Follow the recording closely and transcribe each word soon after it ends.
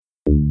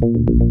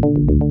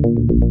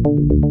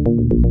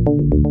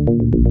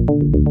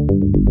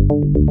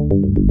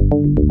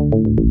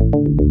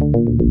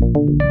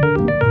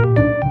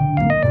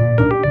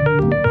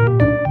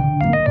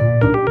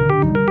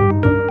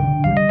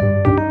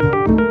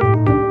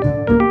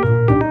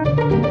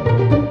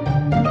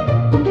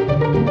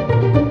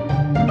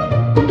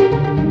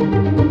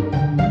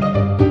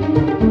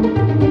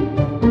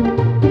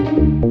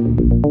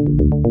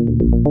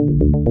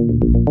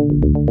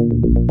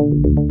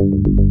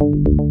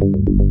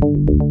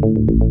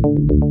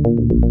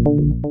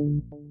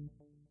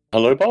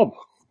Hello, Bob.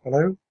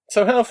 Hello.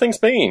 So how have things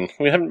been?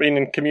 We haven't been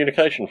in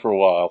communication for a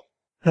while.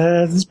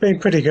 It's been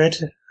pretty good.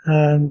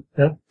 Doing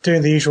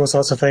the usual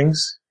sorts of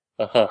things.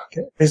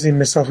 Busying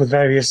myself with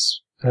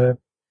various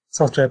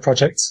software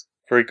projects.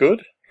 Very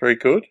good. Very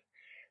good.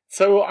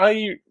 So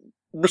I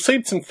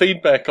received some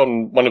feedback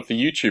on one of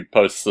the YouTube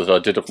posts that I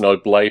did of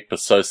Noble Ape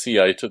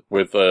associated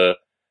with a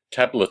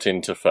tablet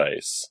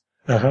interface,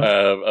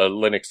 a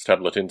Linux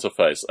tablet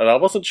interface. And I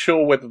wasn't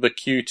sure whether the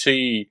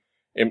Qt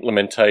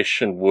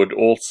implementation would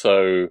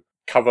also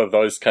cover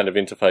those kind of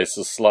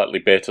interfaces slightly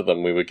better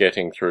than we were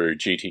getting through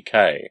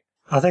GTK.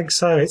 I think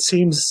so. It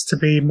seems to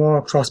be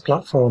more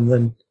cross-platform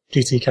than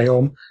GTK,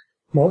 or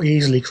more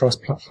easily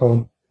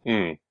cross-platform.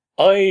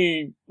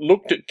 I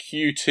looked at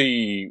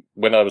Qt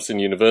when I was in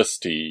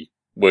university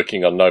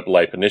working on Noble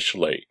Ape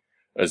initially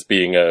as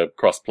being a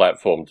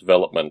cross-platform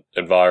development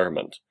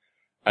environment.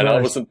 And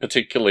I wasn't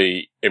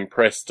particularly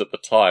impressed at the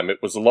time. It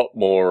was a lot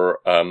more,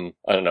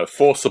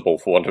 forcible,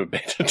 for want of a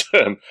better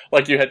term.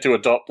 Like you had to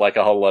adopt like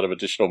a whole lot of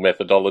additional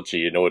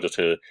methodology in order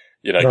to,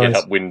 get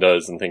up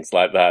windows and things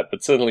like that.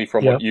 But certainly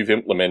from what you've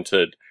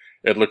implemented,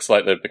 it looks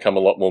like they've become a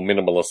lot more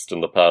minimalist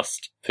in the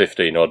past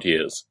 15 odd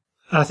years.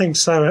 I think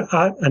so.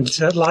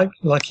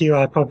 Like you,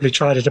 I probably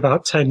tried it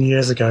about 10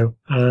 years ago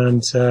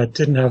and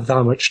didn't have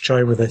that much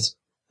joy with it.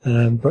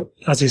 But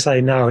as you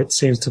say now, it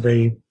seems to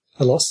be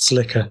a lot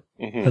slicker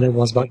than it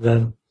was back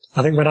then.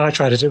 I think when I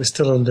tried it, it was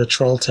still under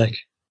Trolltech.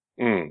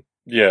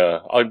 Yeah,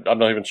 I'm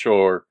not even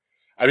sure.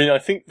 I mean, I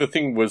think the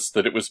thing was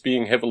that it was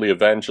being heavily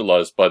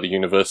evangelized by the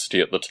university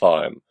at the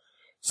time.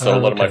 So a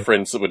lot of my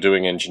friends that were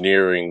doing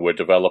engineering were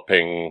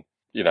developing,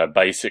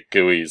 basic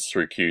GUIs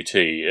through Qt,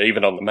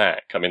 even on the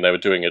Mac. I mean, they were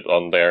doing it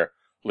on their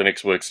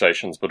Linux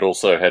workstations, but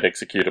also had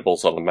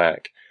executables on the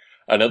Mac.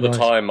 And at the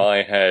time,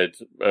 I had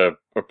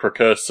a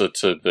precursor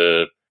to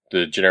the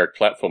generic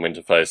platform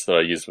interface that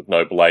I used with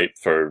Noble Ape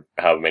for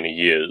however many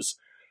years,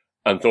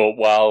 and thought,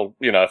 well,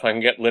 if I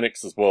can get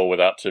Linux as well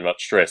without too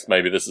much stress,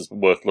 maybe this is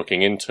worth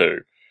looking into.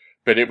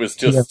 But it was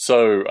just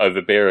so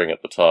overbearing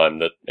at the time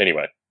that,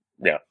 anyway,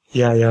 Yeah.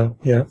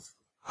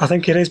 I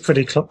think it is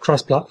pretty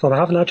cross-platform. I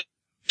haven't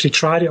actually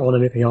tried it on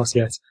anything else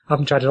yet. I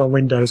haven't tried it on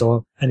Windows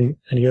or any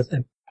other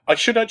thing. I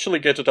should actually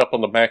get it up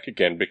on the Mac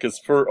again, because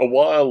for a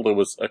while there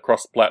was a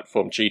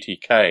cross-platform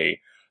GTK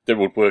that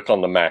would work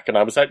on the Mac, and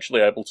I was actually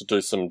able to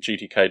do some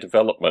GTK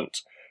development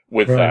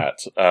with that.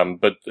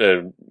 But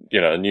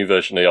a new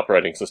version of the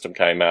operating system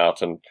came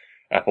out, and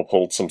Apple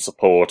pulled some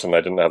support, and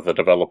they didn't have the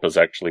developers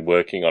actually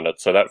working on it,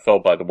 so that fell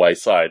by the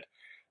wayside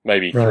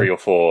maybe 3 or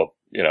 4,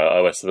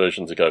 OS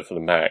versions ago for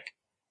the Mac.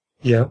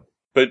 Yeah.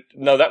 But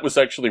no, that was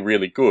actually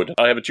really good.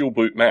 I have a dual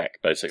boot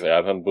Mac, basically. I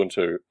have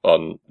Ubuntu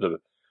on the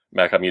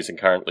Mac I'm using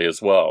currently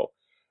as well,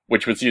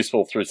 which was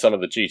useful through some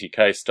of the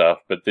GTK stuff,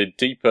 but the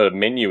deeper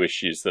menu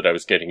issues that I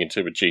was getting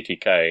into with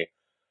GTK,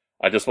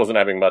 I just wasn't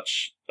having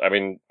much. I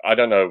mean, I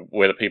don't know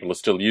whether people are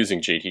still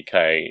using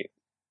GTK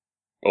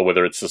or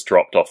whether it's just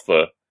dropped off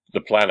the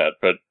planet,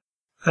 but...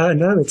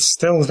 No, it's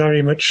still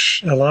very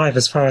much alive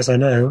as far as I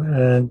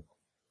know.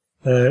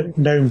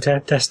 GNOME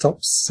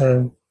desktop's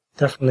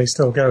definitely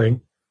still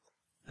going.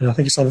 And I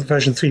think it's on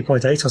version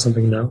 3.8 or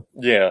something now.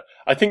 Yeah,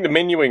 I think the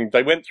menuing,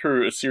 they went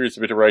through a series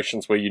of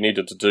iterations where you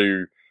needed to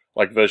do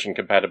like version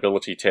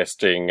compatibility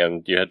testing,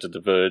 and you had to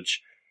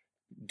diverge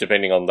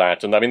depending on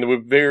that. And I mean, there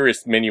were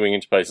various menuing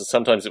interfaces.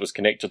 Sometimes it was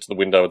connected to the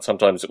window, and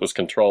sometimes it was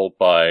controlled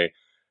by,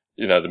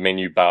 the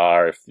menu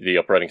bar if the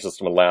operating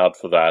system allowed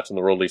for that. And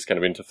there were all these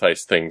kind of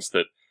interface things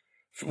that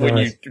when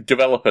you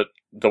develop it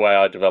the way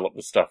I develop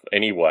the stuff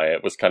anyway,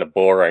 it was kind of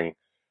boring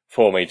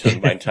for me to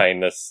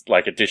maintain this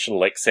like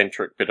additional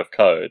eccentric bit of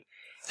code.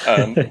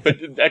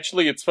 But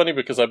actually it's funny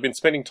because I've been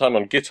spending time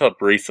on GitHub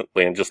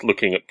recently and just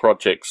looking at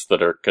projects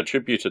that are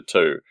contributed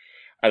to.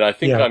 And I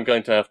think I'm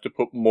going to have to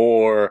put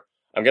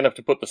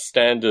the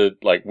standard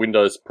like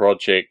Windows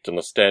project and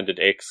the standard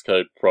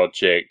Xcode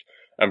project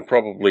and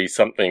probably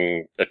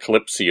something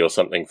Eclipse or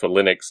something for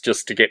Linux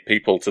just to get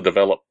people to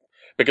develop.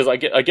 Because I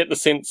get the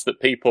sense that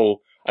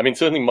people, I mean,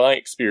 certainly my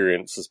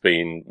experience has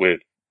been with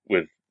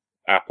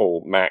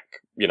Apple, Mac,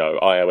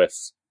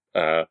 iOS,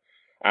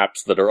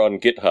 apps that are on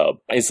GitHub,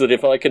 is that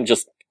if I can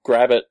just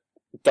grab it,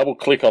 double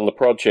click on the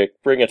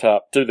project, bring it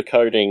up, do the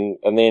coding,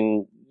 and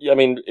then, I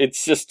mean,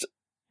 it's just,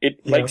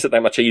 it makes it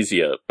that much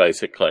easier,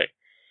 basically.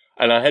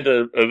 And I had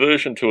a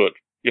version to it,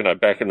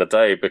 back in the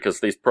day, because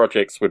these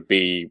projects would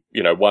be,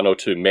 1 or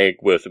 2 meg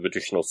worth of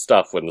additional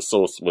stuff when the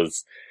source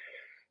was,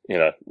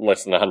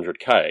 less than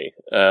 100K.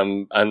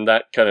 And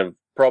that kind of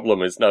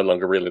problem is no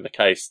longer really the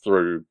case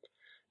through,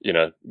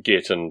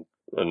 Git and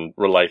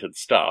related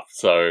stuff.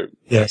 So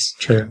yes,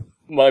 true.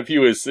 my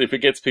view is if it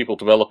gets people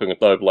developing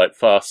with Noble Ape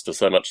faster,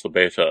 so much the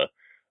better.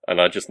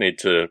 And I just need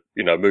to,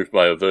 move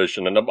my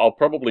version, and I'll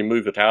probably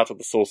move it out of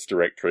the source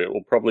directory. It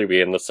will probably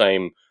be in the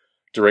same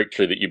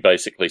directory that you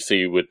basically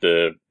see with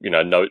the,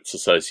 notes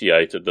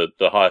associated,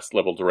 the highest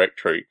level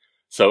directory.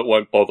 So it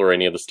won't bother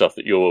any of the stuff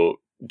that you're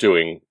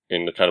doing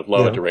in the kind of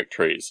lower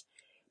directories.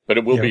 But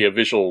it will be a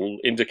visual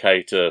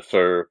indicator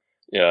for,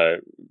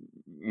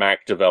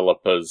 Mac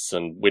developers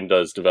and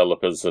Windows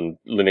developers and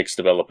Linux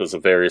developers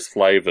of various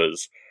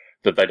flavors,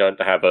 that they don't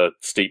have a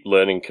steep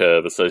learning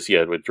curve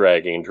associated with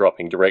dragging and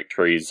dropping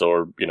directories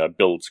or,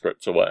 build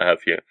scripts or what have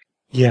you.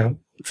 Yeah.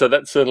 So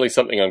that's certainly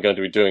something I'm going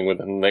to be doing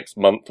within the next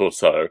month or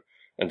so,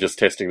 and just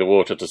testing the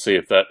water to see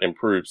if that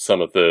improves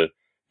some of the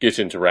Git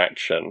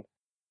interaction.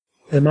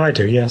 It might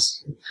do,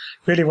 yes.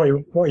 Really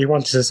what you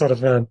want is a sort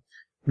of a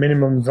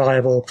minimum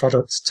viable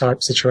product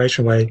type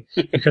situation where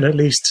you can at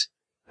least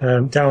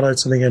download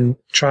something and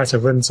try to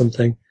run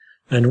something,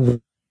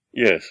 and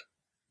yes,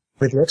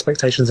 with the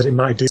expectations that it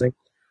might do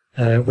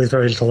something with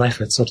very little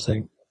effort, sort of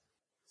thing.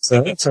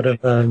 So it's sort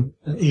of an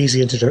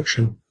easy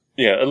introduction.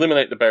 Yeah,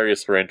 eliminate the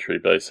barriers for entry,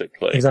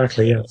 basically.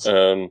 Exactly, yes.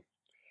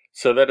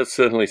 So that is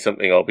certainly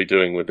something I'll be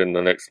doing within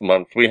the next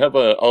month. We have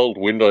an old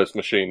Windows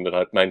machine that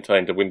I've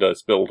maintained a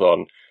Windows build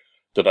on,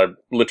 that I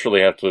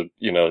literally have to,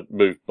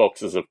 move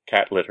boxes of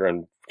cat litter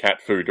and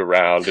cat food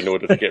around in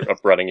order to get up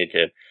running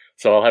again.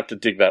 So I'll have to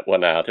dig that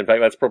one out. In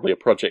fact, that's probably a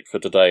project for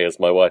today, as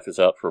my wife is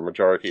out for a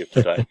majority of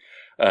today,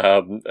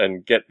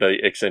 and get the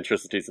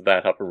eccentricities of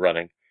that up and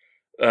running.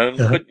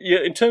 But yeah,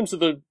 in terms of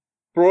the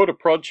broader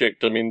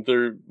project, I mean,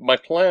 my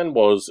plan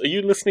was, are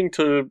you listening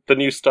to the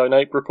new Stone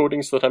Ape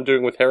recordings that I'm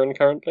doing with Heron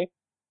currently?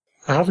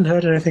 I haven't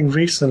heard anything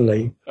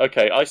recently.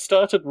 Okay, I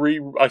started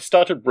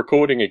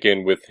recording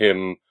again with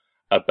him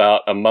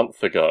about a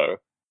month ago.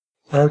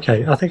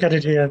 Okay, I think I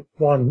did hear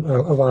one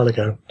a while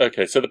ago.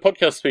 Okay, so the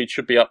podcast feed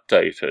should be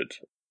updated.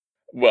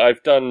 Well,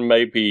 I've done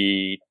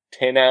maybe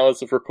 10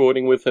 hours of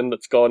recording with him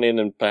that's gone in,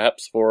 and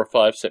perhaps 4 or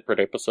 5 separate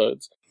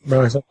episodes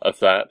of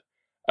that.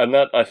 And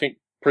that, I think,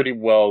 pretty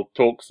well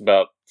talks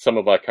about some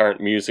of my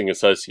current musing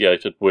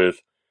associated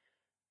with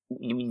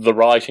the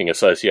writing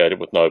associated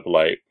with Noble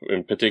Ape,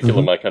 in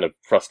particular my kind of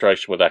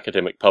frustration with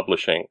academic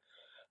publishing.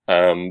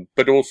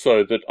 But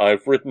also that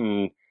I've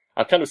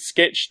kind of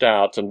sketched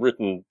out and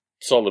written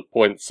solid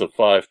points of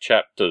 5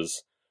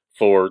 chapters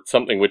for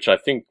something which I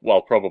think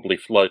will probably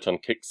float on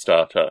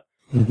Kickstarter.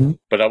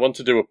 But I want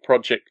to do a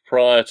project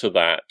prior to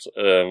that,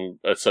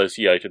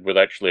 associated with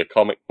actually a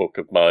comic book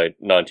of my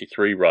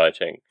 93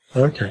 writing.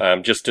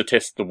 Okay. Just to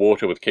test the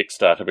water with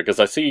Kickstarter, because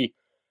I see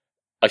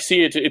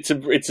it,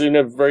 it's in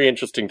a very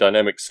interesting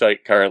dynamic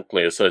state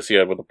currently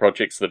associated with the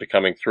projects that are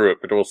coming through it,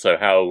 but also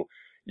how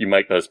you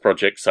make those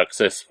projects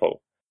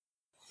successful.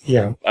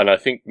 Yeah. And I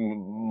think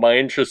my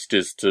interest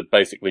is to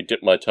basically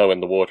dip my toe in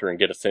the water and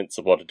get a sense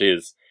of what it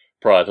is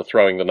prior to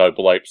throwing the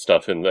Noble Ape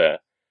stuff in there.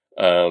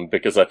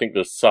 Because I think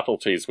there's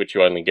subtleties which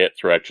you only get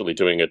through actually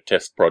doing a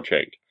test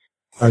project.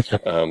 Okay.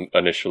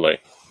 Initially.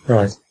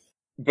 Right.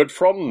 But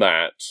from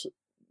that,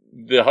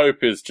 the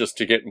hope is just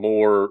to get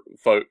more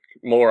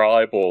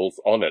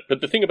eyeballs on it.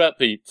 But the thing about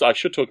I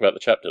should talk about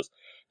the chapters.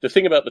 The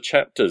thing about the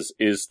chapters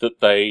is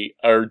that they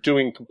are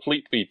doing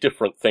completely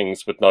different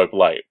things with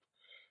Noble Ape.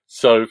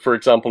 So, for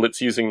example,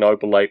 it's using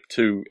Noble Ape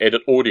to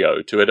edit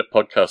audio, to edit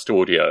podcast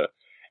audio.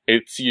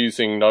 It's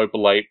using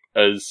Noble Ape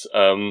as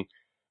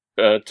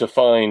to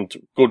find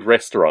good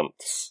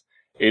restaurants.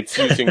 It's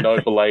using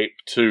Noble Ape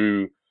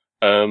to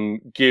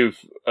give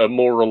a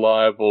more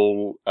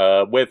reliable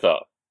weather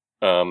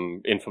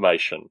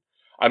information.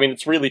 I mean,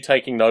 it's really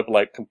taking Noble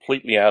Ape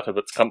completely out of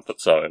its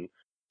comfort zone.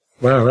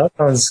 Wow, that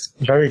sounds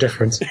very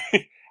different.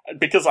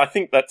 Because I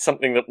think that's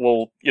something that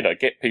will,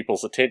 get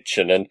people's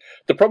attention. And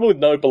the problem with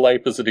Noble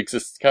Ape as it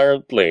exists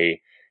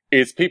currently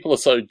is people are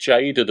so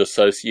jaded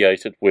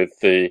associated with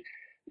the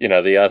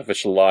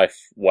artificial life,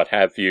 what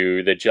have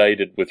you. They're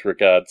jaded with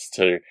regards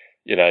to,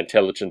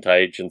 intelligent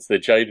agents. They're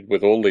jaded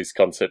with all these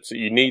concepts that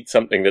you need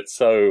something that's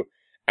so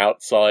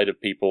outside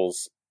of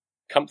people's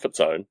comfort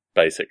zone,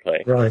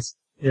 basically. Right.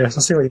 Yes,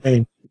 I see what you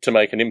mean. To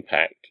make an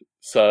impact.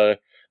 So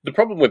the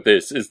problem with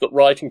this is that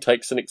writing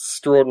takes an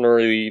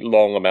extraordinarily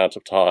long amount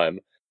of time.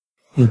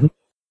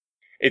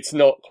 It's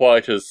not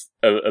quite as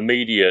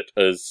immediate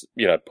as,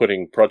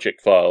 putting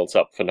project files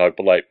up for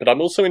Noble Ape. But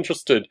I'm also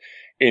interested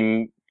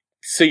in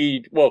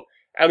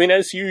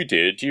as you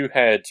did, you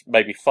had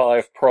maybe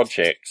 5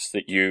 projects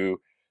that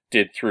you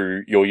did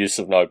through your use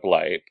of Noble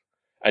Ape,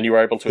 and you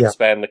were able to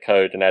expand the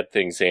code and add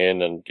things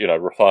in and,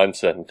 refine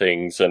certain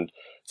things. And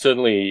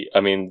certainly,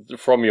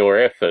 from your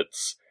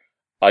efforts,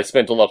 I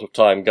spent a lot of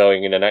time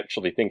going in and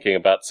actually thinking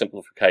about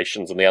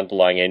simplifications and the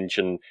underlying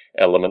engine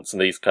elements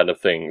and these kind of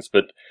things.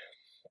 But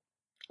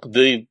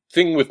the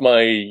thing with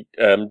my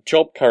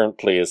job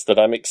currently is that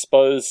I'm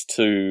exposed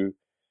to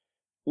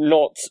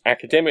not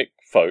academic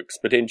folks,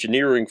 but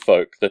engineering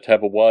folk that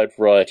have a wide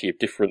variety of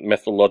different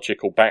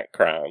methodological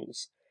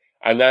backgrounds.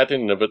 And that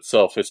in and of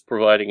itself is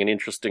providing an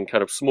interesting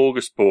kind of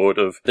smorgasbord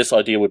of this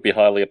idea would be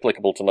highly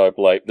applicable to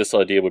Noble Ape, this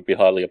idea would be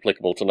highly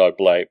applicable to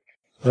Noble Ape.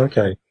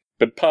 Okay.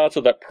 But part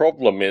of that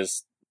problem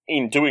is,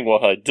 in doing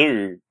what I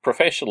do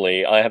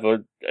professionally, I have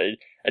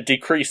a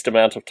decreased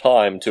amount of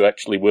time to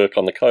actually work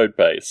on the code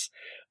base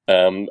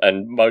and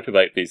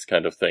motivate these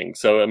kind of things.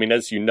 So, I mean,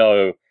 as you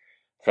know,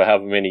 for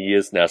however many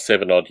years now,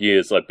 7 odd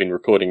years, I've been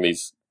recording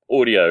these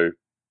audio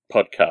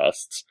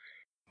podcasts.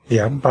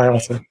 Yeah,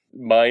 biota.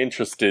 My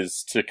interest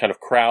is to kind of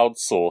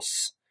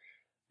crowdsource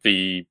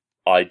the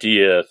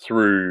idea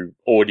through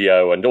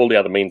audio and all the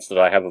other means that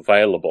I have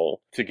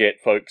available to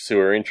get folks who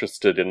are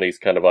interested in these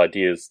kind of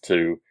ideas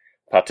to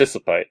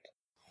participate.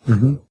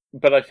 Mm-hmm.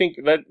 But I think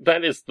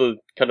that is the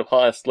kind of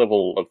highest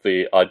level of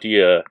the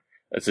idea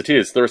as it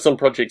is. There are some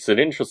projects that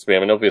interest me. I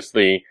mean,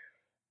 obviously,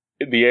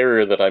 the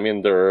area that I'm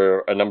in, there are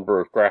a number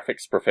of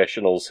graphics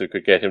professionals who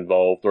could get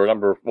involved. There are a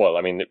number of, well,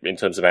 I mean, in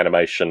terms of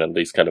animation and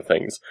these kind of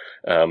things,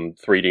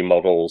 3D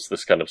models,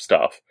 this kind of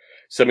stuff.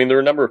 So, I mean, there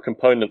are a number of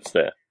components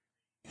there.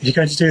 If you're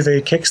going to do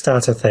the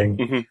Kickstarter thing,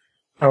 Mm-hmm.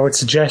 I would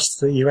suggest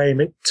that you aim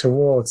it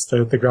towards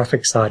the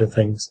graphic side of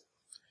things.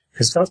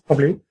 Because that's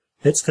probably,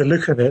 it's the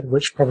look of it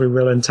which probably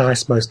will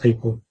entice most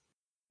people.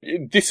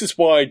 This is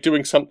why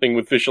doing something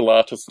with visual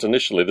artists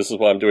initially, this is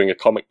why I'm doing a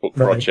comic book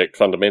project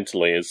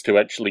fundamentally, is to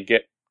actually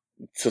get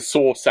to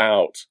source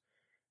out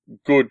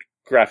good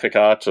graphic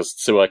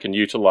artists who I can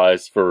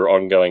utilize for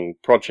ongoing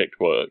project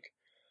work.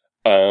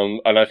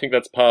 And I think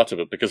that's part of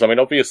it, because, I mean,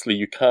 obviously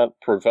you can't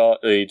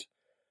provide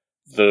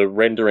the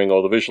rendering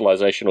or the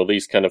visualization or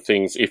these kind of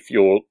things if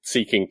you're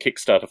seeking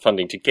Kickstarter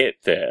funding to get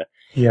there.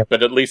 Yeah.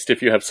 But at least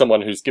if you have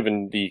someone who's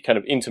given the kind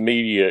of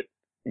intermediate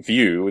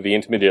view, the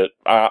intermediate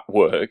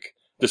artwork,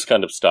 this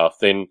kind of stuff,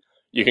 then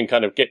you can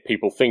kind of get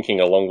people thinking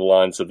along the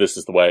lines of this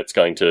is the way it's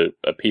going to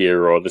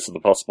appear or this is the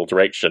possible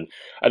direction.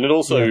 And it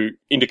also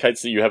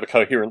indicates that you have a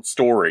coherent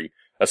story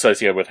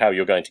associated with how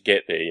you're going to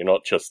get there. You're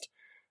not just,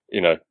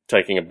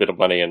 taking a bit of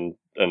money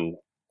and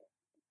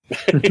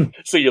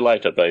see you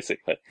later,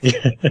 basically.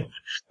 Yeah.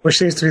 Which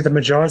seems to be the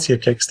majority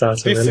of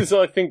Kickstarter, This really. is,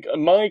 I think,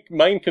 my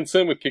main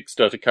concern with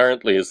Kickstarter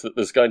currently is that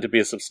there's going to be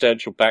a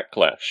substantial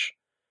backlash.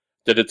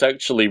 That it's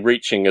actually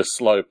reaching a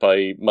slope.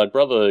 My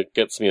brother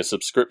gets me a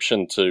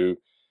subscription to,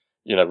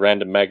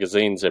 random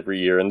magazines every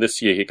year, and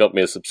this year he got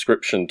me a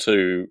subscription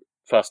to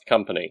Fast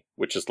Company,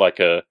 which is like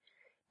a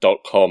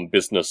 .com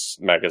business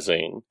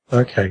magazine.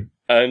 Okay.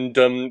 And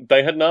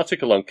they had an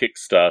article on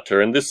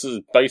Kickstarter, and this is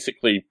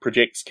basically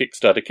projects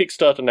Kickstarter.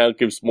 Kickstarter now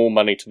gives more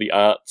money to the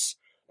arts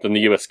than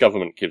the US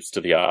government gives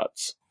to the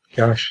arts.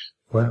 Gosh,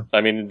 wow.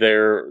 I mean, they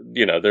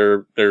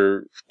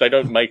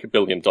don't make $1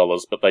 billion,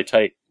 but they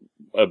take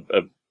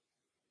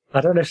I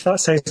don't know if that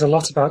says a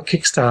lot about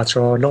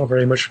Kickstarter or not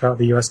very much about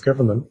the US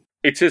government.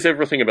 It says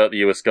everything about the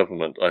US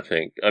government, I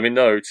think. I mean,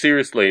 no,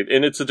 seriously,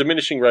 and it's a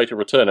diminishing rate of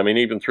return. I mean,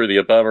 even through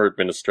the Obama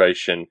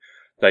administration,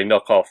 they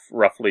knock off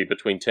roughly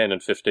between 10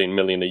 and 15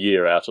 million a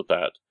year out of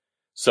that.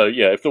 So,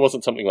 yeah, if there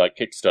wasn't something like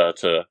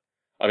Kickstarter,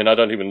 I mean, I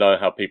don't even know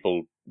how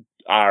people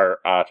are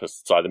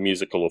artists, either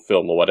musical or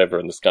film or whatever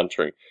in this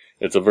country.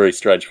 It's a very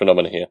strange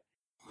phenomenon here.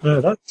 No,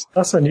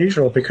 that's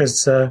unusual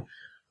because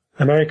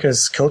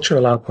America's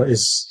cultural output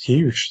is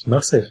huge,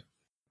 massive.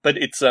 But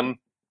it's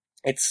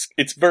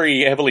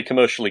very heavily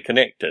commercially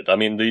connected. I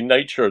mean, the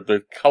nature of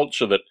the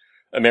culture that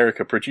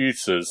America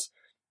produces,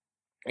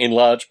 in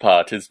large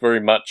part, is very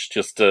much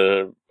just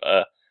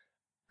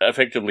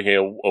effectively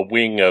a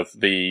wing of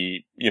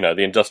the,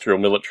 the industrial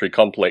military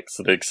complex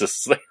that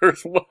exists there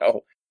as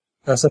well.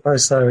 I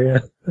suppose so, yeah.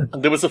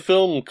 There was a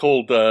film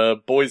called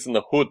Boys in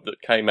the Hood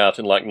that came out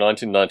in like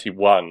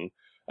 1991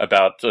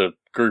 about a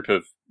group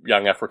of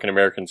young African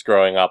Americans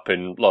growing up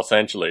in Los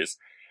Angeles.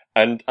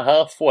 And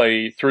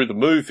halfway through the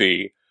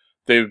movie,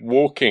 they're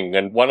walking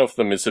and one of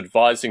them is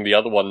advising the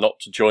other one not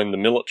to join the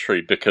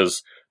military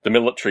because the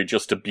military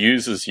just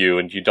abuses you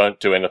and you don't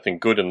do anything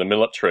good in the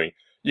military.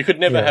 You could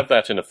never have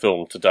that in a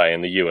film today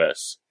in the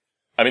US.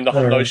 I mean, the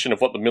whole notion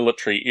of what the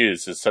military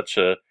is such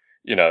a,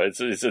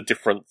 it's a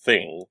different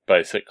thing,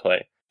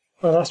 basically.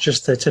 Well, that's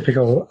just the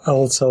typical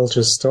old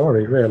soldier's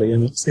story, really,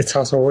 and it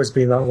has always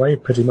been that way,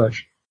 pretty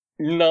much.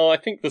 No, I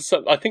think there's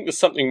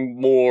something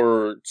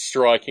more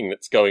striking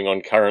that's going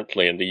on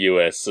currently in the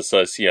US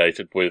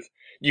associated with.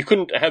 You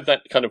couldn't have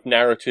that kind of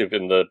narrative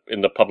in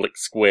the public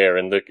square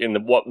in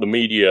what the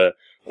media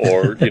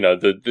or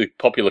the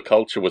popular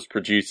culture was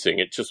producing.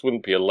 It just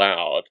wouldn't be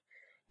allowed.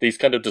 These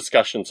kind of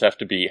discussions have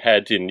to be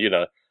had in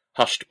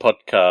hushed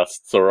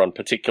podcasts or on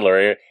particular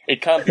area.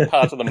 It can't be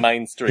part of the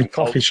mainstream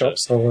culture. Coffee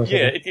shops or whatever.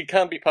 Yeah, it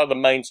can't be part of the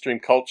mainstream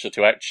culture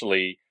to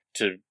actually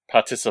to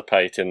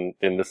participate in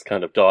this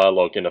kind of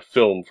dialogue in a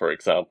film, for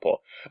example.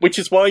 Which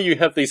is why you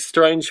have these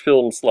strange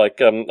films like,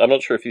 I'm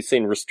not sure if you've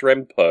seen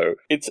Restrepo.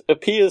 It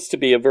appears to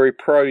be a very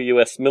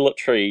pro-US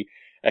military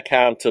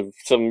account of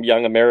some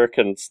young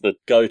Americans that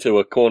go to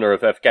a corner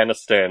of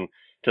Afghanistan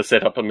to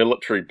set up a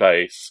military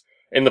base.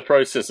 In the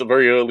process,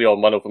 very early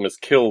on, one of them is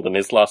killed and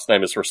his last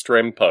name is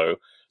Restrepo,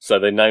 so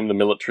they name the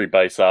military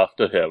base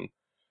after him.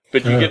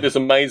 But you get this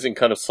amazing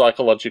kind of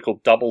psychological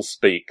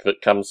doublespeak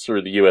that comes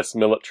through the US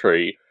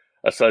military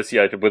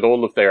associated with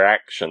all of their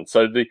actions.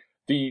 So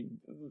the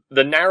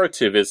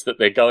narrative is that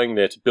they're going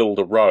there to build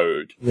a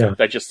road. Yeah.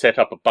 They just set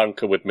up a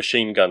bunker with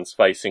machine guns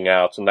facing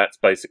out, and that's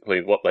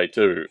basically what they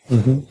do.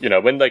 Mm-hmm. You know,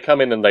 when they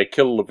come in and they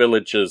kill the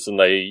villagers and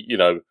they, you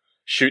know,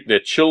 shoot their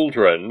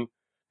children,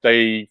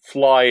 they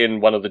fly in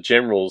one of the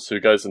generals who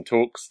goes and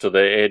talks to the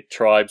head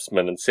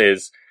tribesman and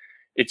says,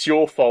 it's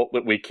your fault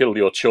that we kill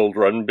your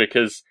children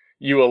because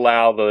you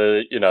allow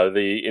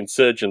the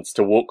insurgents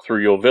to walk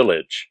through your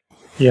village.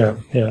 Yeah,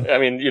 yeah. I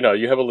mean, you know,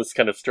 you have all this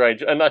kind of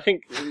strange, and I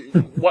think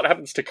what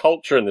happens to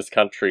culture in this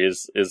country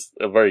is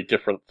a very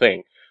different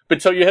thing.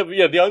 But so you have,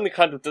 the only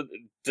kind of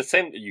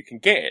dissent that you can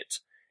get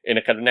in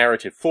a kind of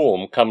narrative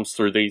form comes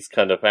through these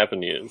kind of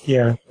avenues.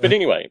 Yeah. But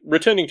anyway,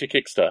 returning to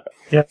Kickstarter.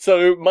 Yeah.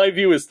 So my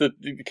view is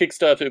that the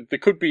Kickstarter, there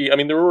could be, I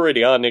mean, there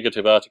already are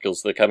negative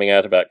articles that are coming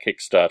out about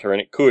Kickstarter,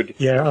 and it could.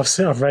 Yeah,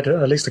 I've read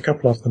at least a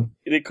couple of them.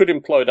 It could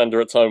implode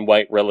under its own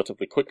weight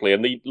relatively quickly,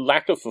 and the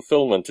lack of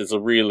fulfillment is a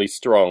really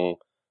strong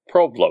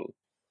problem.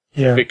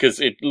 Yeah.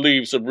 Because it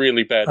leaves a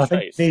really bad taste. I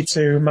think you need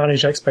to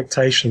manage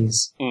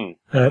expectations.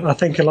 I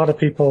think a lot of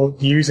people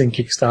using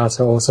Kickstarter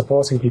or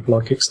supporting people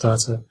on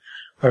Kickstarter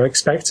are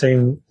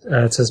expecting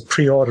to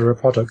pre-order a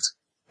product,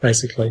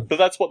 basically. But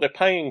that's what they're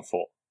paying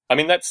for. I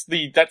mean, that's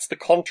the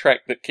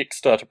contract that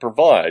Kickstarter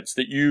provides,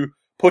 that you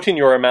put in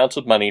your amount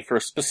of money for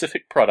a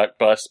specific product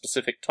by a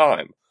specific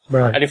time.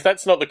 Right. And if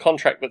that's not the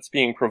contract that's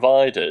being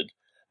provided,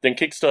 then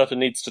Kickstarter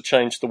needs to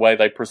change the way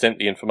they present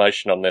the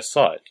information on their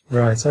site.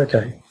 Right,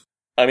 okay.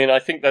 I mean, I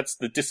think that's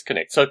the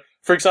disconnect. So,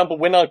 for example,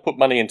 when I put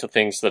money into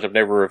things that have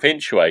never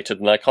eventuated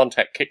and I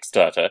contact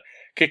Kickstarter,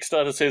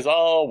 Kickstarter says,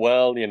 oh,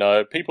 well, you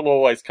know, people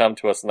always come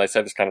to us and they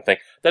say this kind of thing.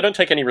 They don't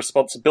take any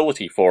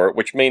responsibility for it,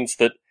 which means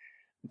that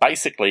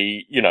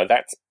basically, you know,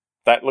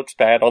 that looks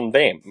bad on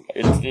them.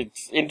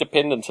 It's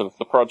independent of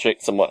the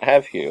projects and what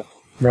have you.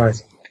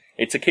 Right.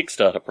 It's a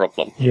Kickstarter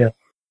problem. Yeah.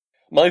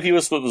 My view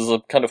is that there's a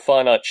kind of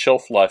finite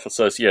shelf life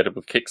associated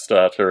with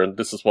Kickstarter, and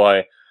this is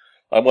why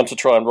I want to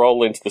try and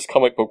roll into this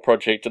comic book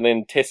project and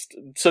then test.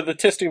 So the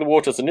testing the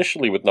waters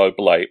initially with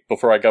Noble Ape,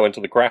 before I go into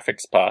the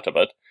graphics part of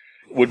it,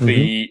 would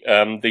be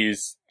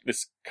this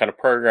kind of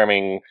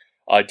programming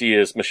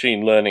ideas,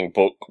 machine learning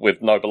book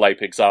with Noble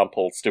Ape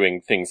examples doing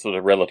things that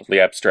are relatively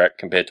abstract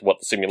compared to what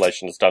the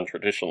simulation has done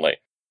traditionally.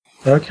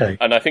 Okay.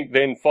 And I think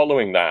then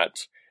following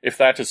that, if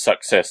that is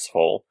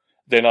successful,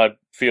 then I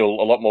feel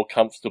a lot more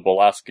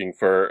comfortable asking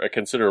for a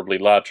considerably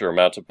larger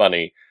amount of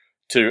money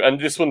and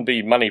this wouldn't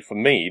be money for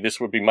me, this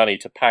would be money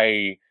to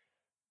pay,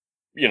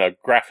 you know,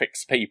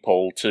 graphics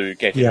people to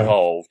get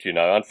involved, you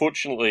know.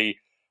 Unfortunately,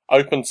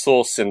 open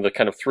source in the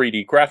kind of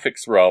 3D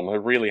graphics realm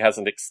really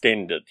hasn't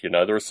extended, you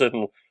know. There are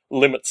certain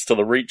limits to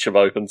the reach of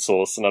open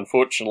source, and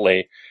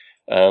unfortunately,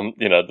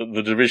 you know,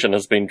 the division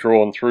has been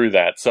drawn through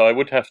that. So I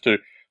would have to,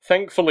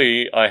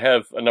 thankfully, I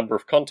have a number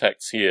of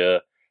contacts here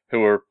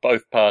who are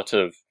both part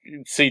of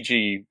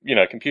CG, you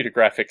know, computer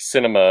graphics,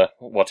 cinema,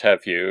 what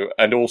have you,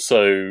 and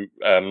also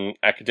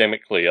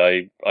academically.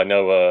 I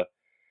know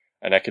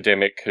an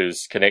academic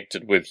who's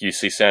connected with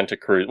UC Santa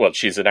Cruz. Well,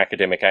 she's an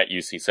academic at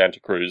UC Santa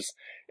Cruz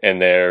in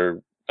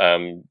their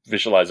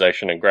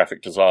visualization and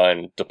graphic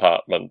design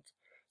department.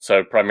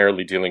 So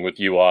primarily dealing with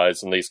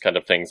UIs and these kind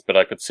of things. But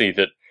I could see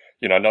that,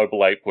 you know,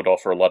 Noble Ape would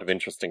offer a lot of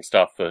interesting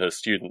stuff for her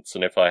students,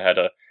 and if I had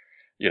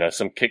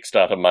some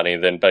Kickstarter money,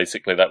 then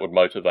basically that would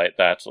motivate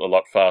that a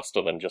lot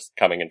faster than just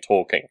coming and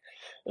talking,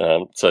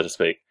 so to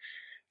speak.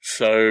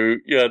 So,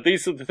 yeah,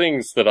 these are the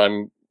things that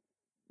I'm,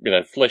 you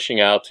know,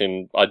 fleshing out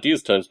in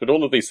ideas terms, but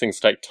all of these things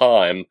take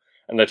time,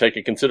 and they take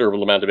a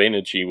considerable amount of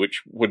energy,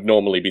 which would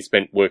normally be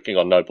spent working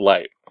on Noble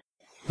Ape.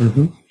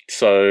 Mm-hmm.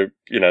 So,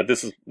 you know,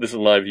 this is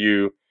my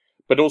view.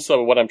 But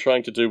also what I'm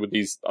trying to do with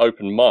these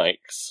open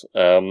mics,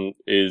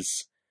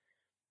 is,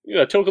 you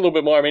know, talk a little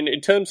bit more. I mean,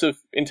 in terms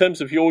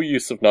of your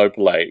use of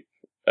Noble Ape,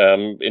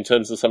 in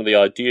terms of some of the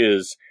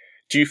ideas,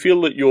 do you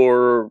feel that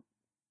you're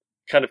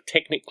kind of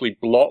technically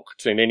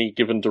blocked in any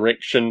given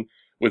direction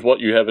with what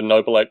you have in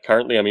Noble Ape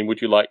currently? I mean,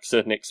 would you like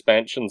certain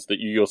expansions that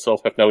you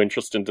yourself have no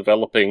interest in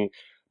developing,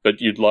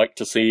 but you'd like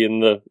to see in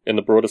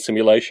the broader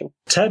simulation?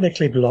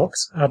 Technically blocked?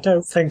 I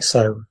don't think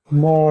so.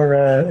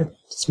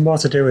 It's more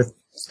to do with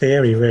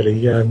theory,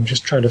 really.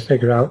 Just trying to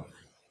figure out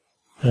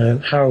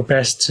how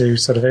best to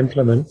sort of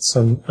implement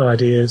some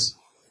ideas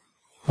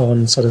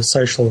on sort of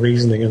social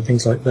reasoning and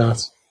things like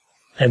that,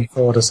 and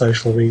broader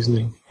social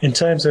reasoning. In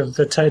terms of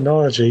the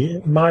technology,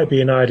 it might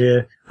be an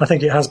idea, I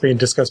think it has been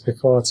discussed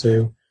before,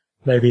 to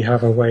maybe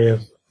have a way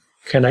of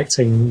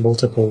connecting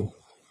multiple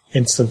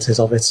instances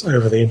of it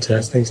over the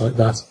internet, things like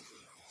that.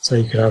 So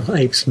you could have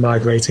apes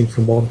migrating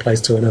from one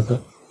place to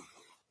another.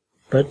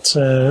 But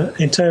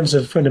in terms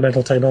of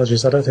fundamental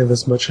technologies, I don't think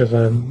there's much of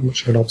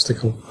an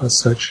obstacle as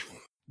such.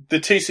 The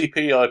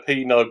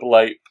TCP/IP Noble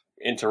Ape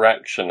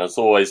interaction has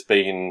always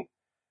been...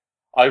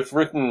 I've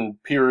written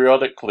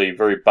periodically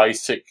very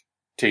basic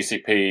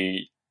TCP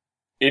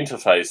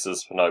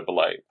interfaces for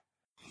Noble Ape.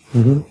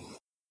 Mm-hmm.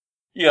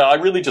 Yeah, I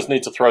really just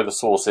need to throw the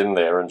source in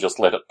there and just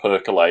let it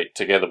percolate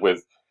together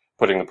with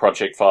putting the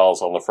project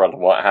files on the front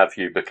and what have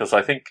you, because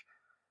I think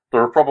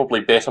there are probably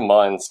better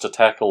minds to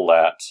tackle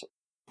that.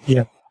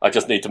 Yeah. I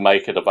just need to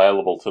make it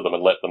available to them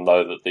and let them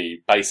know that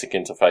the basic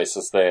interface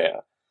is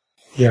there.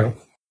 Yeah.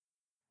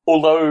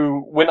 Although,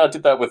 when I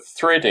did that with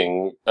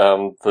threading,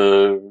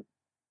 the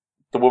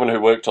woman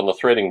who worked on the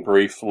threading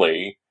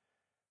briefly,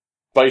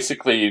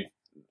 basically,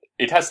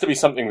 it has to be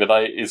something that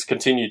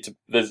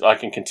I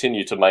can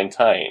continue to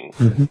maintain.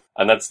 Mm-hmm.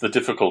 And that's the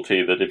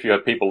difficulty, that if you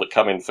have people that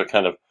come in for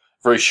kind of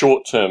very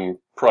short-term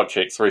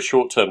projects, very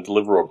short-term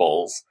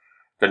deliverables,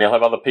 then you'll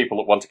have other people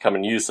that want to come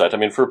and use that. I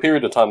mean, for a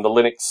period of time, the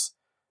Linux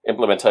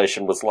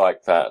implementation was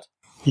like that.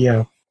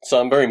 Yeah.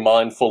 So I'm very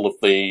mindful of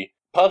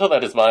part of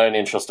that is my own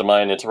interest and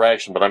my own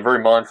interaction, but I'm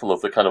very mindful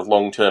of the kind of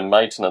long-term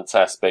maintenance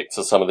aspects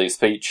of some of these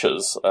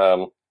features.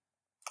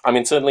 I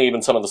mean, certainly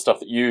even some of the stuff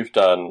that you've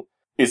done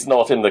is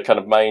not in the kind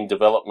of main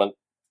development.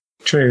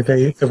 True,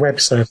 the web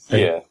server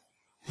thing. Yeah.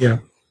 Yeah.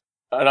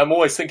 And I'm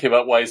always thinking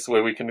about ways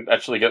where we can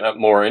actually get that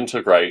more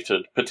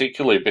integrated,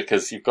 particularly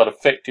because you've got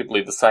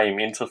effectively the same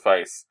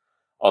interface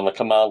on the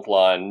command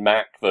line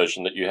Mac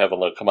version that you have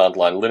on the command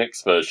line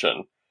Linux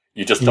version.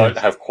 You just don't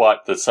have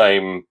quite the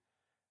same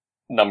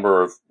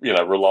number of,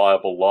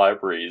 reliable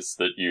libraries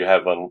that you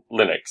have on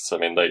Linux. I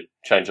mean, they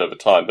change over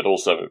time, but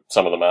also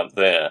some of them aren't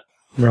there.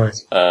 Right.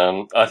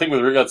 I think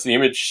with regards to the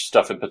image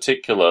stuff in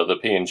particular, the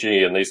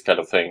PNG and these kind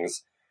of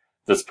things,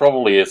 there's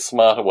probably a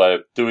smarter way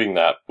of doing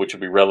that, which would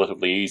be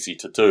relatively easy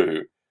to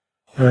do.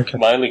 Okay.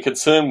 My only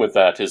concern with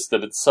that is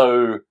that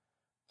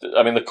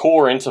the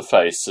core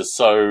interface is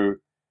so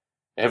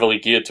heavily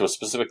geared to a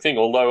specific thing,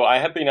 although I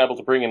have been able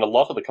to bring in a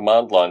lot of the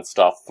command line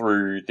stuff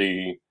through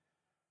the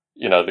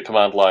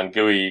command line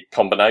GUI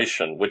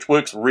combination, which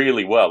works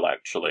really well,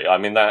 actually. I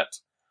mean, that,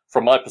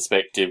 from my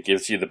perspective,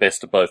 gives you the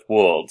best of both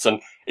worlds.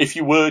 And if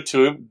you were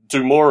to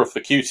do more of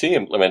the Qt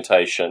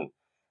implementation,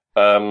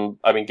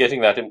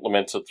 getting that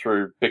implemented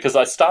through, because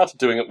I started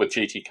doing it with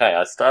GTK.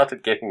 I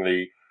started getting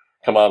the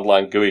command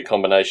line GUI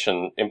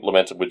combination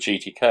implemented with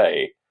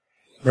GTK.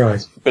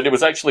 Right. But it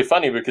was actually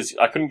funny because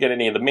I couldn't get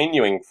any of the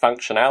menuing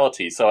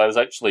functionality, so I was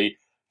actually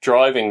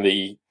driving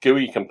the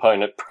GUI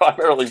component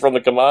primarily from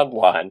the command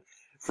line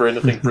for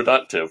anything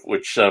productive,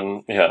 which,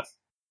 I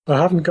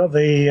haven't got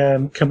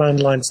the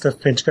command line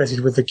stuff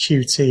integrated with the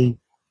Qt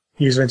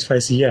user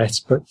interface yet,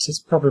 but it's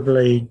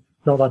probably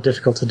not that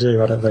difficult to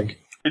do, I don't think.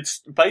 It's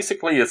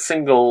basically a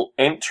single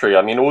entry.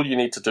 I mean, all you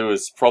need to do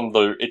is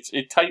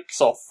it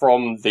takes off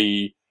from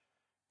the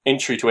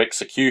entry to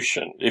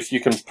execution. If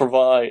you can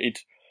provide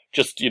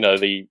just,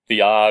 the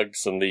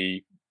args and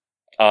the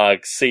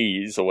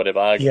argcs or whatever,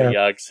 arg the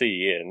argc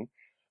in,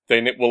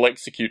 then it will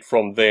execute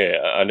from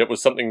there. And it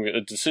was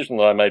a decision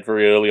that I made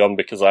very early on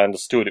because I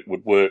understood it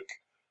would work.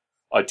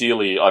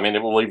 Ideally,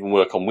 it will even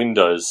work on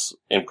Windows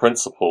in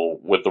principle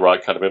with the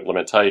right kind of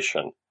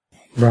implementation.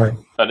 Right.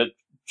 And it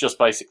just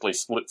basically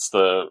splits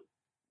the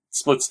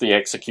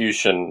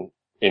execution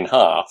in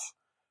half,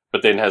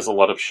 but then has a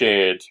lot of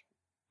shared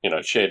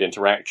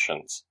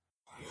interactions.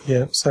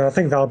 Yeah, so I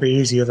think that'll be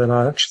easier than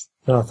I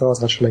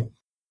thought, actually.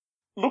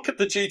 Look at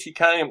the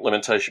GTK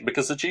implementation,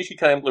 because the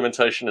GTK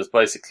implementation is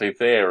basically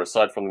there,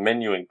 aside from the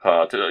menuing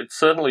part. It's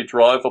certainly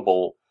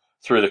drivable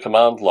through the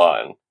command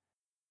line.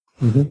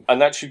 Mm-hmm.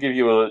 And that should give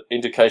you an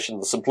indication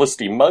of the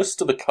simplicity.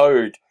 Most of the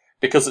code,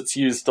 because it's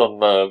used on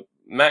the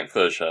Mac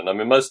version,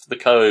 most of the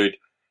code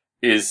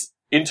is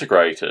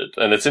integrated,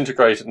 and it's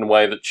integrated in a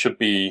way that should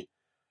be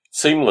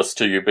seamless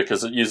to you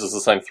because it uses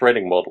the same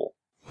threading model.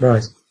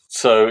 Right.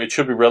 So it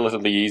should be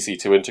relatively easy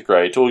to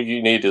integrate. All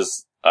you need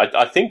is,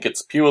 I think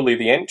it's purely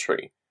the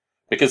entry,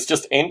 because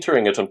just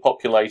entering it and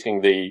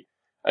populating the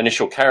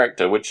initial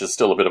character, which is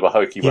still a bit of a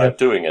hokey way of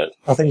doing it.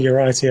 I think you're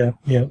right, yeah.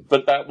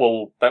 But that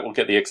will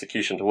get the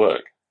execution to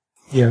work.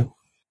 Yeah.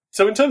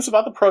 So in terms of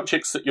other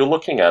projects that you're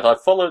looking at, I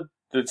followed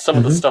some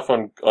of the stuff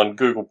on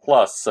Google+.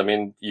 Do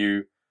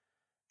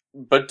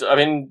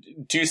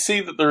you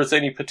see that there is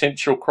any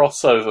potential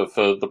crossover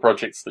for the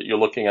projects that you're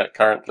looking at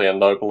currently on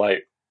Noble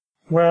Ape?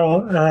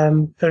 Well,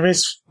 there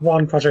is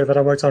one project that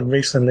I worked on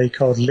recently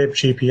called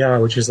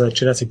libGPR, which is a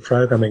genetic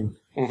programming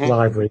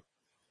library.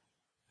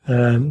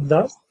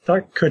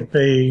 That could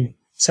be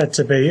said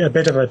to be a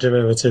bit of a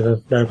derivative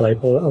of Noble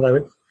Ape, although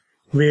it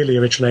really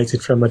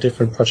originated from a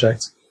different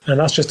project. And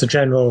that's just a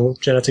general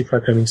genetic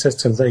programming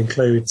system that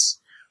includes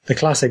the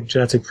classic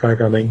genetic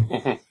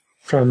programming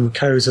from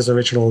Kozer's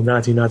original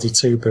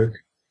 1992 book,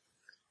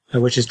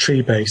 which is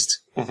tree-based,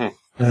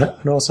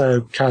 and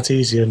also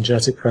Cartesian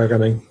genetic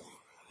programming,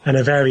 and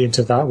a variant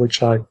of that,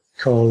 which I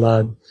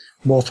call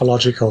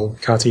morphological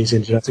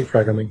Cartesian genetic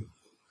programming,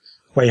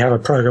 where you have a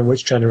program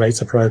which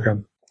generates a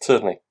program.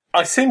 Certainly.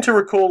 I seem to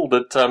recall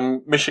that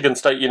Michigan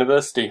State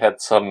University had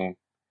some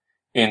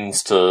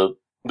ins to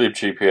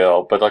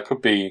libGPL, but I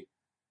could be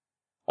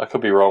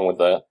wrong with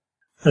that.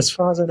 As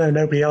far as I know,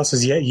 nobody else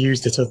has yet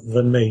used it other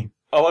than me.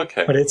 Oh,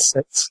 okay. But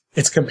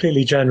it's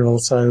completely general,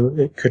 so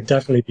it could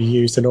definitely be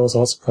used in all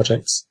sorts of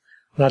projects.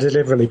 And I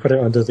deliberately put it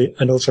under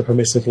an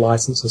ultra-permissive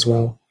license as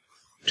well,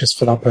 just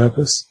for that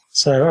purpose.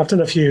 So I've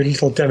done a few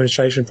little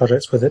demonstration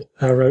projects with it.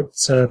 I wrote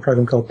a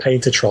program called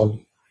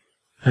Paintertron,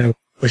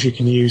 which you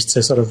can use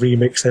to sort of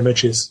remix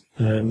images,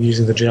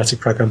 using the genetic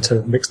program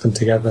to mix them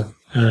together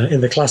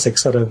in the classic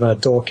sort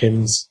of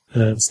Dawkins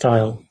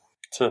style.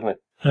 Certainly.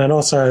 And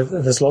also,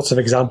 there's lots of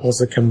examples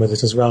that come with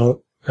it as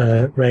well,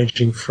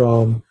 ranging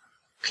from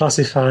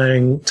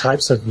classifying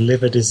types of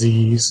liver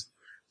disease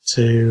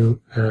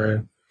to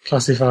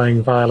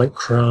classifying violent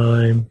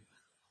crime.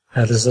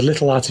 There's a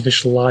little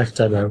artificial life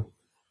demo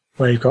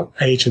where you've got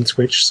agents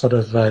which sort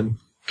of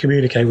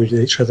communicate with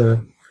each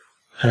other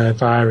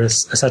via a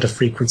set of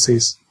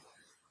frequencies.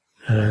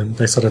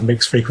 They sort of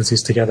mix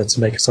frequencies together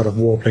to make a sort of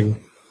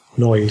warbling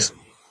noise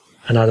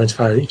and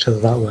identify each other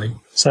that way.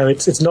 So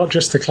it's not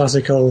just the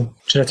classical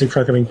genetic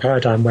programming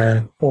paradigm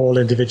where all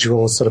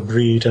individuals sort of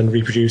breed and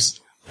reproduce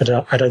at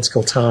an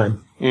identical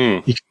time.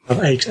 You can have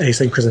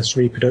asynchronous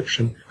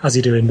reproduction, as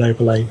you do in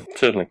Noble Ape.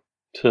 Certainly.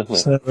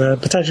 So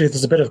potentially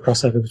there's a bit of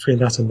crossover between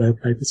that and Noble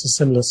Ape. It's a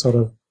similar sort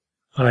of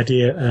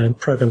idea, and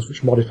programs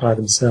which modify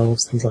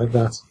themselves, things like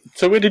that.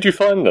 So where did you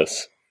find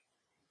this?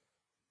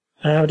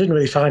 I didn't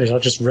really find it. I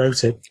just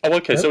wrote it. Oh,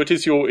 okay. So it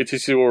is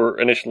your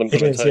initial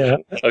implementation. It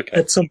is, yeah. Okay.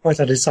 At some point,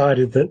 I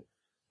decided that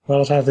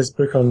I'd have this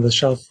book on the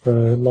shelf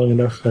for long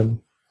enough, and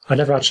I'd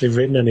never actually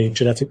written any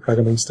genetic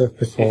programming stuff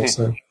before,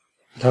 so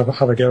I'd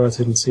have a go at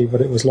it and see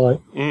what it was like.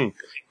 And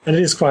it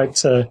is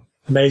quite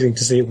amazing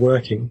to see it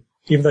working,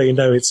 even though you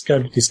know it's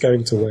going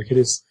to work. It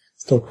is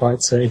still quite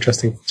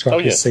interesting to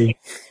actually see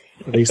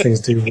these things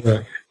do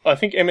work. I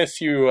think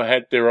MSU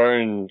had their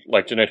own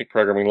genetic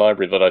programming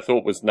library that I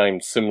thought was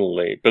named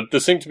similarly, but there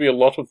seem to be a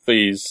lot of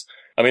these.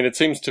 I mean, it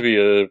seems to be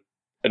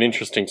an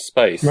interesting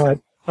space. Right.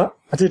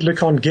 I did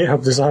look on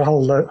GitHub. There's a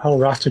whole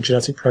raft of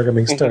genetic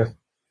programming stuff,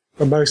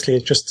 but mostly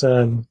it's just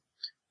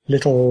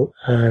little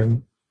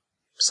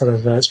sort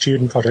of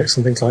student projects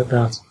and things like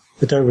that.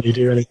 They don't really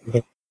do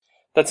anything.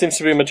 That seems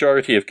to be a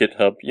majority of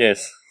GitHub.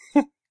 Yes.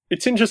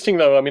 It's interesting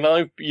though. I mean,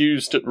 I've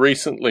used it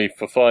recently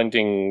for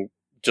finding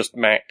just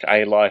Mac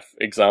A-Life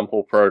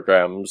example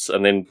programs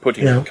and then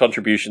putting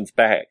contributions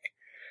back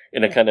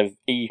in a kind of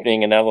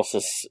evening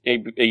analysis,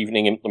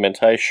 evening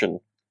implementation.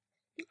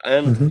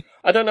 And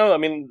I don't know, I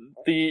mean,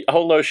 the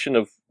whole notion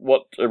of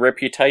what a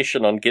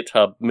reputation on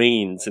GitHub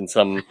means in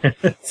some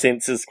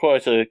sense is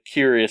quite a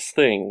curious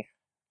thing.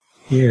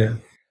 Yeah.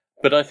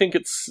 But I think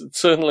it's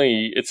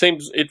certainly,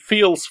 it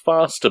feels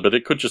faster, but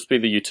it could just be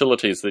the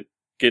utilities that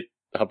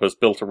GitHub has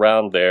built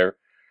around their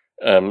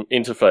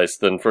interface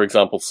than, for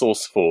example,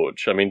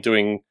 SourceForge. I mean,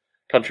 doing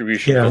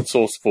contributions on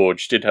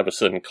SourceForge did have a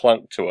certain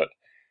clunk to it,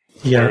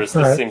 whereas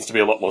this seems to be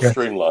a lot more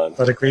streamlined.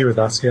 I'd agree with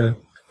that, yeah.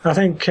 I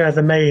think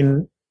the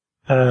main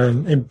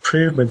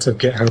improvement of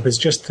GitHub is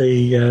just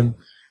the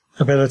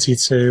ability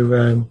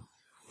to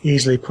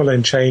easily pull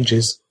in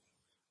changes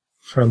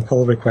from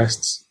pull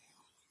requests.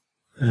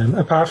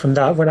 Apart from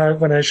that, when I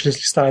initially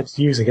started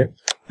using it,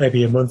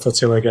 maybe a month or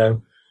two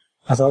ago,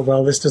 I thought,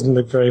 well, this doesn't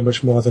look very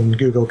much more than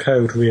Google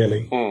code,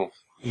 really.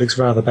 It looks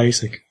rather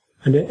basic.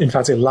 And in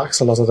fact, it lacks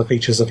a lot of the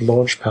features of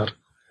Launchpad.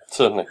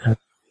 Certainly.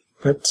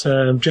 But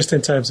just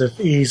in terms of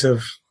ease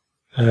of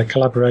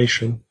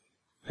collaboration,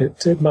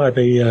 it might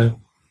be a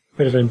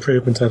bit of an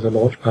improvement over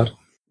Launchpad.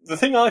 The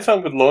thing I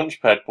found with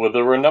Launchpad were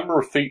there were a number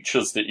of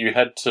features that you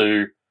had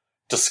to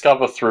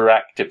discover through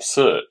active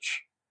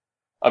search.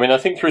 I mean, I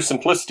think through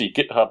simplicity,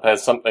 GitHub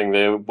has something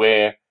there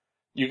where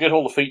you get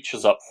all the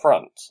features up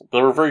front.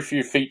 There are very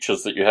few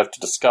features that you have to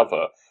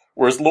discover.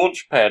 Whereas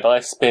Launchpad, I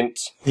spent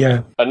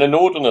an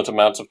inordinate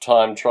amount of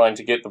time trying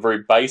to get the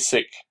very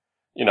basic,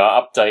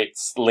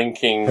 updates,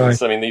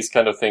 linkings, I mean, these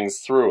kind of things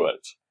through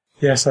it.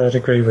 Yes, I'd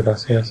agree with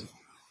that, yes.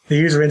 The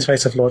user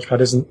interface of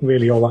Launchpad isn't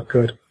really all that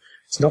good.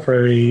 It's not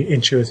very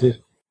intuitive.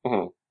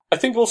 I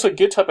think also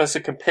GitHub has a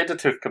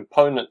competitive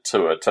component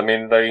to it. I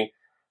mean, they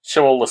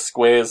show all the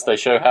squares, they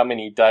show how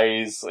many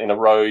days in a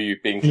row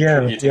you've been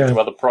contributing to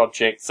other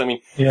projects. I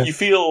mean, you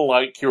feel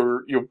like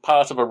you're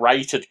part of a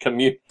rated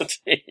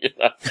community,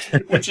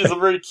 which is a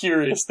very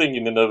curious thing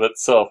in and of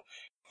itself.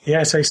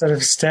 Yeah, so you're sort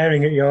of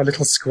staring at your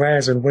little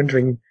squares and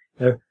wondering,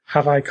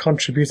 have I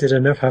contributed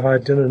enough? Have I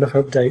done enough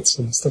updates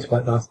and stuff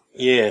like that?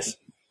 Yes.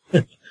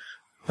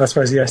 I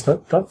suppose, yes,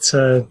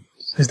 that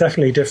is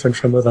definitely different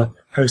from other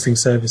hosting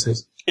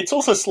services. It's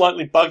also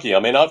slightly buggy. I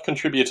mean, I've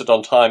contributed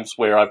on times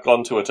where I've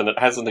gone to it and it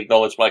hasn't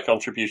acknowledged my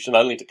contribution,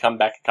 only to come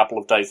back a couple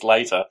of days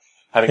later,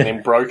 having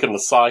then broken the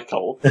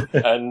cycle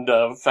and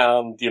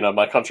found,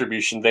 my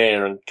contribution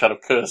there and kind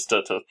of cursed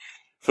it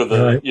for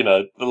the,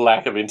 the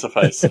lack of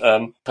interface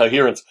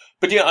coherence.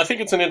 But I think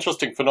it's an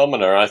interesting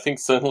phenomenon. I think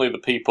certainly the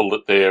people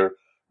that they're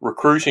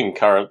recruiting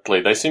currently,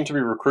 they seem to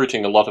be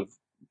recruiting a lot of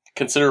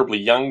considerably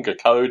younger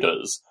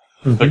coders.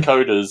 The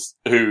coders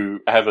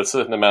who have a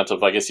certain amount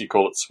of, I guess you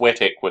call it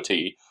sweat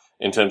equity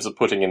in terms of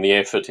putting in the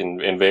effort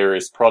in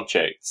various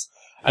projects.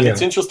 And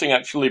it's interesting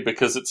actually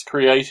because it's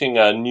creating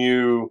a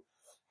new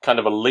kind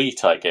of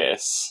elite, I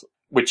guess,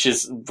 which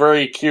is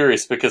very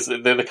curious because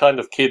they're the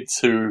kind of kids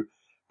who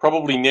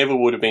probably never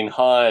would have been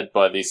hired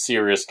by these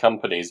serious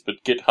companies,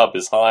 but GitHub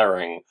is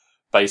hiring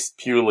based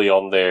purely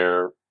on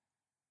their,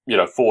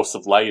 force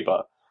of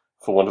labor,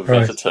 for want of a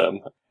better term.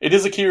 It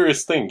is a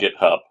curious thing,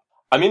 GitHub.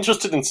 I'm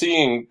interested in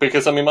seeing,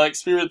 because, my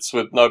experience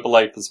with Noble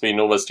Ape has been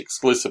almost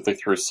exclusively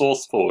through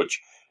SourceForge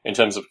in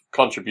terms of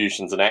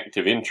contributions and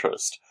active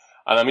interest.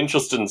 And I'm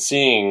interested in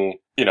seeing,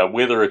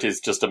 whether it is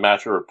just a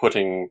matter of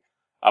putting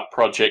up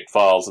project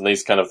files and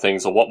these kind of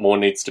things, or what more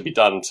needs to be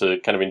done to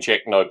kind of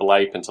inject Noble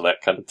Ape into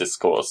that kind of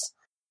discourse.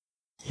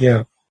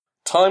 Yeah.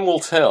 Time will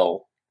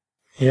tell.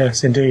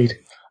 Yes, indeed.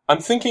 I'm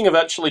thinking of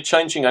actually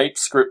changing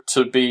ApeScript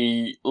to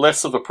be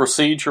less of a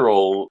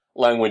procedural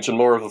language and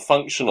more of a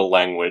functional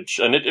language.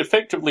 And it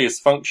effectively is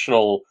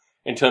functional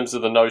in terms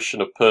of the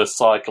notion of per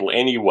cycle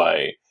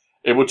anyway.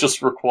 It would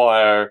just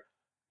require,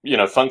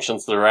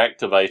 functions that are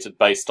activated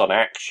based on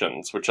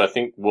actions, which I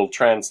think will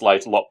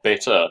translate a lot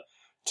better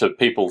to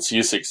people's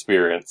use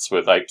experience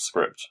with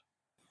ApeScript.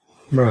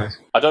 Right.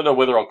 I don't know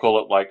whether I'll call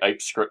it like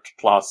ApeScript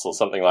Plus or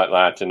something like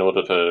that in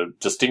order to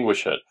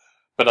distinguish it.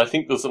 But I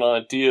think there's an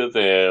idea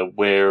there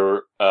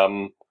where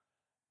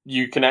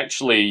you can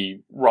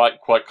actually write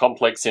quite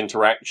complex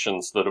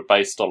interactions that are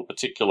based on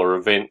particular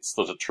events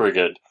that are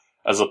triggered,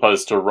 as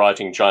opposed to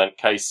writing giant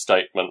case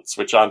statements,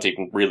 which aren't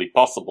even really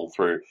possible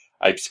through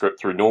ApeScript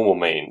through normal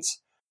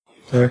means.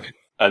 Okay.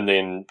 And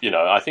then,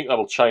 I think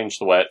that'll change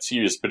the way it's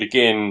used. But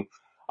again,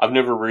 I've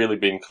never really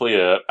been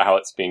clear how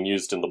it's being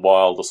used in the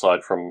wild,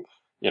 aside from,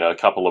 a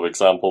couple of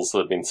examples that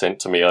have been sent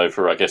to me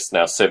over, I guess,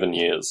 now 7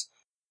 years.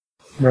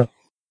 Right.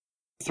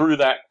 Through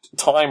that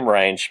time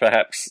range,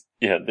 perhaps,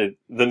 the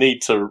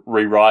need to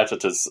rewrite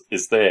it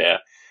is there.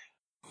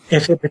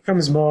 If it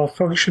becomes more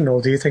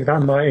functional, do you think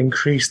that might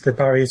increase the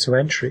barrier to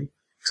entry?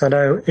 Because I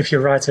know if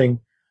you're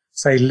writing,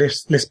 say,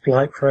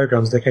 Lisp-like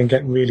programs, they can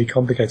get really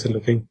complicated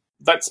looking.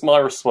 That's my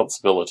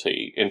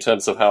responsibility in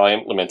terms of how I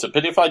implement it.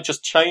 But if I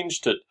just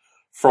changed it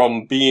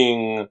from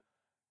being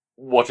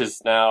what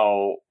is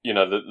now,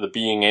 the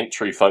being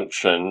entry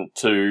function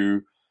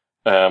to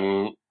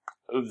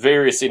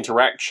various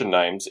interaction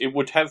names, it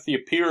would have the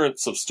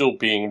appearance of still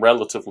being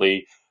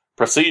relatively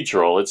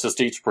procedural. It's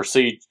just each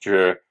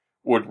procedure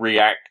would be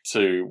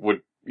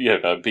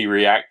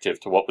reactive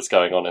to what was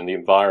going on in the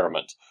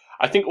environment.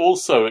 I think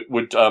also it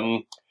would,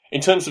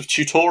 in terms of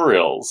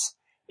tutorials,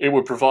 it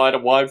would provide a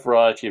wide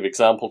variety of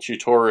example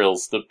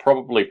tutorials that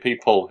probably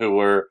people who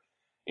were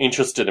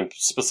interested in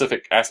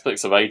specific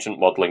aspects of agent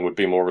modeling would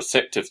be more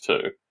receptive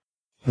to.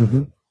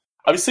 Mm-hmm.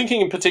 I was thinking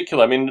in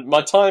particular,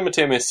 my time at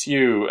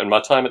MSU and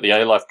my time at the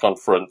A-Life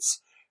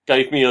conference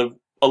gave me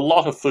a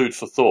lot of food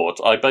for thought.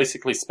 I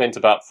basically spent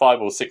about 5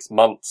 or 6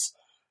 months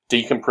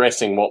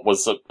decompressing what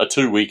was a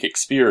 2-week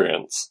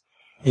experience.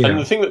 Yeah. And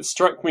the thing that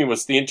struck me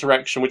was the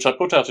interaction, which I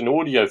put out in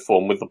audio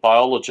form with the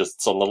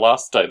biologists on the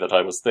last day that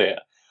I was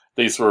there.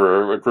 These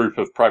were a group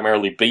of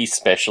primarily bee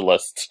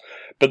specialists,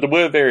 but there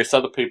were various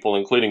other people,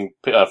 including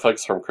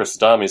folks from Chris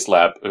Adami's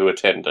lab, who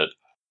attended.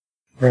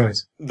 Right.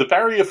 The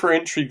barrier for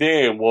entry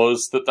there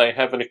was that they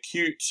have an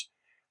acute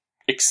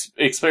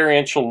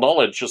experiential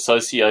knowledge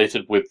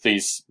associated with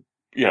these,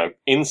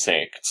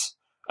 insects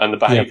and the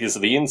behaviors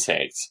of the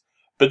insects,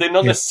 but they're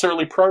not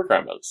necessarily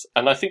programmers.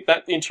 And I think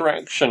that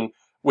interaction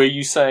where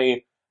you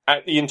say,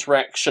 at the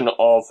interaction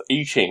of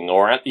eating,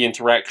 or at the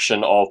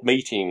interaction of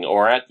meeting,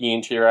 or at the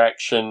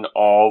interaction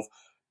of,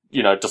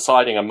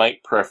 deciding a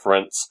mate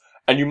preference,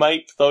 and you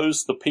make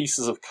those the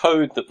pieces of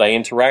code that they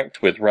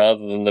interact with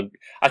rather than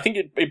I think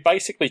it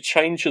basically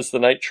changes the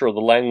nature of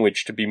the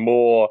language to be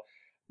more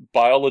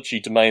biology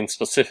domain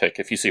specific,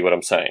 if you see what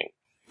I'm saying.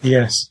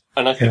 Yes.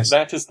 And I think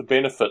that is the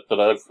benefit that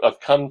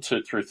I've come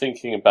to through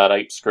thinking about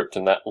ApeScript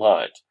in that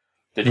light.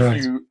 That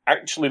if you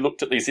actually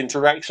looked at these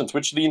interactions,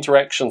 which are the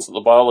interactions that the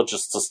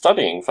biologists are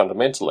studying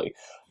fundamentally,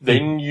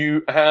 then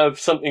you have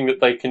something that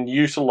they can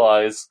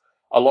utilize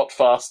a lot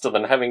faster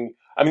than having...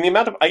 the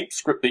amount of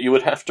ApeScript that you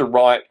would have to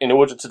write in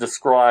order to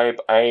describe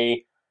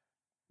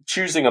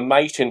choosing a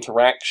mate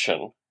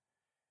interaction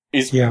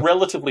is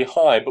relatively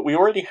high, but we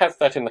already have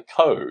that in the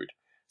code.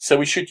 So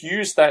we should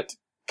use that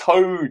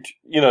code,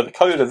 the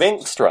code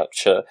event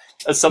structure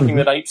as something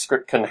that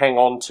ApeScript can hang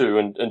on to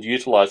and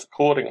utilize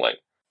accordingly.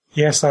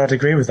 Yes, I'd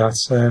agree with that.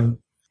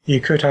 You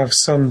could have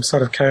some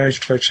sort of code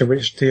structure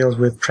which deals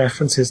with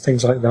preferences,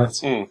 things like that.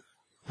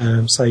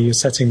 So you're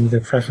setting the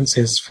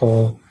preferences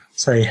for,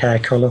 say, hair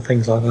color,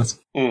 things like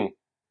that.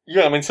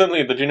 Yeah,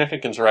 certainly the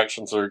genetic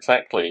interactions are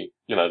exactly,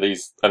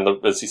 these, and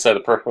as you say, the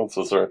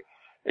preferences are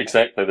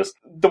exactly this.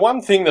 The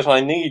one thing that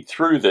I need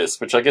through this,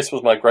 which I guess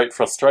was my great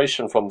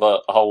frustration from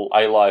the whole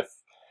A-Life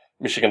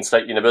Michigan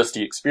State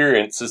University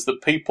experience, is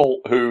that people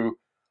who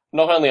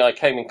not only I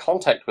came in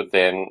contact with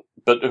then,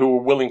 but who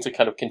were willing to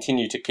kind of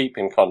continue to keep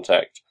in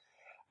contact.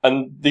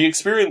 And the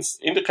experience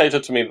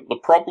indicated to me that the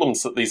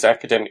problems that these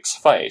academics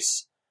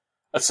face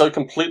are so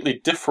completely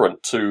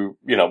different to,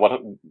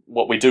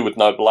 what we do with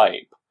Noble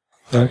Ape.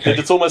 Okay. That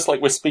it's almost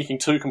like we're speaking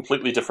two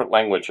completely different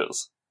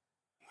languages.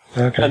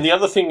 Okay. And the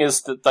other thing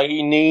is that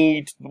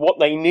what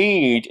they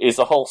need is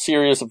a whole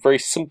series of very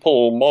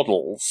simple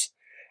models.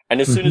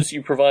 And as soon as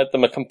you provide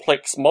them a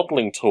complex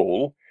modeling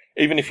tool,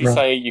 even if you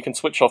say you can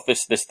switch off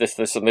this,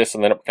 and this,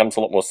 and then it becomes a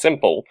lot more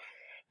simple,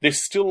 they're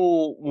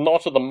still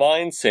not of the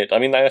mindset. I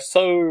mean, they are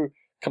so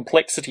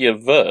complexity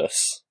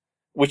averse,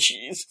 which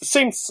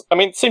seems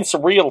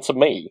surreal to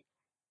me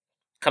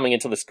coming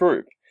into this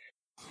group.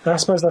 I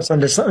suppose that's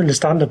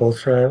understandable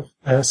for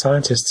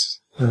scientists,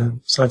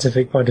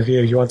 scientific point of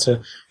view. You want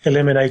to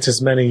eliminate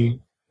as many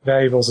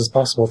variables as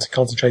possible to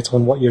concentrate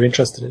on what you're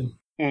interested in.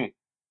 Mm.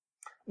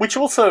 Which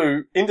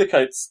also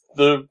indicates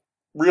the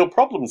real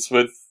problems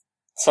with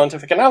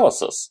scientific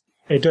analysis.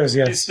 It does,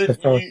 yes.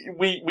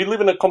 We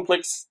live in a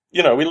complex,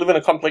 we live in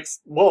a complex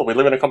world, we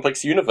live in a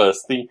complex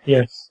universe.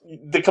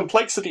 The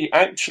complexity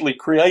actually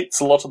creates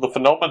a lot of the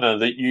phenomena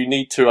that you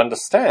need to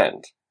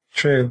understand.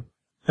 True.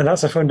 And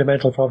that's a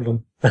fundamental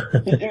problem.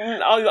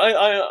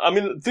 I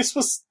mean, this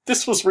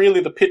was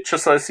really the pitch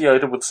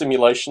associated with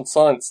simulation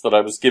science that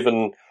I was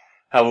given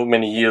however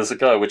many years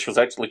ago, which was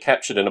actually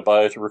captured in a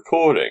biota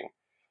recording,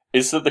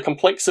 is that the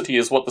complexity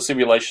is what the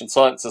simulation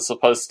science is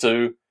supposed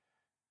to,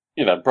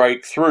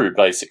 break through,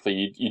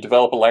 basically. You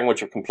develop a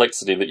language of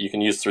complexity that you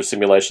can use through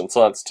simulation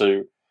science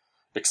to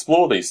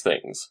explore these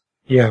things.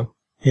 Yeah,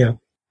 yeah.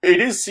 It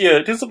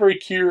is a very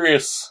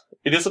curious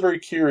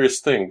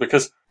thing,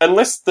 because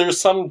unless there's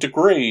some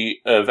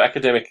degree of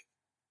academic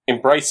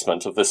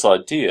embracement of this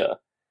idea,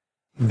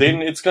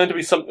 then it's going to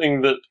be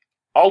something that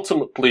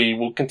ultimately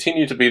will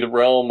continue to be the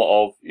realm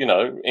of,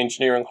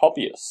 engineering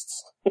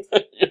hobbyists.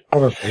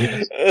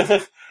 Probably.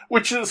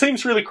 Which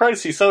seems really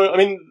crazy. So, I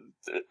mean,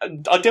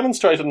 I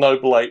demonstrated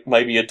Noble Ape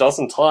maybe a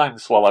dozen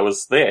times while I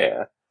was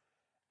there,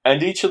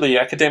 and each of the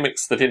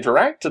academics that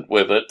interacted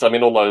with it, I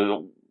mean,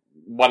 although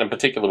one in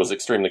particular was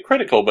extremely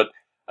critical, but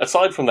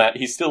aside from that,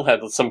 he still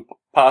had some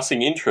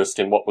passing interest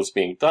in what was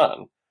being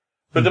done.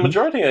 But the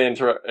majority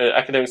of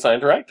academics I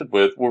interacted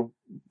with were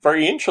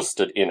very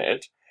interested in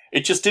it.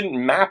 It just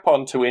didn't map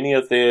onto any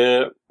of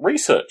their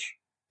research.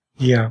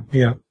 Yeah,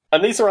 yeah.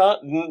 And these are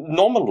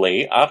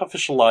nominally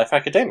artificial life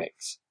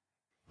academics.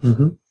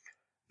 Mm-hmm.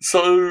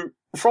 So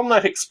from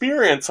that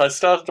experience, I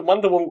started to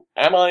wonder, well,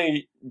 am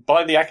I,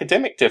 by the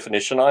academic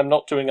definition, I'm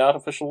not doing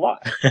artificial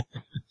life?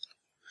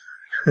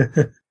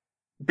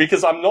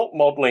 Because I'm not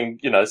modeling,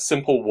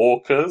 simple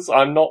walkers.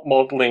 I'm not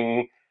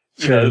modeling,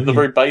 the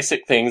very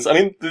basic things. I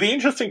mean, the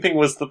interesting thing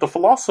was that the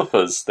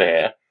philosophers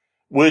there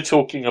were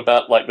talking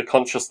about, like, the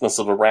consciousness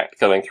of a rat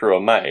going through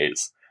a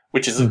maze,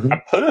 which is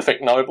a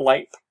perfect Noble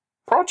Ape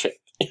project.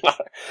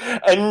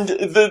 And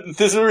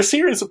there's a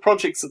series of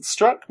projects that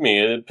struck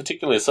me,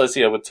 particularly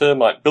associated with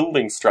termite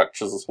building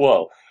structures as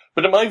well.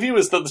 But in my view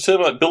is that the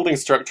termite building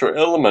structure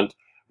element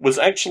was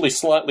actually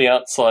slightly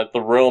outside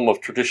the realm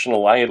of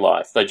traditional A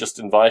life. They just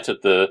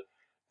invited the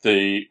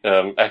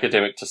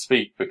academic to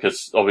speak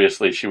because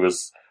obviously she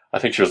was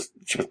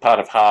part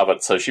of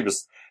Harvard, so she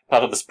was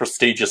part of this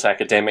prestigious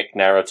academic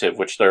narrative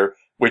which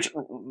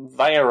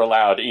they are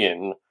allowed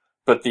in.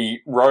 But the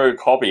rogue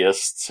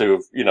hobbyists who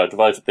have,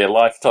 devoted their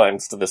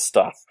lifetimes to this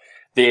stuff,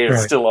 they're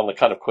still on the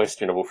kind of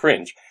questionable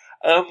fringe.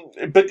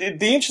 But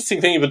the interesting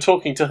thing even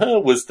talking to her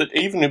was that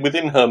even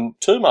within her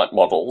termite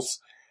models,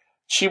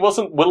 she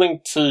wasn't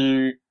willing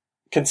to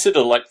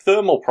consider, like,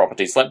 thermal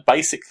properties, like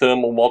basic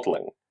thermal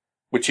modeling,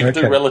 which you can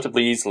do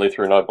relatively easily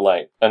through Noble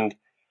Ape. And,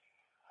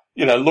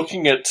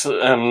 looking at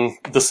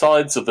the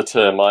sides of the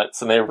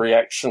termites and their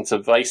reaction to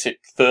basic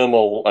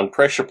thermal and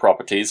pressure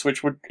properties,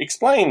 which would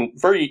explain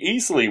very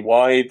easily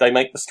why they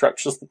make the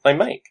structures that they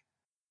make.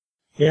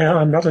 Yeah,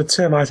 I'm not a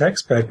termite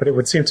expert, but it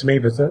would seem to me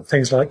that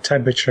things like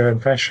temperature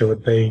and pressure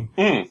would be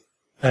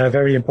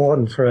very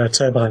important for a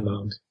termite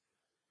mound.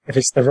 If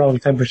it's the wrong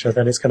temperature,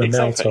 then it's going to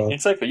melt.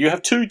 Exactly. You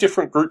have two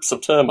different groups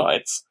of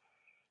termites.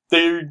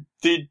 Their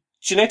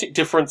genetic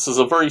differences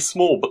are very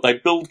small, but they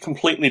build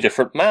completely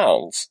different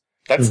mounds.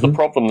 That's the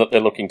problem that they're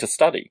looking to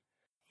study.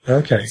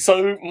 Okay.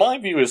 So my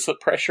view is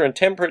that pressure and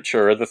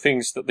temperature are the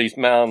things that these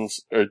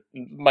mounds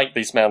make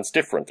these mounds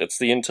different. It's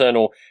the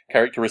internal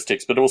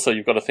characteristics, but also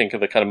you've got to think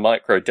of the kind of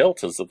micro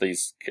deltas of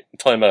these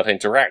termite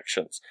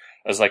interactions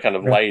as they kind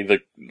of lay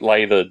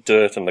the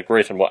dirt and the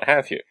grit and what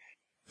have you.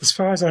 As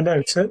far as I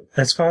know,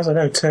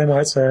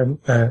 termites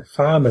are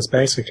farmers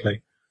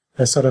basically.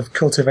 They're sort of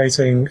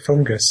cultivating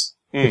fungus,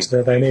 which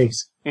they need,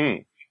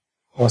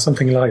 or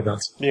something like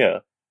that. Yeah.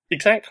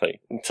 Exactly.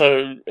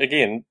 So,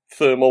 again,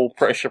 thermal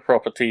pressure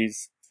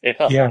properties.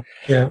 Yeah.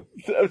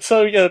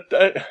 So,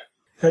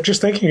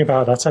 just thinking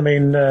about that, I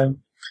mean,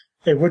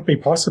 it would be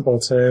possible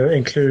to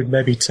include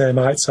maybe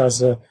termites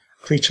as a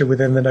creature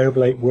within the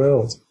Noble Ape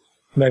world.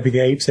 Maybe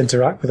the apes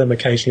interact with them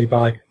occasionally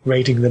by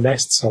raiding the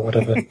nests or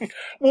whatever.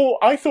 Well,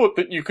 I thought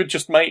that you could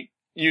just make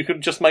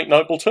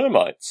noble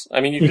termites. I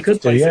mean, you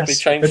could just basically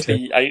change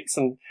the apes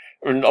and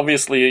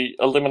obviously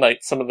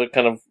eliminate some of the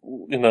kind of,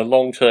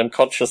 long-term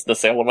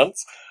consciousness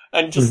elements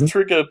and just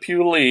trigger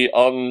purely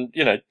on,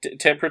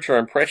 temperature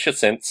and pressure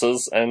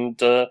sensors and,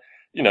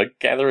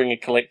 gathering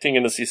and collecting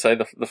and, as you say,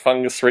 the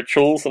fungus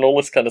rituals and all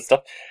this kind of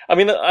stuff. I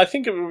mean, I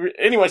think,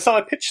 anyway, so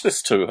I pitched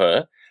this to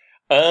her,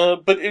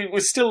 but it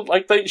was still,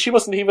 like, she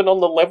wasn't even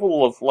on the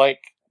level of, like,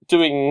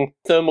 doing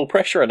thermal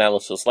pressure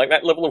analysis. Like,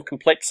 that level of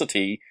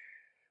complexity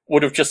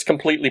would have just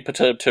completely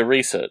perturbed her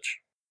research.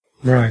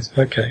 Right,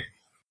 okay.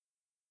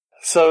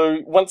 So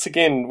once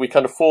again, we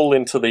kind of fall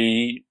into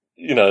the,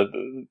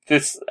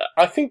 this,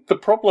 I think the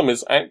problem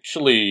is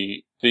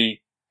actually the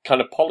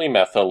kind of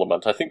polymath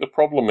element. I think the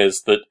problem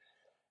is that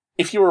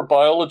if you're a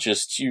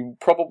biologist, you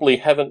probably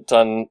haven't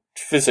done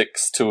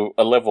physics to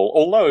a level,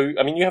 although,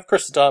 I mean, you have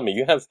Chris Adami,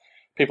 you have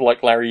people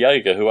like Larry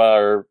Yeager who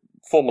are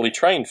formally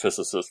trained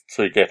physicists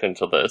to get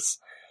into this.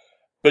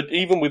 But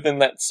even within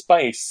that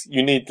space,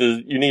 you need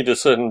a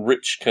certain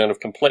rich kind of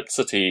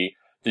complexity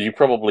that you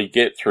probably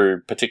get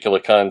through particular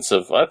kinds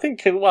of, I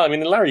think, well, I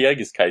mean, in Larry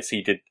Yeager's case,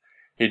 he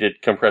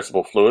did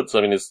compressible fluids.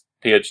 I mean, his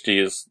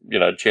PhD is,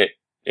 jet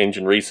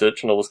engine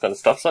research and all this kind of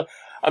stuff. So,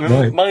 I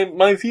mean, right.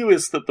 my view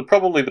is that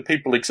probably the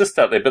people exist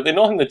out there, but they're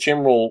not in the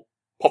general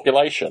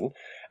population,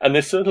 and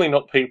they're certainly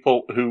not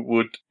people who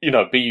would,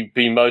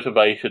 be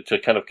motivated to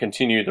kind of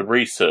continue the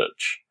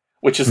research,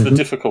 which is the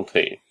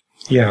difficulty.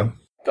 Yeah.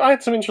 I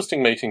had some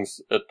interesting meetings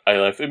at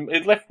ALF.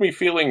 It left me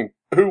feeling,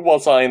 who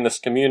was I in this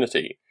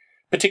community?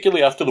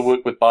 Particularly after the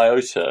work with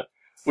Biota,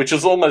 which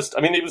is almost,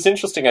 I mean, it was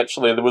interesting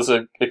actually. There was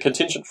a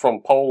contingent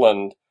from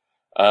Poland,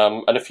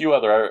 and a few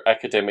other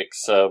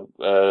academics,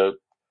 an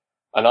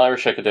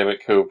Irish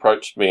academic who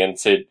approached me and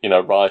said,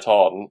 write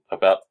on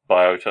about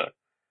Biota.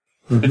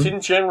 But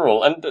in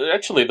general, and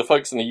actually the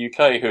folks in the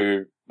UK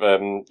who,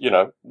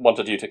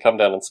 wanted you to come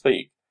down and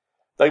speak,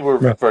 they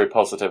were very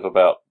positive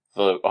about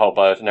the whole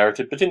Biota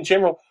narrative. But in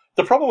general,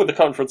 the problem with the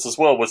conference as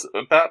well was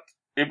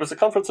it was a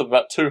conference of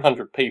about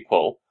 200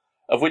 people,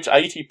 of which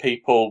 80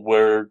 people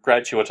were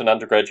graduate and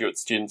undergraduate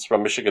students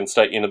from Michigan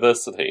State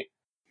University.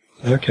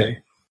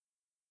 Okay.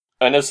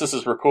 And as this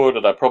is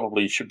recorded, I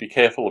probably should be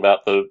careful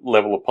about the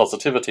level of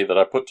positivity that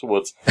I put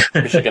towards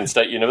Michigan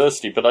State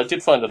University, but I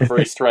did find it a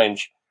very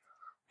strange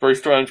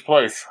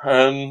place.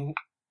 On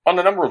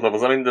a number of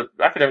levels. I mean, the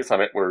academics I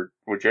met were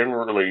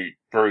generally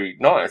very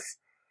nice,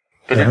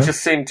 but it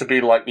just seemed to be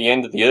like the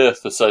end of the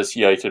earth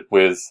associated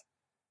with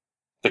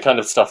the kind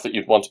of stuff that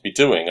you'd want to be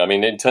doing. I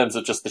mean, in terms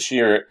of just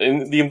the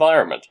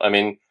environment. I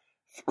mean,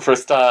 for a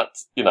start,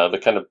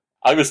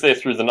 I was there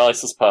through the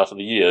nicest part of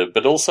the year,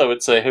 but also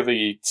it's a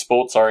heavy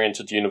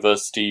sports-oriented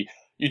university.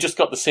 You just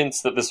got the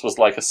sense that this was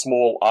like a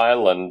small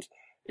island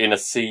in a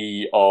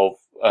sea of,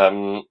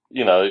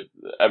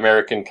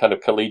 American kind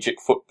of collegiate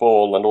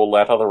football and all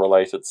that other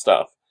related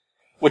stuff,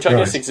 which I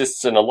guess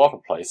exists in a lot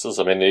of places.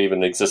 I mean, it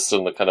even exists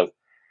in the kind of,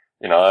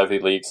 Ivy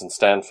Leagues and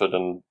Stanford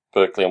and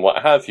Berkeley and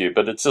what have you,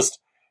 but it's just,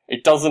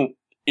 it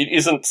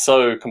isn't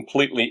so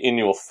completely in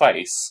your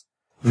face.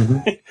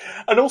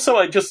 And also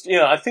I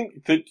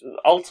think that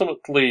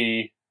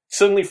ultimately,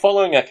 certainly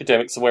following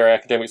academics and where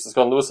academics has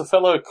gone, there was a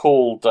fellow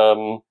called,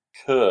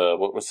 Kerr.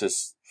 What was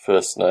his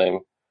first name?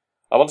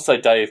 I want to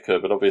say Dave Kerr,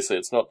 but obviously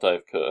it's not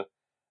Dave Kerr.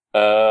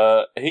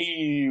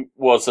 He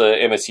was a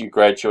MSU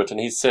graduate and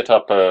he's set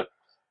up a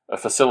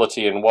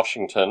facility in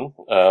Washington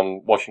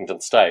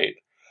State.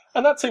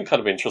 And that seemed kind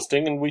of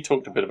interesting, and we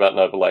talked a bit about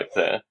Noble Ape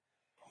there.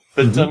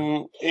 But,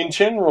 in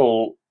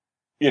general,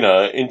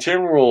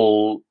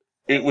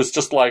 it was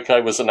just like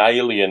I was an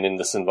alien in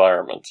this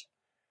environment.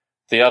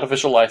 The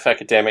artificial life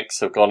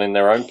academics have gone in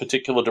their own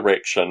particular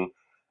direction,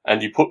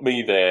 and you put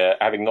me there,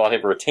 having not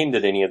ever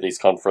attended any of these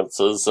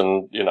conferences,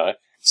 and,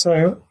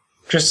 So,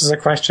 just as a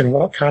question,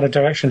 what kind of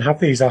direction have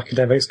these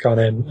academics gone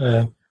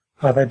in?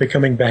 Are they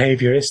becoming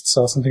behaviorists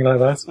or something like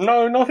that?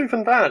 No, not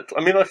even that.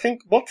 I mean, I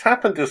think what's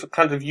happened is a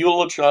kind of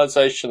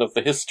eulogization of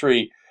the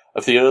history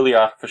of the early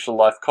artificial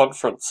life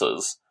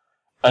conferences.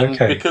 And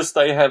because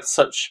they have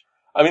such...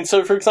 I mean,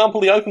 so for example,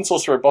 the open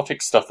source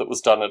robotics stuff that was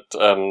done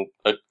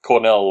at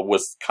Cornell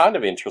was kind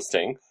of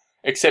interesting,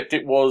 except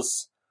it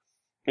was,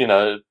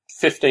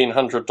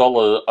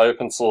 $1,500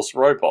 open source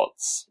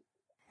robots.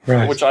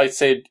 Right. Which I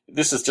said,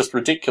 this is just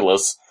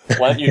ridiculous.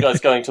 Why aren't you guys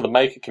going to the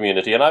maker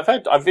community? And I've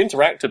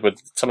interacted with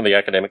some of the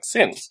academics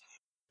since.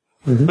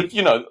 But,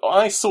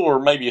 I saw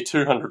maybe a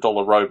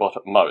 $200 robot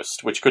at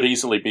most, which could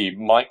easily be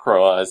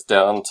microized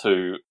down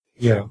to,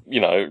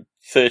 $30,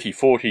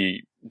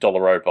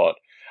 $40 robot.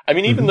 I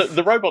mean, even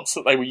the robots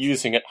that they were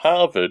using at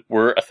Harvard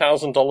were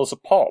 $1,000 a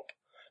pop.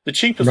 The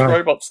cheapest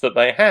robots that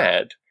they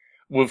had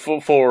were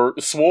for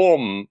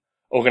Swarm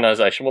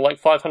organization were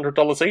like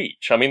 $500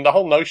 each. I mean, the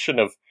whole notion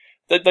of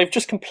they've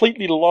just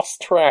completely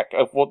lost track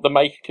of what the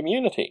maker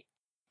community.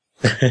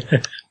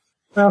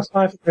 Well,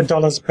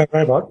 $500 per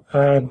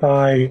robot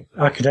by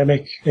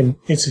academic and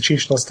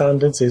institutional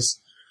standards is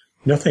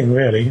nothing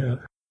really.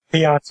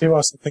 PR2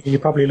 or something, you're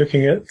probably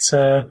looking at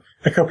a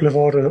couple of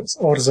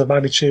orders of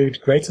magnitude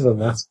greater than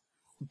that.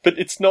 But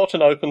it's not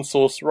an open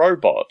source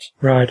robot.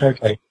 Right,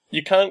 okay.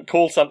 You can't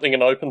call something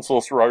an open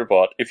source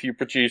robot if you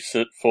produce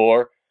it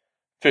for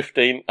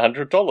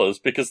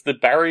 $1,500 because the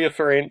barrier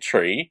for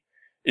entry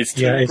is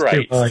too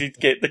great to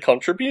get the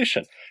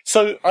contribution.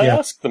 So I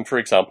asked them, for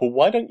example,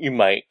 why don't you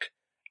make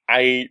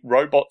a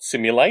robot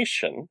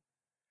simulation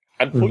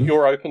and put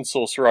your open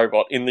source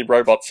robot in the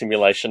robot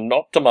simulation and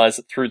optimize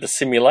it through the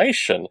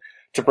simulation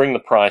to bring the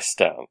price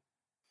down?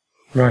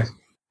 Right.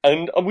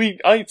 And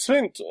I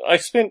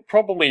spent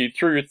probably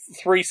through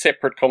 3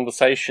 separate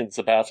conversations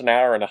about an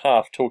hour and a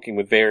half talking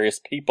with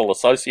various people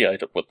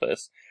associated with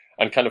this.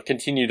 and kind of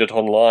continued it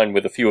online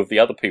with a few of the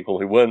other people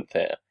who weren't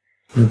there.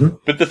 Mm-hmm.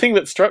 But the thing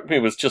that struck me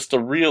was just a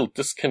real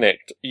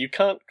disconnect. You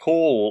can't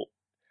call...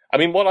 I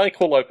mean, what I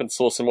call open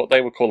source and what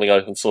they were calling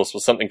open source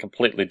was something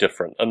completely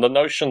different. And the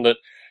notion that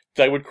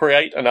they would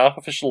create an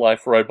artificial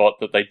life robot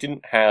that they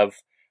didn't have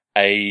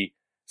a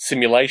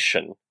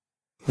simulation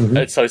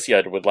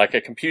associated with, like a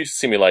computer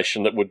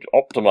simulation that would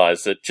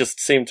optimize it, just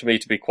seemed to me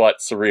to be quite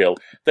surreal.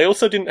 They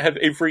also didn't have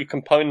every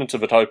component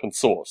of it open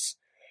source.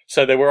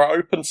 So they were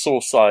open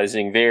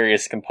sourceizing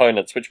various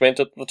components, which meant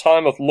at the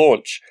time of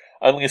launch,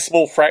 only a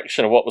small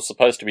fraction of what was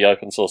supposed to be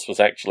open source was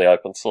actually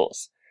open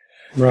source.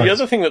 Right. The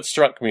other thing that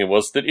struck me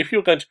was that if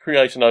you're going to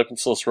create an open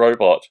source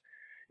robot,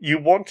 you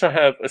want to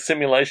have a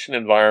simulation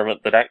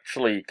environment that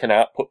actually can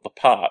output the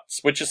parts,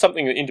 which is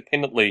something that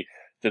independently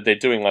that they're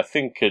doing, I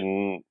think,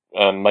 in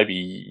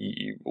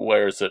maybe,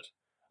 where is it?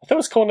 I thought it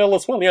was Cornell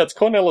as well. Yeah, it's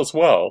Cornell as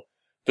well.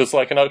 There's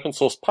like an open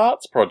source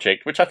parts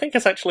project, which I think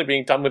is actually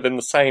being done within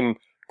the same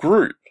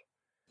group.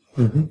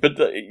 Mm-hmm. But,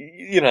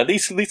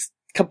 these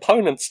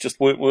components just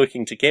weren't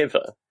working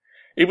together.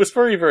 It was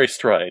very, very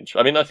strange.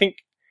 I mean, I think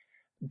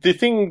the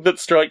thing that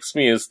strikes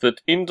me is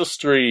that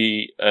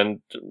industry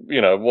and,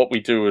 what we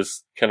do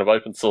as kind of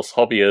open source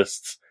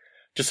hobbyists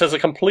just has a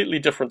completely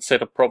different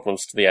set of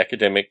problems to the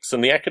academics,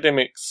 and the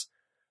academics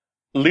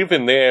live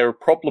in their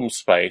problem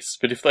space,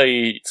 but if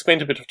they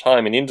spend a bit of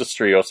time in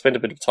industry or spend a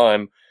bit of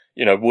time,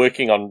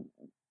 working on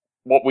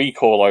what we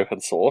call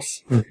open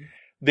source,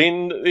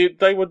 then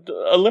they would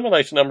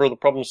eliminate a number of the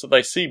problems that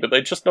they see, but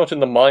they're just not in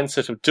the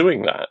mindset of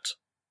doing that.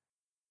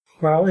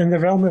 Well, in the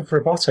realm of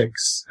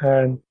robotics,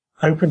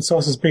 open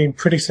source has been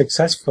pretty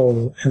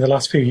successful in the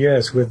last few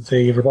years with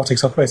the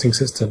robotics operating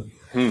system.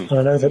 And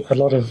I know that a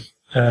lot of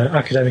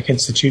academic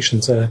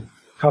institutions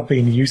have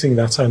been using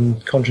that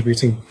and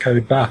contributing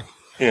code back.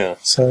 Yeah.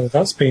 So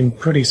that's been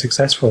pretty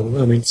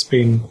successful. I mean, it's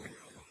been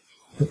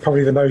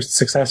probably the most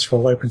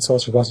successful open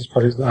source robotics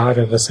project that I've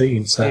ever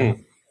seen. So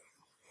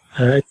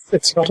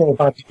it's not all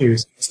bad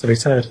news, it's to be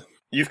said.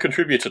 You've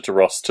contributed to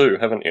ROS too,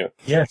 haven't you?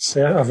 Yes,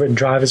 yeah, I've written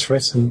drivers for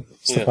it and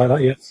stuff like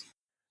that, yes.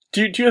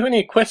 Do you have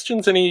any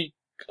questions, any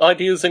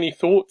ideas, any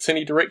thoughts,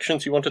 any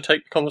directions you want to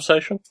take the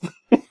conversation?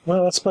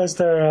 Well, I suppose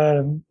there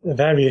are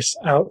various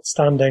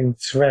outstanding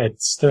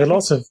threads. There are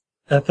lots of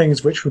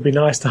things which would be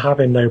nice to have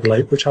in Noble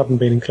Ape, which haven't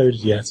been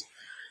included yet.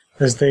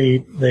 There's the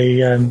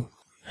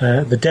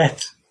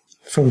death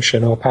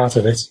function, or part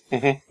of it,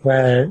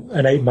 where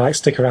an ape might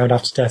stick around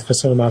after death for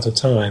some amount of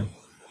time.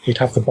 You'd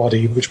have the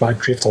body, which might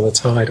drift on the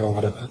tide or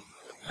whatever.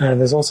 And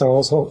there's also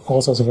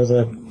all sorts of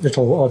other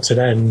little odds and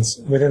ends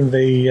within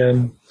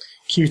the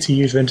Qt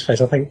user interface.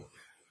 I think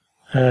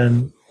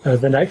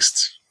the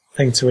next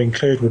thing to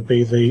include would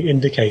be the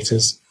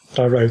indicators that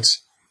I wrote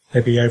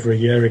maybe over a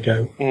year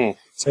ago.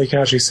 So you can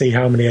actually see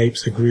how many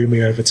apes are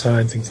grooming over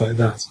time, things like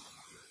that.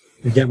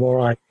 You get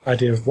more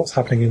idea of what's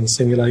happening in the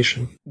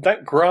simulation.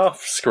 That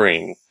graph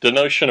screen, the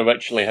notion of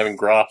actually having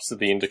graphs of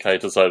the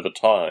indicators over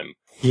time,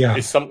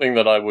 is something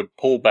that I would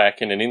pull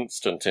back in an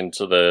instant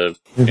into the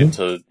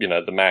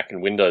the Mac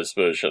and Windows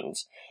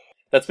versions.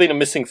 That's been a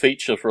missing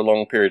feature for a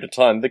long period of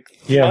time.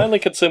 My only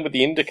concern with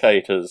the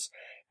indicators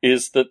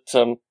is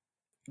that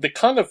they're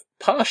kind of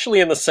partially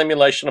in the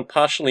simulation and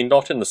partially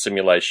not in the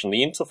simulation.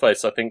 The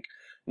interface, I think,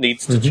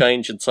 needs to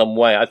change in some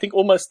way. I think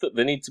almost that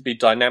there need to be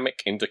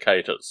dynamic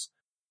indicators.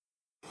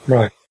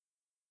 Right.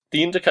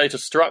 The indicator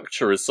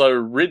structure is so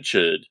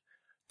rigid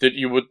that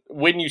you would,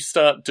 when you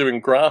start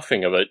doing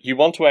graphing of it, you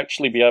want to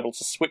actually be able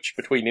to switch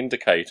between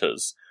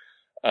indicators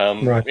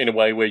in a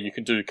way where you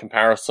can do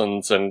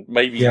comparisons and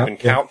maybe even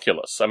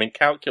calculus. I mean,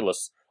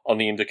 calculus on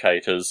the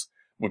indicators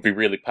would be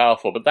really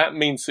powerful, but that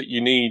means that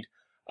you need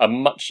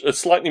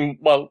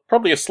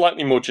probably a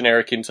slightly more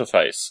generic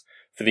interface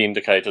for the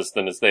indicators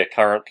than is there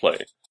currently.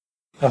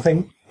 I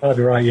think that'd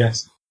be right,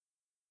 yes.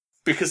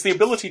 Because the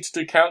ability to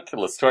do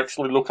calculus, to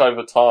actually look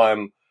over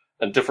time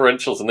and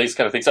differentials and these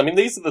kind of things, I mean,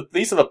 these are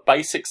the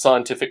basic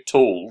scientific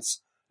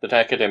tools that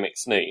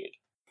academics need.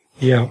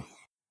 Yeah.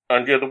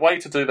 And the way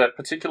to do that,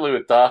 particularly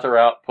with data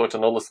output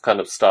and all this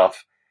kind of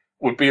stuff,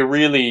 would be a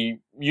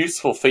really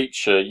useful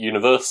feature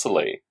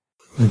universally.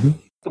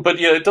 But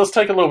it does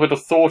take a little bit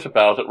of thought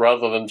about it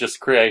rather than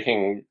just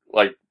creating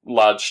like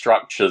large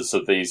structures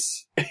of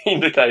these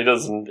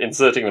indicators and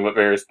inserting them at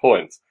various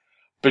points.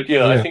 But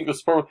I think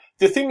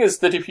the thing is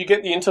that if you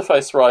get the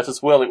interface right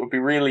as well, it would be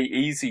really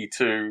easy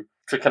to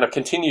kind of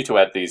continue to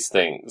add these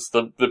things.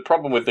 The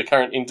problem with the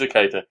current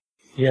indicator...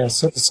 Yeah,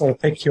 so to sort of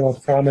pick your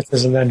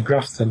parameters and then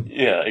graph them.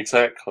 Yeah,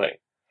 exactly.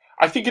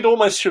 I think it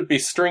almost should be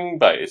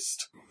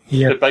string-based.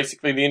 Yeah. That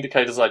basically the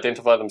indicators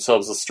identify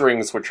themselves as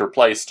strings which are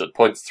placed at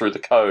points through the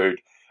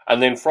code.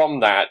 And then from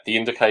that, the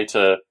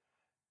indicator,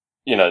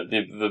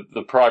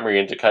 the primary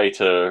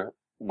indicator,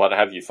 what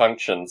have you,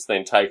 functions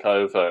then take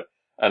over.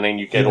 And then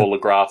you get all the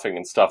graphing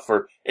and stuff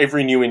for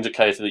every new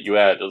indicator that you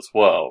add as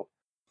well.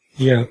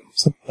 Yeah,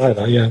 something like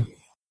that, yeah.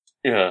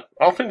 Yeah,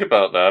 I'll think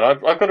about that.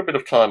 I've got a bit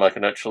of time I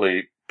can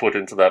actually put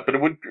into that, but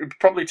it would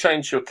probably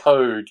change your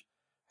code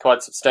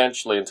quite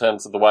substantially in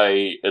terms of the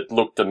way it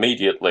looked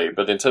immediately,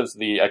 but in terms of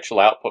the actual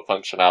output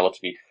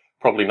functionality,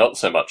 probably not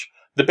so much.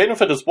 The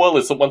benefit as well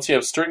is that once you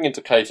have string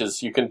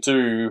indicators, you can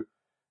do,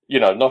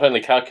 not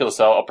only calculus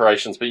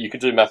operations, but you can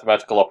do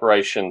mathematical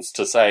operations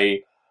to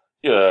say,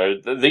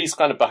 these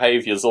kind of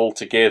behaviors all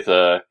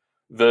together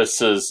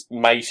versus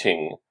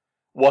mating.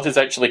 What is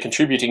actually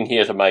contributing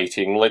here to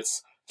mating?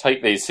 Let's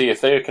take these, see if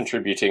they're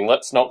contributing,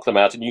 let's knock them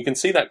out, and you can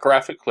see that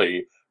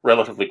graphically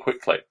relatively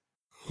quickly.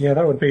 Yeah,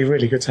 that would be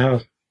really good to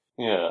have.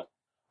 Yeah.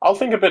 I'll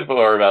think a bit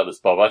more about this,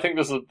 Bob. I think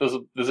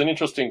there's an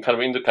interesting kind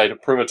of indicator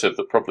primitive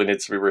that probably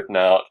needs to be written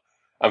out,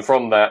 and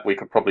from that we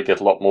could probably get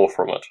a lot more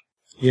from it.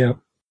 Yeah.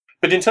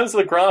 But in terms of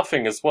the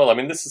graphing as well, I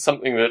mean, this is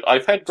something that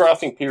I've had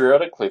graphing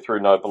periodically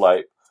through Noble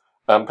Ape,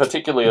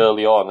 particularly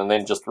early on, and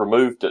then just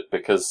removed it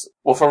because,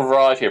 well, for a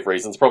variety of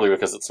reasons, probably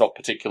because it's not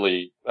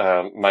particularly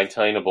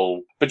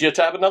maintainable. But yet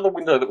to have another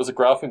window that was a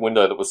graphing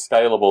window that was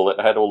scalable,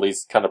 that had all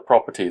these kind of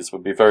properties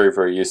would be very,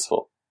 very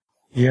useful.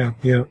 Yeah,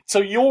 yeah. So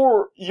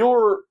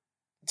you're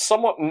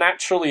somewhat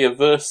naturally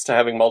averse to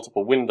having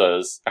multiple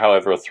windows,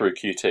 however, through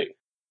Qt.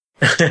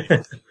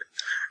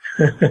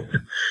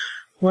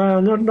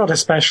 Well, not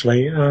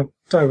especially. I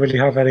don't really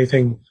have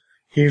anything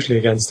hugely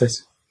against it.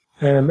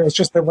 It's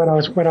just that when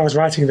I was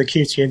writing the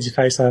Qt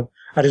interface,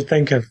 I did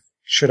think of,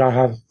 should I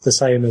have the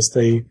same as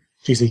the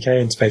GCK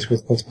interface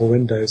with multiple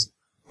windows,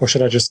 or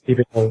should I just keep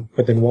it all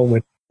within one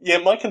window? Yeah,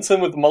 my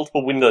concern with the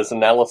multiple windows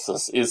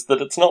analysis is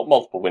that it's not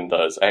multiple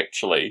windows,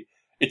 actually.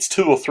 It's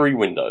 2 or 3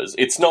 windows.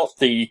 It's not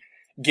the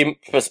GIMP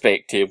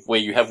perspective where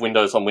you have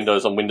windows on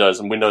windows on windows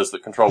and windows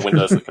that control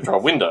windows that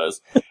control windows.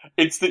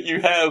 It's that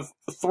you have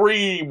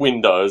 3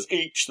 windows,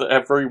 each that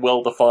have very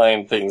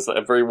well-defined things, that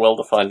have very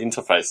well-defined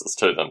interfaces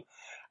to them.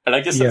 And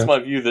I guess that's my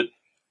view, that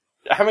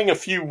having a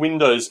few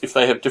windows, if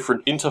they have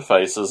different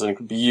interfaces and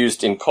can be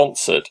used in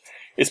concert,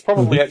 is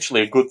probably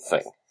actually a good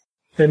thing.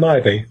 It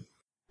might be.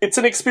 It's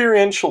an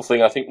experiential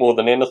thing, I think, more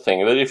than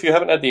anything. That if you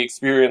haven't had the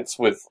experience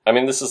with, I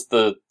mean, this is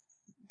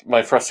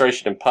my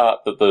frustration in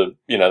part that the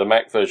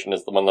Mac version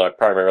is the one that I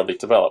primarily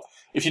develop.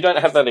 If you don't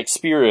have that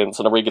experience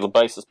on a regular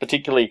basis,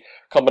 particularly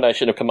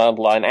combination of command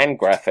line and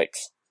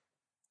graphics,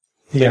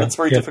 then it's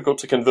very difficult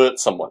to convert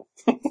someone.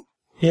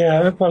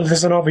 Yeah, well,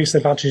 there's an obvious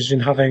advantage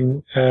in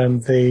having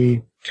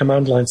the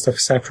command line stuff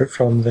separate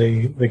from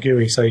the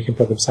GUI, so you can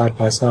put them side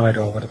by side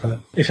or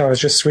whatever. If I was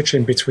just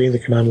switching between the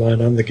command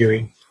line and the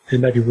GUI, it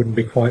maybe wouldn't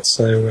be quite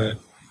so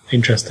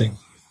interesting.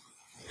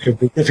 It would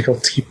be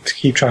difficult to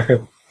keep track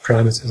of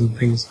parameters and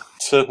things.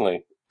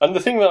 Certainly. And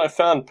the thing that I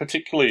found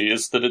particularly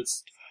is that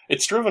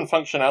it's driven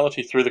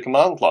functionality through the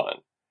command line.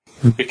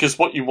 Because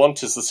what you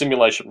want is the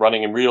simulation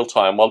running in real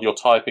time while you're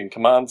typing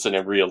commands in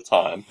real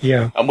time.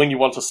 Yeah. And when you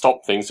want to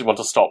stop things, you want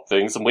to stop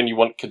things. And when you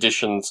want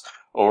conditions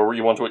or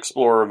you want to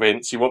explore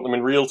events, you want them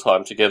in real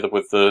time together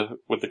with the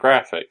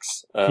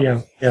graphics.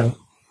 Yeah.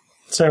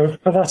 So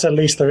for that, at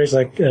least there is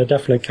a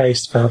definite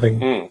case for having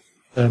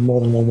more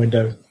than one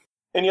window.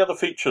 Any other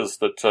features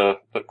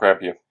that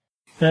grab you?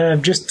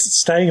 Just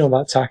staying on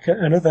that tack,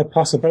 another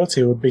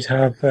possibility would be to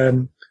have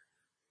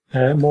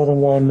more than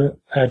one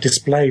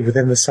display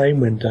within the same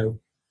window.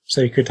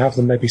 So you could have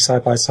them maybe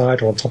side by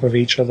side or on top of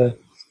each other,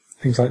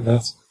 things like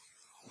that.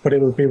 But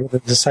it would be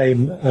within the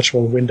same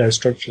actual window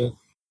structure.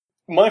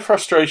 My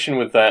frustration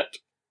with that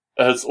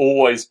has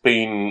always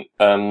been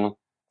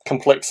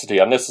complexity,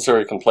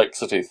 unnecessary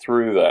complexity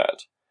through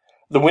that.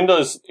 The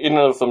windows in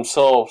and of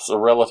themselves are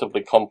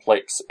relatively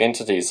complex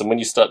entities, and when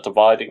you start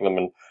dividing them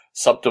and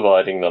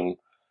subdividing them,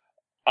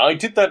 I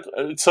did that.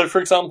 So, for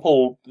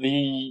example,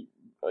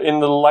 in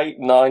the late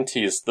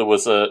 90s, there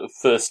was a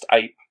first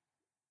Ape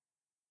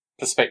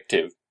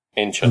perspective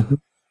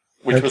engine,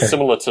 which was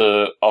similar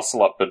to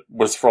Ocelot, but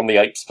was from the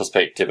Ape's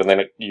perspective. And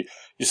then you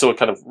saw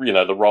kind of,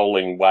 the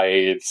rolling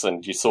waves,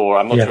 and you saw,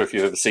 I'm not sure if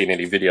you've ever seen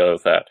any video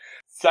of that.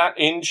 That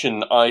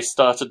engine, I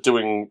started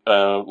doing,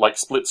 like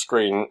split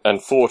screen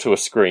and 4 to a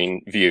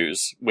screen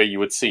views, where you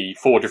would see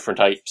 4 different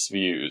Apes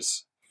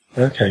views.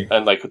 Okay.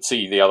 And they could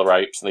see the other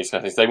apes and these kind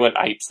of things. They weren't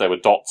apes, they were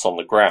dots on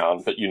the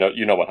ground, but you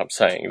know what I'm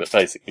saying, that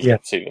basically you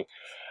could see them.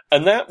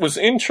 And that was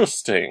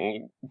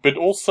interesting, but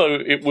also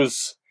it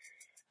was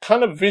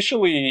kind of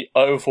visually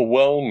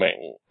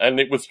overwhelming, and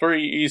it was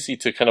very easy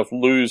to kind of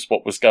lose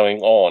what was going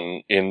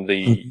on in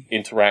the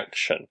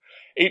interaction.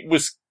 It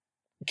was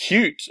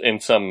cute in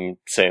some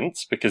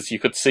sense, because you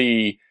could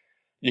see,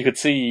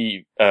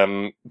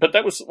 but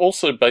that was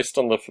also based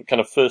on the kind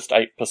of first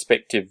ape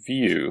perspective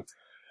view.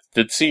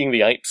 That seeing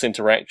the apes'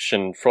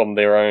 interaction from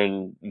their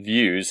own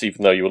views,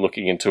 even though you were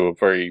looking into a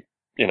very,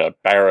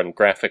 barren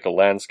graphical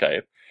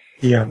landscape,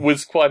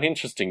 was quite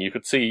interesting. You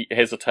could see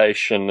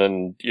hesitation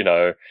and,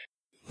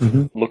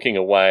 looking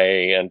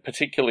away, and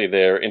particularly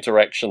their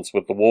interactions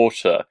with the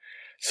water.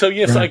 So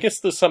yes, I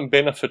guess there's some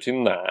benefit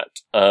in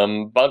that,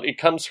 but it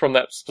comes from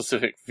that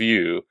specific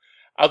view.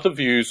 Other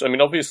views, I mean,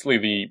 obviously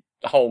the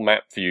whole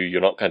map view you're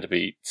not going to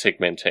be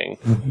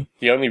segmenting.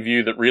 The only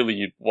view that really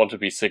you'd want to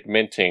be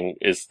segmenting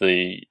is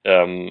the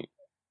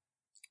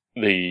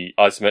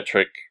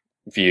isometric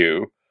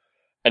view.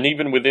 And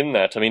even within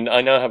that, I mean,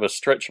 I now have a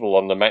stretchable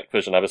on the Mac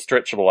version. I have a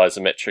stretchable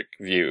isometric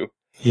view,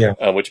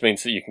 which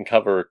means that you can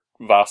cover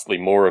vastly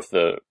more of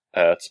the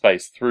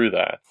space through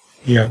that.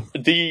 Yeah.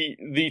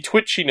 The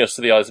twitchiness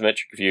of the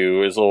isometric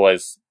view is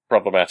always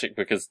problematic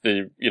because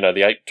the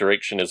ape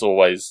direction is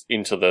always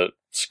into the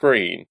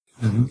screen.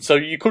 Mm-hmm. So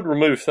you could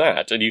remove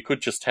that, and you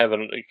could just have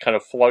a kind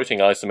of floating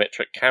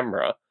isometric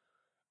camera.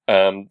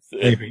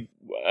 Maybe.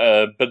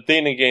 But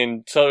then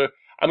again, so,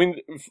 I mean,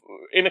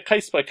 in a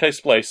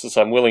case-by-case basis,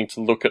 I'm willing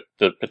to look at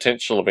the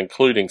potential of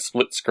including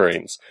split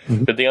screens,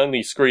 Mm-hmm. but the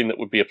only screen that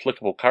would be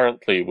applicable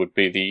currently would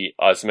be the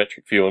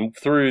isometric view, and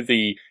through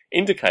the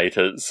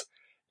indicators,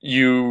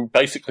 you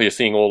basically are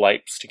seeing all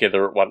apes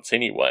together at once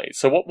anyway.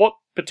 So what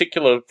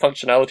particular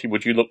functionality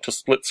would you look to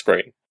split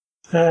screen?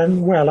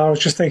 Well, I was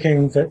just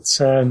thinking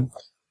that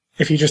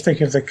if you just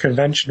think of the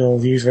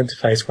conventional user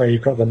interface where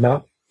you've got the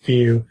map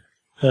view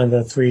and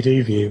the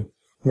 3D view,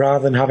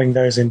 rather than having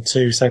those in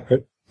two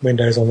separate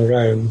windows on their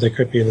own, they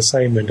could be in the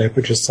same window,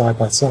 but just side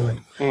by side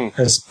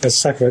as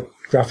separate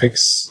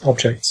graphics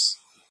objects.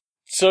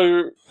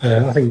 So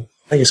I think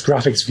it's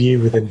graphics view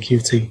within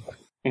Qt.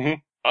 Mm-hmm.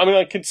 I mean,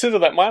 I consider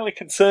that. My only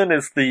concern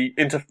is the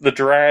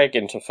drag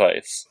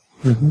interface.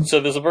 Mm-hmm. So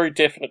there's a very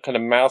definite kind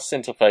of mouse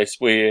interface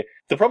where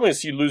the problem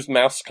is you lose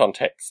mouse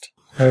context.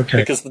 Okay.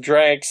 Because the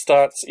drag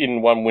starts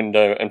in one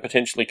window and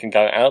potentially can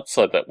go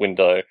outside that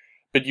window,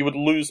 but you would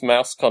lose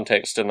mouse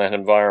context in that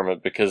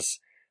environment because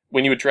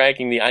when you were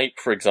dragging the ape,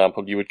 for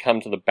example, you would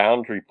come to the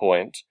boundary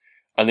point,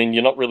 and then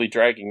you're not really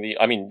dragging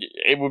I mean,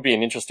 it would be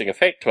an interesting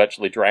effect to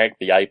actually drag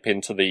the ape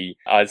into the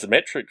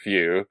isometric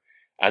view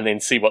and then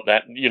see what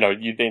that, you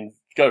then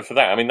go for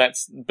that. I mean,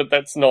 but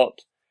that's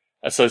not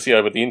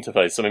associated with the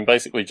interface. I mean,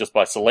 basically just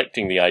by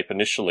selecting the ape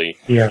initially,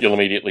 You'll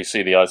immediately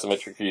see the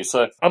isometric view.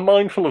 So I'm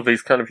mindful of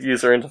these kind of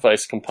user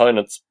interface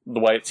components the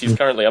way it's used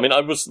currently. I mean,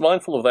 I was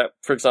mindful of that,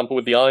 for example,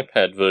 with the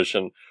iPad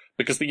version,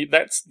 because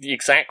that's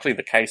exactly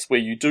the case where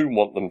you do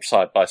want them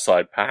side by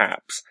side,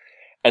 perhaps.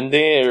 And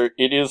there,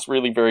 it is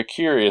really very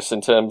curious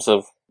in terms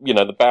of,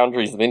 the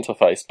boundaries of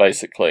interface,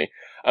 basically.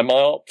 And my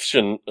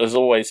option has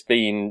always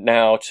been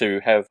now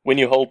to have, when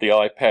you hold the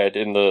iPad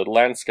in the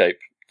landscape,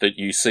 that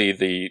you see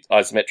the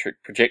isometric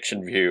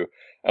projection view,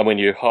 and when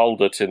you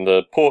hold it in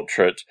the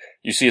portrait,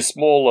 you see a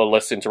smaller,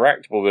 less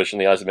interactable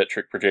version of the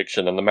isometric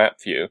projection and the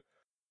map view.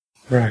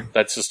 Right.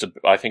 That's just,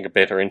 I think, a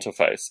better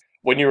interface.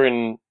 When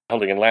you're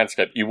holding in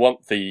landscape, you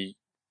want the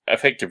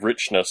effective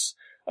richness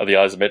of the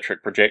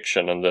isometric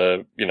projection and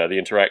the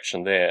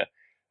interaction there.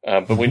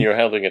 But when you're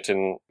holding it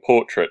in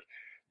portrait,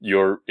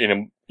 you're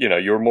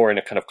you're more in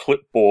a kind of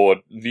clipboard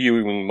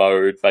viewing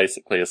mode,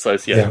 basically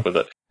associated with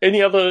it.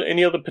 Any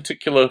other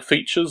particular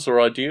features or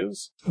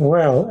ideas?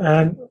 Well,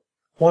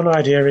 one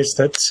idea is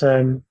that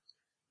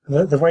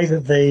the way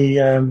that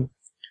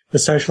the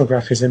social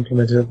graph is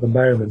implemented at the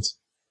moment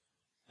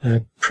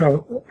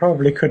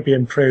probably could be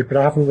improved, but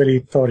I haven't really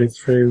thought it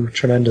through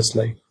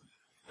tremendously.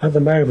 At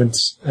the moment,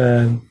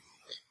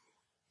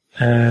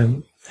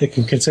 it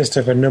can consist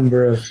of a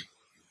number of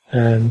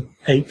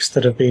apes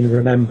that have been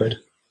remembered.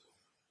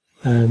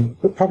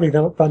 But probably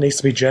that needs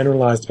to be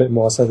generalized a bit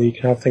more so that you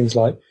can have things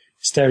like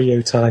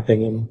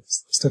stereotyping and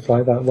stuff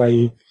like that, where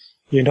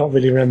you're not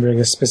really remembering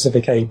a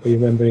specific ape, but you're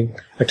remembering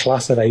a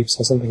class of apes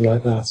or something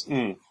like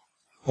that.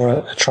 Or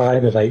a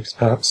tribe of apes,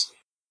 perhaps.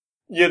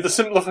 Yeah, the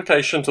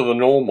simplification to the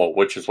normal,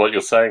 which is what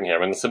you're saying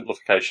here, and the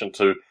simplification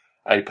to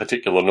a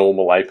particular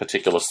normal, a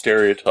particular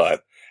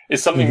stereotype,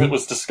 is something that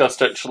was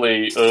discussed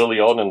actually early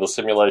on in the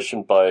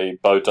simulation by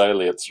Bo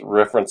Daly. It's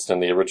referenced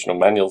in the original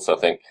manuals, I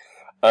think.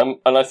 And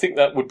I think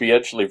that would be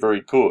actually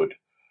very good,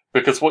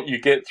 because what you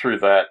get through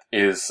that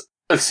is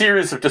a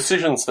series of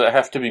decisions that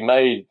have to be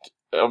made,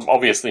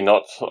 obviously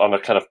not on a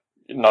kind of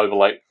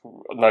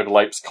Noble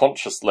Ape's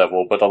conscious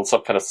level, but on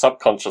some kind of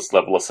subconscious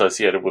level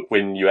associated with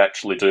when you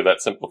actually do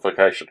that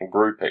simplification and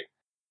grouping.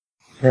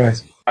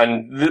 Right.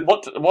 And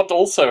what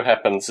also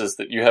happens is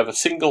that you have a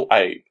single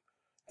ape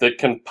that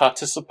can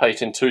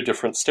participate in two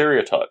different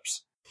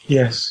stereotypes.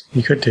 Yes,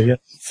 you could do, yeah.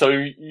 So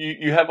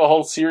you have a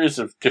whole series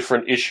of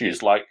different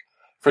issues, like,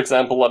 for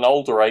example, an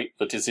older ape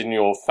that is in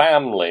your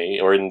family,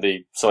 or in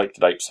the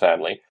selected apes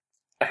family,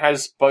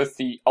 has both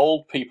the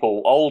old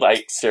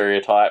ape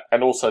stereotype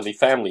and also the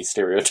family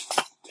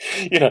stereotype.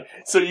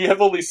 So you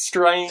have all these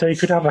strange. So you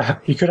could have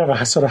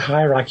a sort of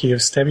hierarchy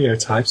of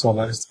stereotypes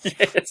almost.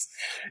 Yes,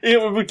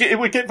 it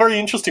would get very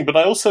interesting. But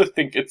I also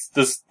think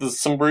there's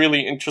some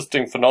really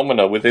interesting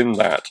phenomena within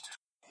that.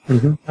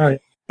 Mm-hmm. Oh, yeah.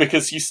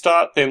 Because you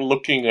start then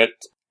looking at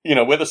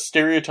whether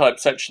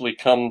stereotypes actually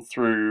come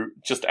through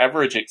just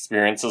average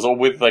experiences, or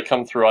whether they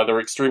come through either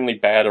extremely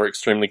bad or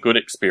extremely good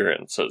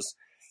experiences.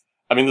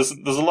 I mean,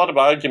 there's a lot of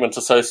argument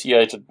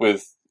associated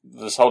with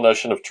this whole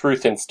notion of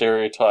truth in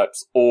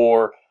stereotypes,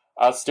 or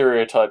are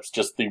stereotypes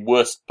just the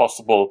worst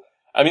possible?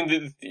 I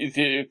mean,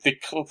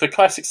 the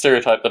classic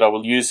stereotype that I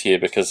will use here,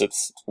 because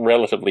it's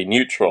relatively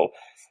neutral,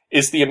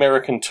 is the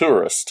American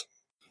tourist.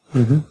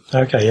 Mm-hmm.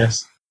 Okay,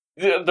 yes.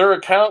 There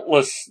are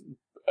countless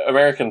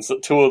Americans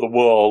that tour the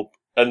world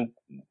and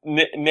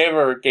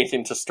never get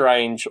into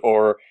strange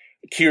or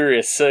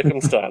curious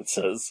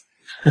circumstances.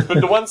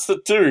 But the ones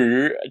that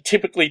do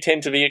typically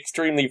tend to be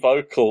extremely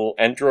vocal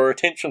and draw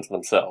attention to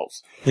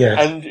themselves. Yeah.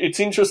 And it's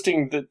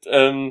interesting that,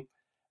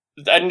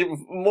 and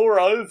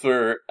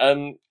moreover,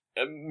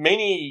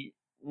 many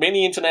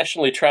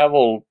internationally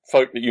traveled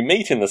folk that you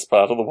meet in this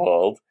part of the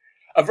world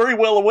are very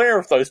well aware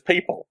of those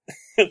people.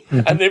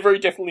 And they're very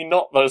definitely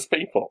not those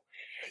people.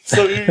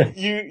 So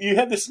you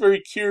have this very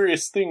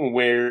curious thing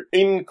where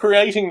in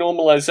creating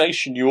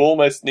normalization, you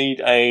almost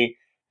need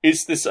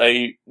is this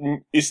a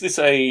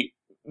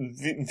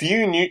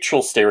view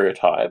neutral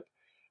stereotype,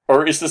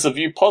 or is this a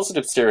view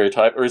positive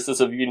stereotype, or is this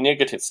a view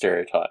negative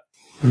stereotype?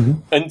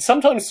 Mm-hmm. And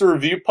sometimes there are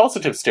view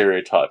positive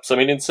stereotypes. I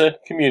mean, in certain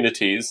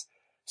communities,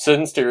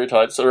 certain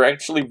stereotypes are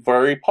actually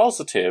very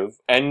positive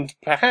and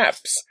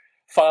perhaps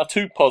far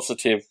too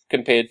positive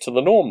compared to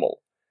the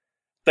normal.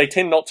 They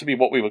tend not to be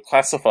what we would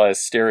classify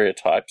as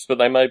stereotypes, but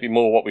they may be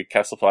more what we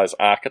classify as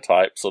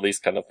archetypes or these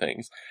kind of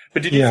things.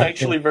 But it is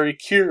actually very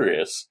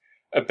curious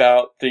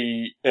about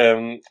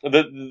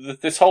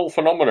this whole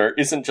phenomena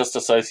isn't just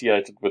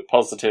associated with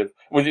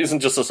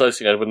isn't just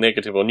associated with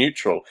negative or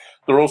neutral.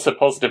 There are also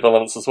positive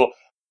elements as well.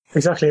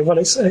 Exactly. Well,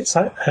 it's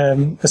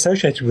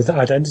associated with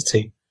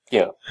identity.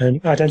 Yeah.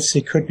 And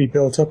identity could be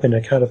built up in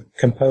a kind of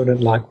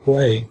component-like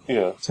way.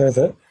 Yeah. So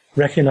that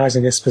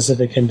recognizing a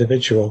specific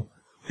individual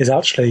is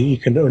actually, you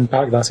can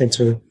unpack that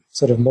into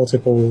sort of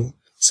multiple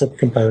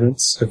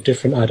subcomponents of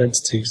different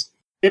identities.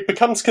 It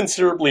becomes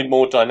considerably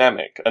more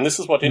dynamic, and this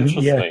is what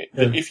interests me.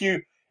 That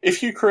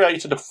if you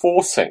created a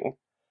forcing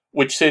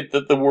which said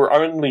that there were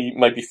only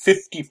maybe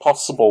 50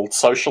 possible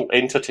social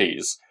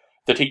entities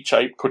that each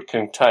ape could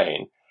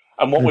contain,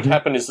 and what would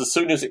happen is as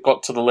soon as it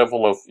got to the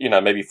level of,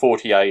 maybe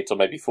 48 or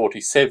maybe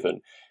 47,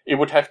 it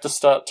would have to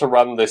start to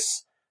run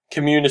this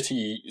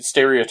community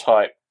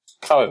stereotype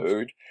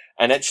code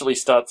and actually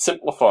start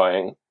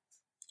simplifying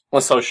the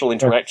social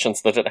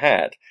interactions that it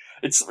had.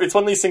 It's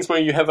one of these things where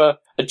you have a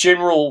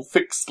general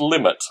fixed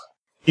limit.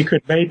 You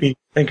could maybe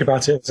think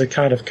about it as a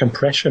kind of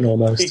compression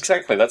almost.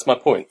 Exactly, that's my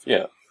point,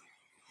 yeah.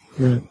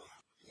 Right.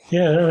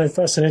 Yeah, no,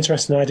 that's an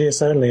interesting idea,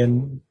 certainly,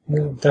 and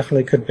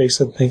definitely could be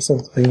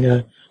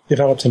something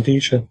developed in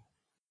future.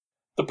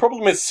 The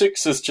problem is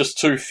 6 is just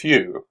too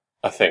few,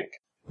 I think.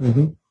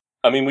 Mm-hmm.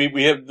 I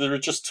mean, there are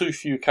just too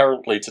few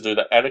currently to do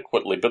that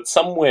adequately, but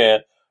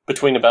somewhere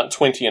between about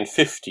 20 and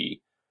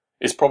 50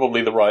 is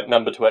probably the right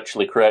number to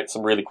actually create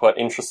some really quite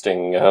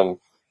interesting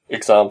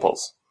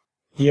examples.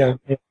 Yeah,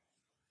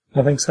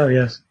 I think so,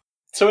 yes.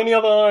 So any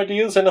other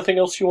ideas? Anything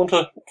else you want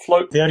to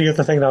float? The only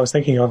other thing that I was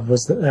thinking of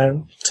was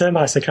that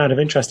termites are kind of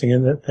interesting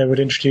in that they would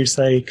introduce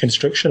a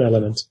construction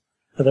element.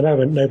 At the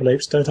moment, noble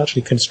apes don't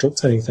actually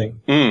construct anything.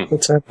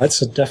 But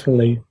termites are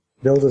definitely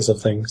builders of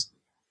things.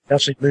 They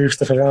actually move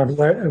stuff around,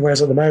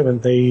 whereas at the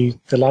moment the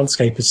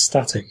landscape is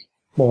static,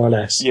 more or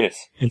less. Yes.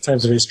 In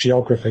terms of its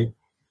geography.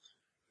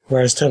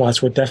 Whereas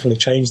termites would definitely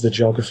change the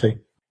geography.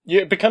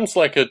 Yeah, it becomes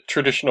like a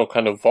traditional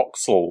kind of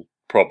voxel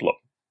problem,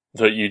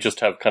 that you just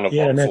have kind of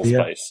voxel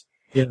space.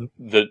 Yeah.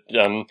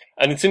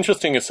 And it's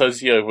interesting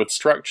associated with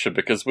structure,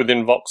 because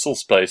within voxel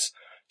space,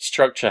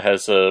 structure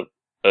has a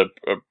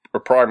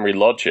primary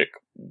logic,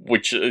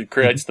 which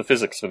creates the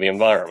physics for the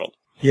environment.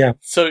 Yeah.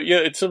 So,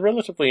 it's a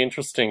relatively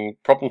interesting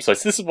problem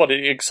space. This is what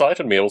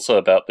excited me also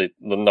about the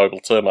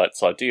Noble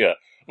Termites idea,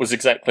 was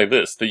exactly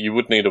this, that you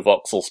would need a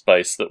voxel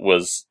space that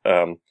was,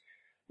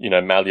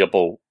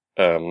 malleable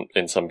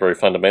in some very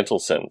fundamental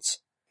sense.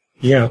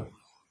 Yeah.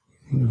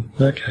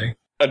 Okay.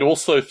 And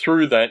also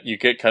through that, you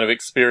get kind of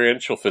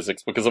experiential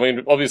physics, because,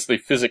 obviously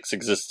physics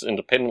exists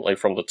independently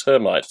from the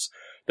termites.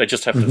 They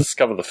just have to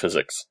discover the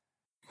physics.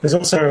 There's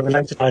also a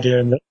related idea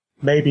in that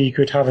maybe you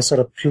could have a sort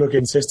of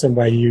plug-in system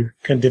where you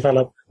can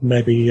develop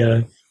maybe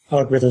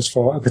algorithms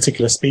for a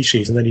particular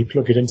species, and then you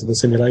plug it into the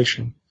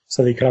simulation.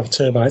 So that you can have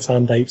termites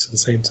and apes at the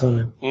same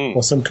time,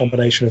 or some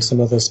combination of some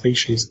other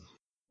species.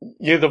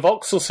 Yeah, the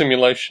voxel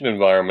simulation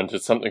environment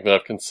is something that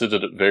I've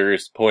considered at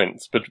various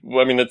points, but,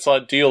 it's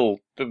ideal.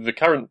 The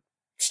current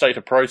state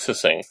of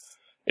processing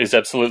is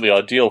absolutely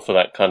ideal for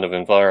that kind of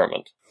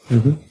environment.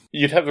 Mm-hmm.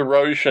 You'd have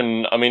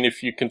erosion.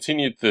 If you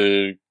continued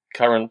the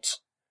current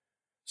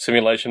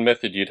simulation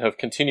method, you'd have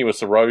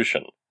continuous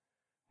erosion,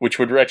 which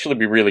would actually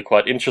be really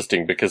quite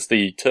interesting, because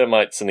the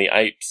termites and the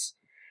apes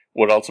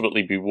would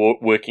ultimately be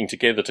working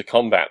together to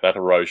combat that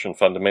erosion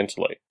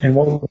fundamentally. In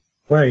what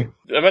way?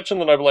 Imagine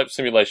the Noble Ape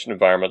simulation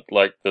environment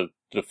like the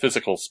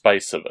physical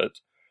space of it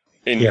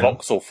in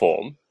voxel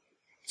form.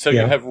 So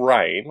you have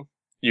rain,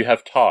 you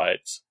have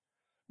tides.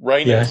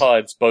 Rain and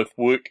tides both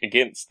work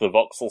against the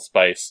voxel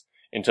space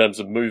in terms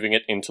of moving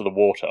it into the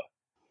water.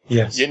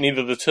 Yes. Yet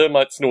neither the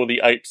termites nor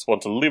the apes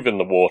want to live in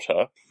the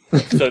water,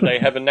 so they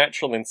have a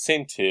natural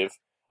incentive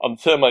on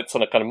termites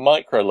on a kind of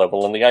micro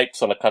level and the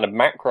apes on a kind of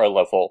macro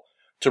level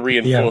to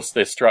reinforce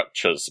their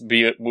structures,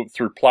 be it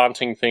through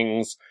planting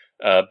things,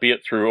 be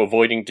it through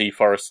avoiding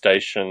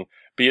deforestation,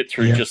 be it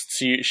through just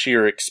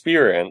sheer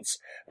experience.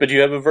 But you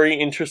have a very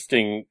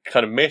interesting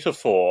kind of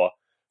metaphor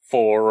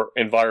for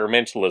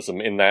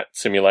environmentalism in that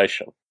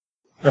simulation.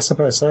 I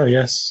suppose so,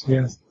 yes.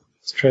 Yes,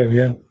 it's true,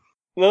 yeah.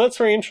 No, that's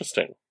very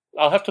interesting.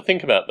 I'll have to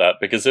think about that,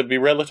 because it'd be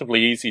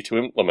relatively easy to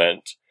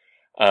implement.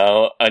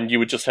 And you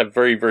would just have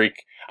very, very...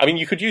 I mean,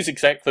 you could use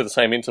exactly the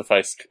same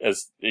interface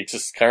as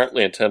exists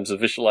currently in terms of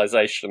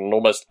visualization in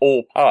almost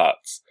all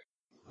parts.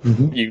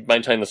 Mm-hmm. You'd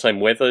maintain the same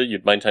weather,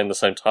 you'd maintain the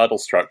same title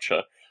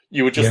structure.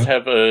 You would just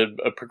have a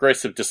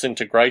progressive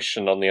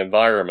disintegration on the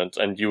environment,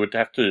 and you would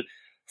have to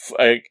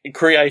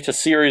create a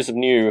series of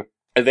new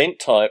event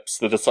types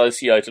that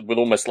associated with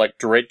almost like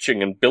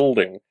dredging and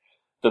building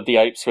that the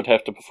apes would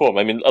have to perform.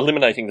 I mean,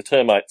 eliminating the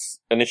termites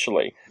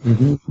initially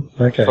from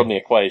the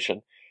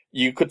equation.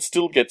 You could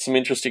still get some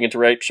interesting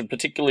interaction,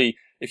 particularly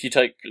if you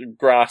take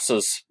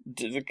grasses,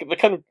 the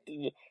kind of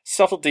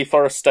subtle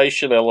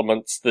deforestation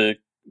elements, the,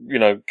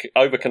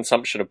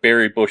 overconsumption of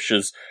berry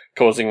bushes,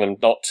 causing them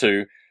not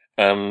to,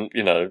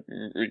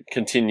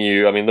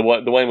 continue. I mean, the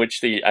way in which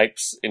the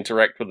apes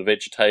interact with the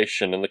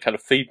vegetation and the kind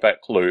of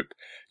feedback loop.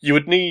 You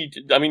would need,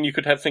 you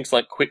could have things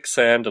like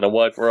quicksand and a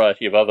wide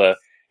variety of other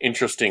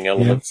interesting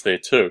elements there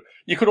too.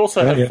 You could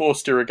also have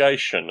forced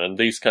irrigation and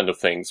these kind of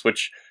things,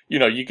 which,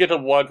 you get a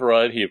wide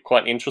variety of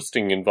quite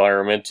interesting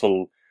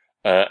environmental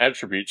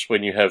attributes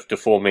when you have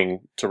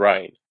deforming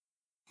terrain.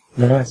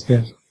 Right,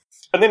 yes.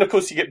 And then, of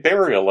course, you get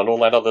burial and all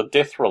that other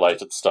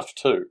death-related stuff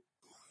too.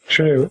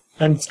 True.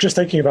 And just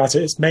thinking about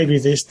it, it's maybe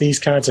these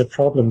kinds of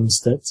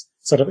problems that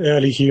sort of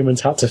early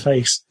humans had to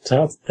face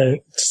to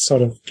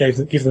sort of give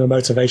them a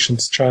motivation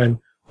to try and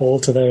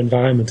alter their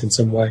environment in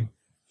some way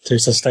to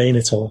sustain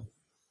it all.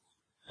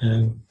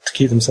 To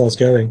keep themselves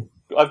going.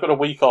 I've got a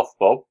week off,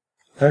 Bob.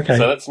 Okay.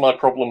 So that's my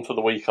problem for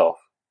the week off.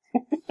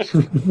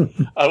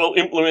 I will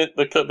implement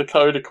the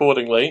code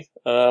accordingly.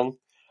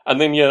 And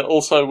then,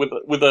 also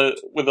with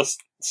a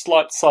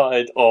slight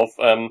side of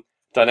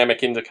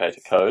dynamic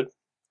indicator code.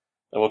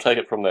 And we'll take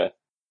it from there.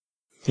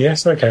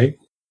 Yes, okay.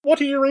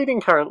 What are you reading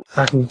currently?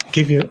 I can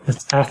give you...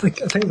 I think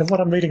that what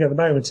I'm reading at the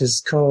moment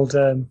is called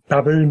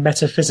Baboon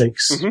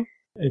Metaphysics. Mm-hmm.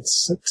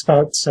 It's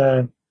about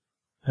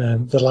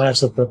the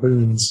lives of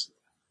baboons.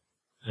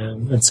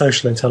 And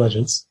social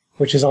intelligence,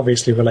 which is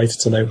obviously related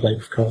to Noble Ape,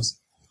 of course.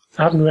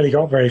 I haven't really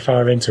got very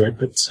far into it,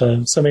 but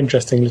some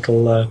interesting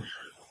little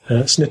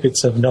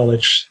snippets of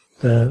knowledge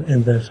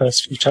in the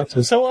first few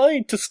chapters. So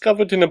I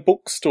discovered in a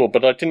bookstore,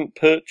 but I didn't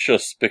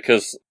purchase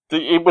because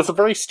it was a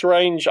very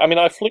strange...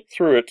 I flicked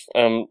through it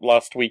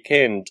last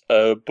weekend,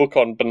 a book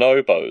on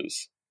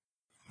bonobos,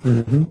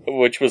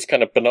 which was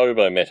kind of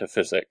bonobo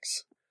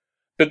metaphysics.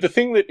 But the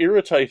thing that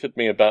irritated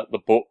me about the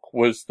book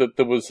was that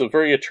there was a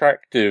very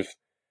attractive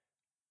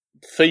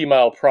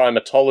female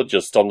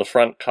primatologist on the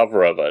front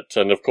cover of it.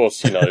 And of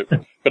course,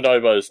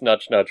 bonobos,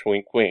 nudge, nudge,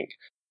 wink, wink.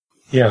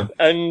 Yeah.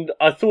 And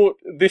I thought,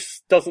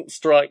 this doesn't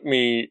strike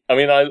me...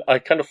 I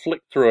kind of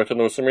flicked through it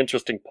and there were some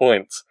interesting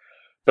points,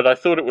 but I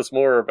thought it was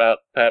more about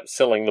perhaps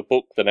selling the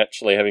book than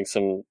actually having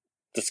some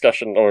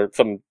discussion or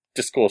some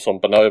discourse on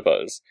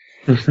bonobos.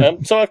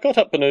 So I've got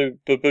up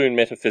Baboon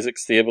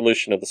Metaphysics, The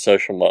Evolution of the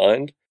Social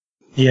Mind.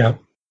 Yeah.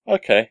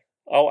 Okay.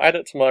 I'll add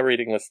it to my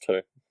reading list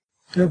too.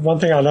 One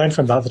thing I learned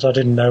from that I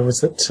didn't know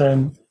was that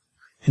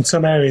in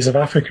some areas of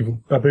Africa,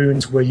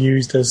 baboons were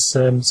used as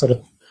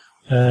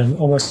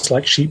almost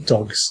like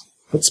sheepdogs,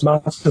 but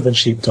smarter than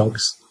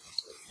sheepdogs,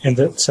 in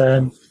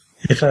that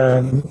if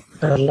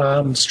a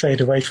lamb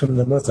strayed away from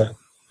the mother,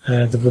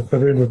 the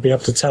baboon would be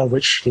able to tell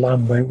which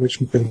lamb went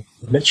which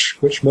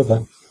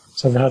mother.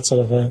 So they had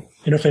sort of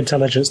enough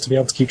intelligence to be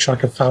able to keep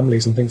track of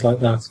families and things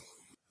like that.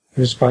 It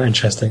was quite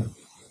interesting.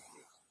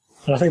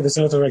 And I think there's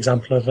another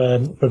example of a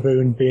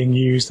baboon being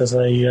used as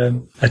a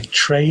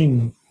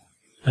train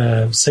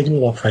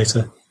signal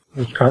operator,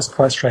 which is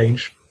quite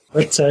strange.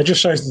 But it just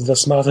shows that they're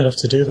smart enough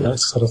to do that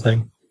sort of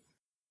thing.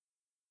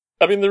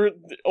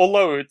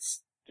 Although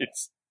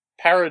it's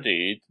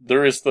parodied,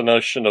 there is the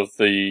notion of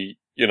the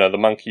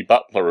monkey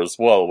butler as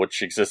well,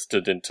 which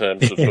existed in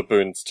terms of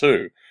baboons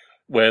too,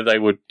 where they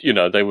would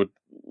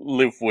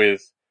live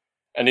with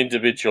an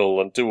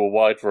individual and do a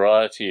wide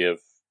variety of,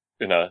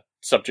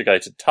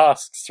 subjugated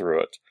tasks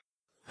through it.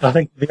 I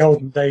think in the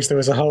olden days there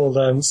was a whole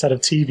set of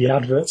TV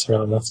adverts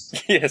around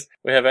that. Yes,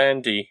 we have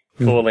Andy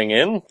calling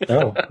in.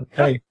 Oh,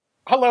 okay.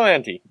 Hello,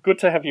 Andy. Good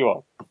to have you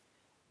on.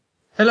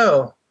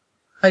 Hello.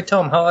 Hi,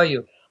 Tom. How are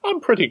you? I'm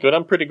pretty good.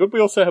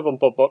 We also have on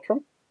Bob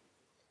Mottram.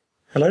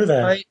 Hello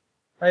there. Hi.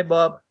 Hi,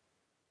 Bob.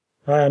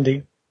 Hi,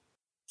 Andy.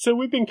 So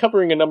we've been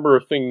covering a number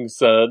of things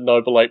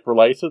Noble Ape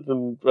related,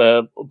 and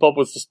Bob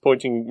was just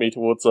pointing me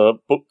towards a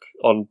book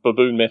on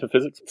baboon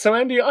metaphysics. So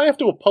Andy, I have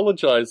to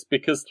apologise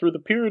because through the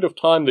period of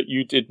time that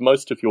you did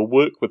most of your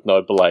work with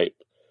Noble Ape,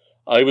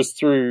 I was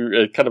through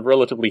a kind of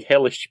relatively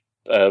hellish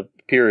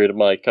period of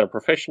my kind of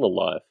professional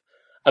life,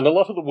 and a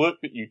lot of the work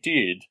that you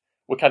did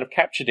were kind of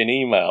captured in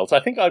emails. I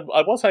think I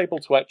was able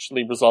to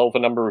actually resolve a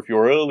number of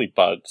your early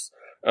bugs,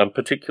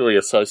 particularly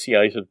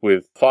associated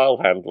with file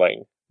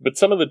handling. But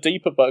some of the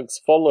deeper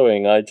bugs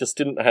following, I just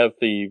didn't have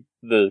the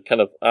kind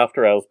of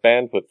after-hours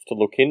bandwidth to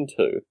look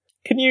into.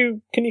 Can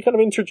you kind of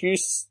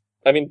introduce,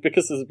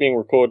 because this is being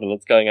recorded and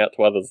it's going out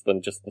to others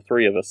than just the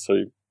three of us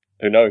who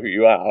know who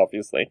you are,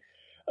 obviously.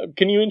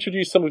 Can you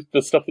introduce some of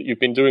the stuff that you've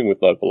been doing with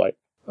Noble Ape?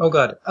 Oh,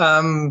 God.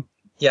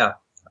 Yeah.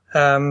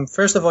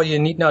 First of all, you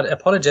need not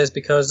apologize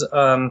because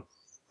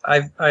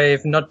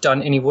I've not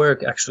done any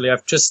work actually.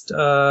 I've just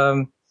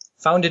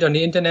found it on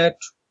the internet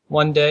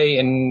one day,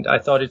 and I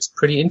thought it's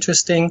pretty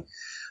interesting.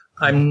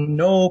 I'm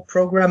no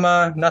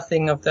programmer,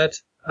 nothing of that,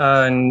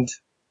 and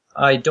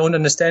I don't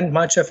understand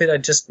much of it. I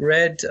just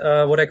read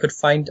what I could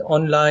find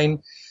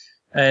online,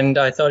 and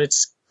I thought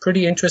it's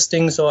pretty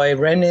interesting, so I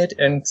ran it,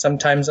 and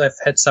sometimes I've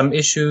had some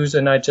issues,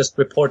 and I just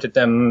reported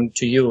them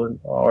to you,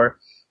 or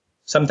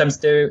sometimes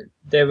there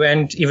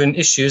weren't even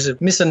issues,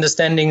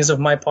 misunderstandings of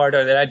my part,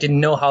 or that I didn't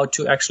know how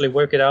to actually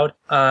work it out.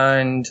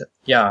 And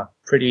yeah,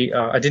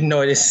 I didn't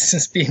know this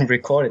is being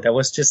recorded. I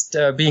was just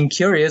being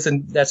curious,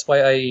 and that's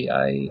why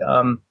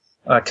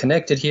I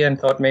connected here and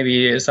thought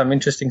maybe some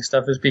interesting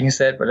stuff is being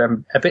said, but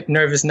I'm a bit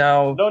nervous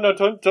now. No,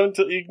 don't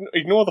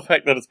ignore the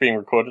fact that it's being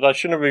recorded. I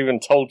shouldn't have even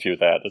told you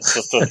that. It's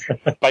just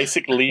a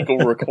basic legal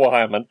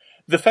requirement.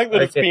 The fact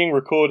that it's being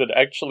recorded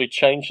actually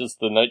changes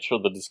the nature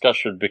of the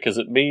discussion, because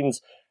it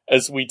means,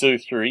 as we do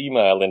through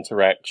email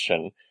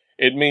interaction,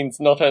 it means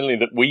not only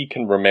that we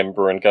can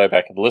remember and go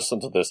back and listen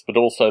to this, but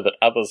also that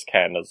others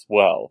can as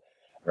well.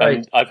 Right.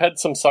 And I've had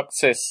some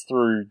success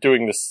through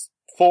doing this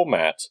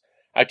format,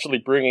 actually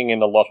bringing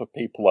in a lot of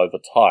people over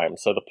time.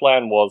 So the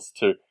plan was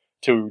to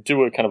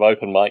do a kind of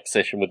open mic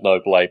session with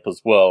Noble Ape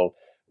as well,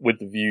 with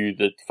the view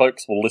that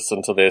folks will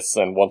listen to this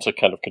and want to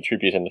kind of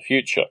contribute in the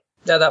future.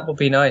 Yeah, that would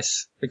be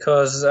nice,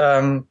 because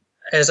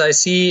as I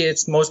see,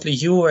 it's mostly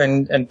you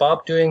and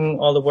Bob doing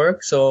all the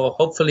work. So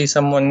hopefully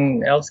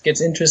someone else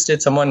gets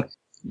interested, someone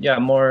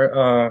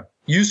more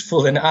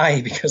useful than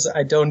I, because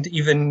I don't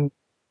even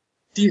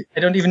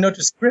know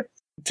the script.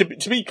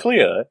 To be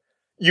clear,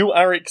 you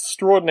are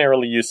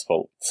extraordinarily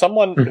useful.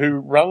 Someone who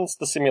runs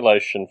the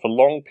simulation for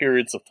long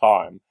periods of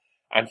time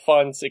and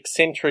finds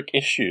eccentric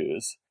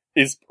issues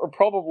is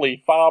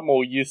probably far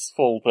more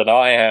useful than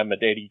I am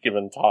at any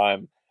given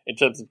time in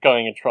terms of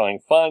going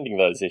and finding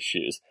those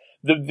issues.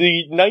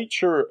 The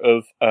nature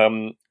of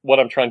what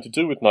I'm trying to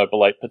do with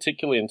Noble Ape,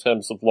 particularly in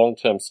terms of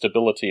long-term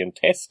stability and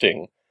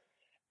testing,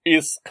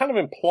 is kind of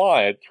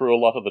implied through a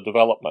lot of the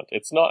development.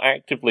 It's not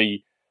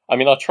actively... I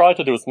mean, I try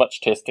to do as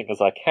much testing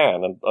as I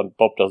can, and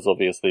Bob does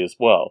obviously as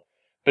well.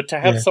 But to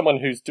have someone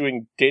who's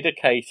doing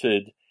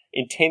dedicated,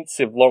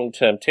 intensive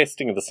long-term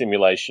testing of the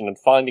simulation and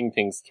finding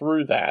things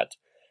through that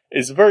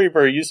is very,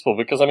 very useful,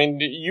 because, I mean,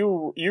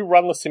 you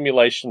run the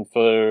simulation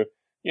for,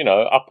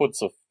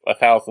 upwards of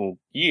 1,000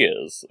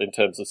 years in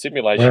terms of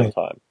simulation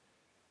time.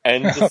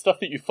 And the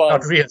stuff that you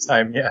find... Not real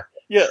time, yeah.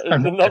 Yeah,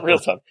 not real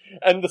time.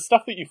 And the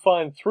stuff that you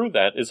find through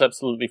that is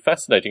absolutely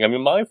fascinating. I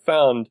mean, I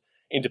found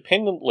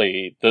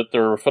independently that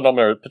there are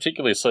phenomena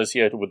particularly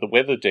associated with the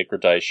weather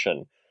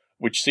degradation,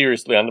 which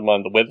seriously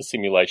undermine the weather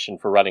simulation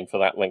for running for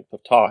that length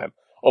of time,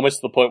 almost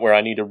to the point where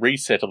I need a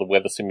reset of the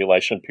weather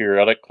simulation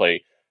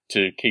periodically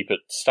to keep it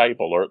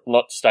stable, or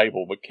not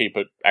stable, but keep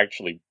it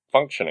actually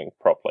functioning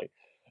properly.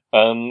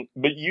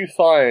 But you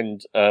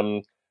find,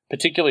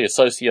 particularly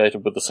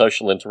associated with the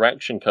social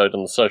interaction code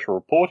and the social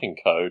reporting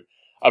code,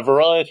 a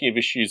variety of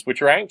issues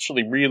which are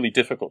actually really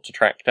difficult to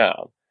track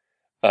down.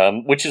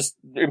 Which is,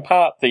 in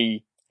part,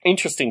 the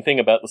interesting thing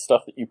about the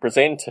stuff that you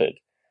presented,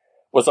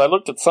 was I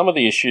looked at some of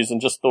the issues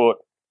and just thought,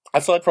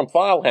 aside from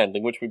file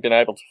handling, which we've been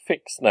able to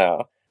fix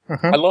now,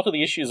 a lot of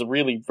the issues are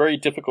really very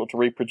difficult to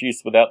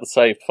reproduce without the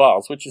saved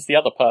files, which is the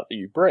other part that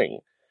you bring,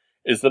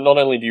 is that not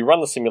only do you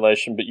run the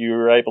simulation, but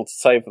you're able to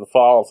save the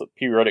files at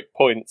periodic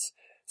points,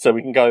 so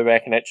we can go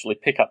back and actually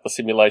pick up the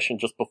simulation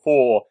just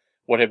before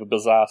whatever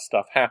bizarre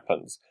stuff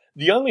happens.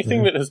 The only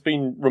thing that has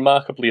been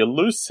remarkably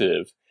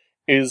elusive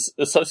is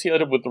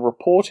associated with the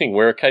reporting,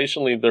 where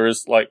occasionally there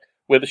is,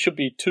 where there should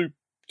be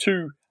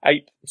two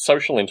ape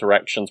social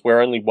interactions where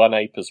only one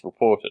ape is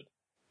reported.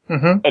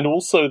 And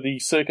also the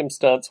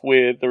circumstance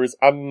where there is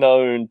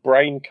unknown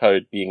brain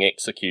code being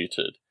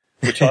executed,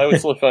 which I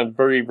also find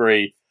very,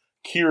 very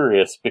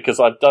curious, because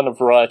I've done a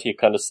variety of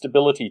kind of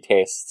stability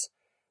tests,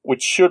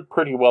 which should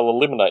pretty well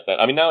eliminate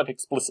that. I mean, now it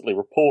explicitly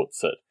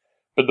reports it,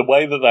 but the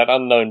way that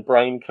unknown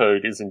brain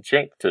code is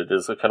injected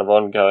is a kind of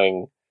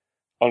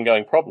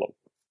ongoing problem.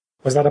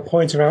 Was that a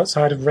pointer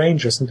outside of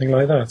range or something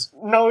like that?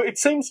 No, it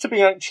seems to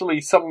be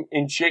actually some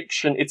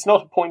injection. It's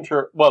not a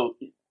pointer. Well,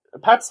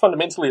 perhaps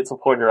fundamentally it's a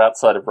pointer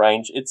outside of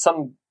range. It's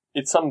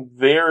some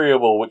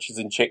variable which is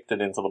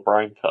injected into the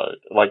brain code,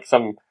 like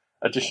some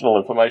additional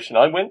information.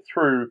 I went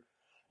through.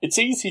 It's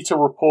easy to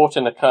report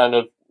in a kind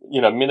of,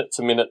 minute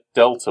to minute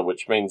delta,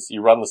 which means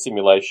you run the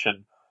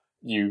simulation,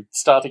 you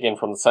start again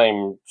from the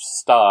same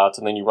start,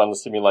 and then you run the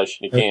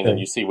simulation again, and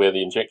you see where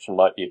the injection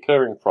might be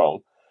occurring from.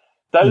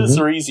 Those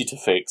are easy to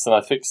fix, and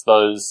I fixed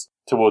those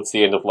towards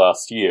the end of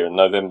last year, in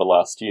November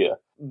last year.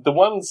 The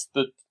ones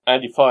that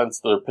Andy finds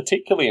that are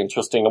particularly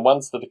interesting are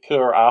ones that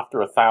occur after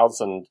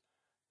 1,000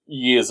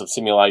 years of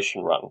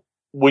simulation run,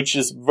 which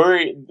is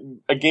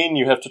again,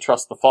 you have to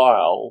trust the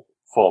file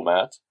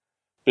format,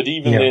 but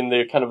even then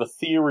they're kind of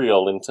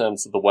ethereal in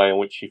terms of the way in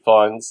which he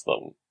finds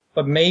them.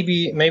 But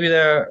maybe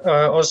there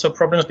are also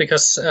problems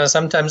because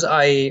sometimes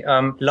I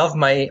love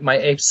my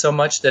apes so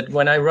much that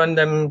when I run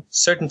them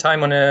certain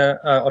time on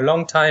a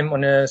long time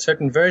on a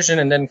certain version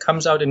and then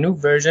comes out a new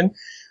version,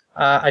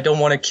 I don't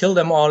want to kill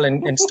them all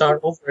and start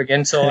over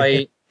again. So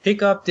I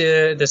pick up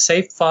the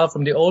saved file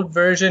from the old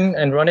version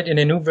and run it in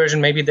a new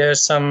version. Maybe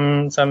there's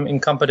some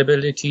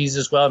incompatibilities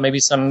as well. Maybe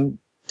some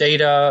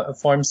data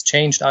forms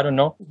changed. I don't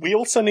know. We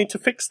also need to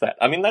fix that.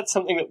 I mean, that's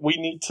something that we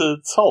need to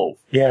solve.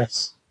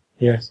 Yes.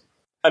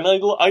 And I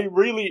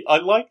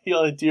like the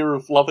idea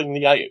of loving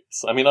the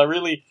apes. I mean,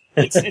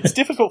 it's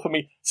difficult for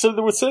me. So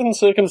there were certain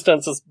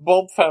circumstances.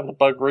 Bob found a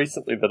bug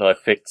recently that I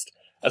fixed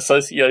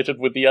associated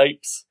with the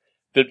apes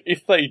that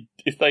if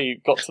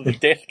they got to the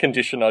death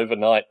condition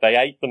overnight, they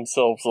ate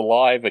themselves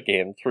alive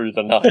again through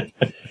the night.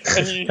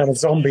 And kind of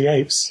zombie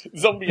apes.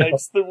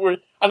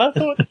 And I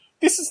thought,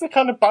 this is the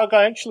kind of bug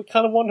I actually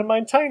kind of want to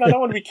maintain. I don't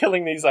want to be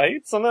killing these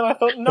apes. And then I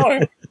thought,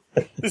 no,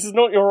 this is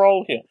not your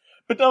role here.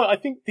 But no, I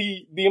think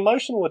the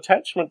emotional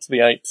attachment to the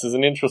apes is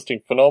an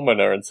interesting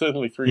phenomena, and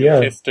certainly through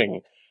your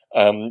testing,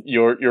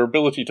 your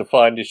ability to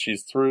find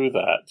issues through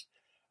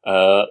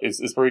that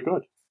is very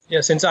good. Yeah,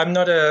 since I'm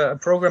not a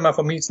programmer,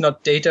 for me it's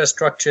not data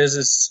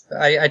structures.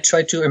 I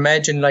try to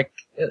imagine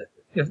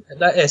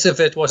as if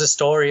it was a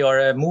story or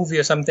a movie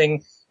or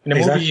something. In a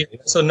movie,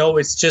 so no,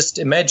 it's just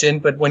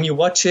imagined. But when you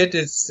watch it,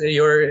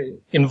 you're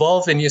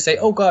involved and you say,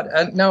 "Oh God,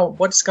 and now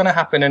what's gonna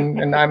happen?"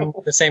 And I'm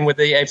the same with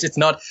the apes. It's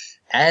not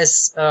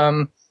as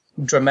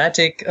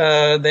dramatic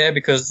there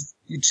because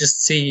you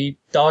just see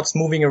dots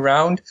moving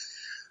around,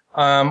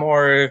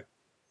 or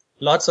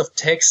lots of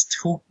text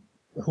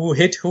who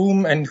hit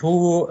whom and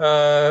who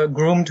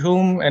groomed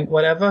whom and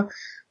whatever.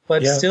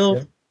 But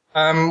still,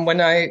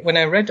 when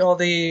I read all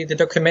the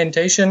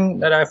documentation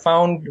that I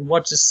found,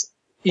 what is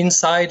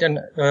inside and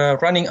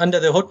running under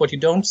the hood, what you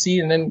don't see,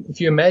 and then if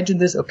you imagine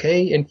this,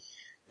 okay, and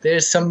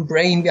there's some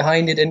brain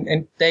behind it,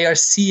 and they are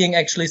seeing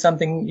actually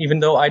something, even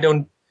though I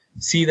don't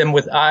see them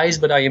with eyes,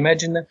 but I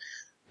imagine them,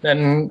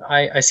 then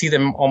I see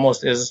them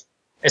almost as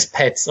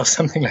pets or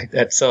something like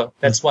that. So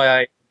that's why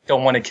I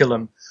don't want to kill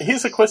them.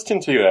 Here's a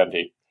question to you,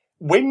 Andy.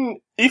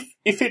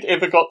 If it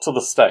ever got to the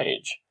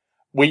stage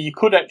where you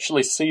could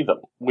actually see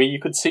them, where you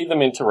could see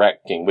them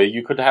interacting, where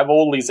you could have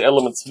all these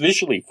elements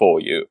visually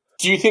for you,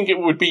 do you think it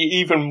would be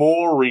even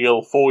more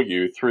real for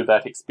you through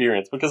that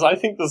experience? Because I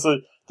think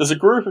there's a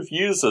group of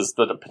users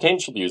that are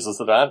potential users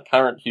that aren't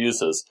current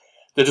users,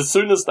 that as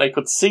soon as they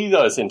could see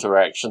those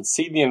interactions,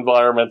 see the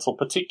environmental,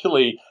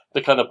 particularly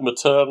the kind of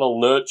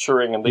maternal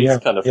nurturing and these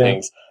kind of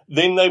things,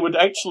 then they would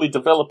actually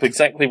develop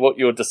exactly what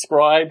you're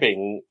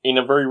describing in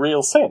a very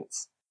real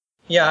sense.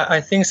 Yeah,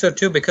 I think so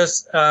too,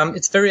 because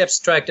it's very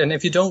abstract. And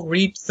if you don't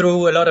read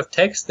through a lot of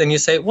text, then you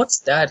say, what's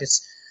that?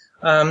 It's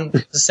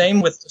the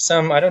same with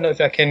some, I don't know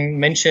if I can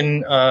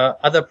mention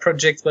other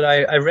projects, but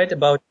I read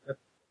about...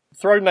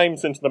 Throw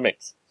names into the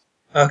mix.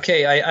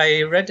 Okay,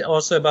 I read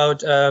also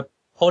about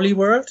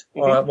Polyworld,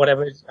 or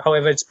whatever,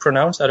 however it's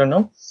pronounced, I don't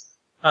know.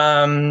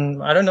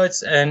 I don't know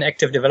it's an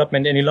active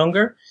development any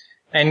longer.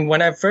 And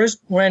when I first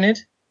ran it,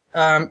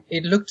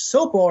 it looked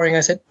so boring.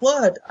 I said,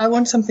 what? I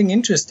want something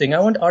interesting. I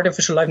want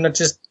artificial life, not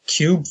just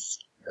cubes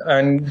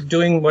and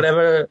doing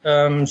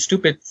whatever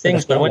stupid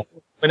things. But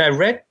when I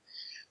read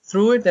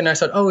through it, then I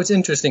thought, oh, it's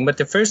interesting. But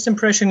the first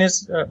impression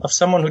is of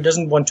someone who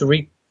doesn't want to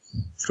read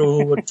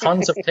through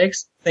tons of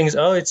text, thinks,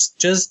 oh, it's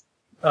just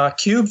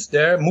cubes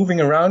there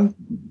moving around,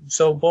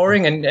 so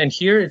boring. And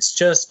here it's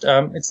just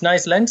it's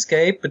nice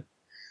landscape, but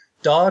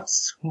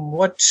dots.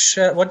 What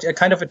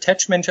kind of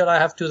attachment shall I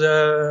have to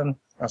the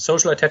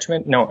social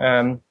attachment?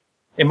 No,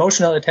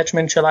 emotional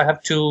attachment shall I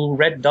have to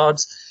red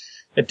dots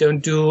that don't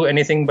do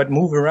anything but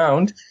move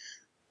around,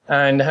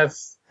 and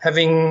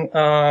having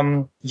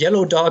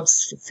yellow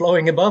dots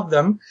flowing above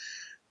them?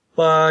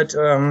 But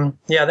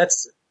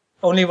that's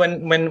only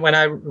when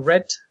I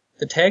read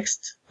the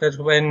text that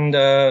when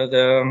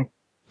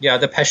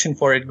the passion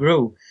for it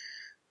grew.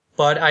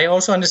 But I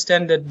also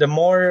understand that the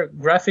more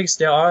graphics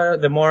there are,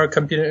 the more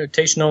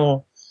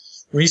computational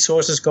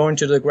resources go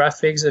into the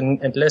graphics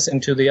and less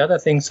into the other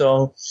things.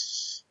 So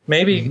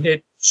maybe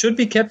it should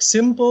be kept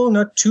simple,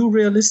 not too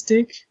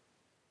realistic.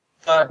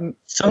 But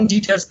some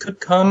details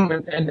could come,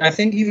 and I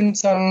think even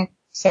some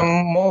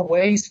more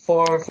ways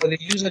for the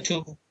user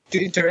to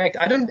interact.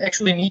 I don't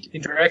actually need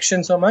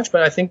interaction so much,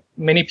 but I think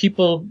many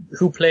people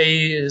who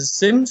play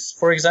Sims,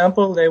 for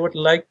example, they would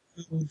like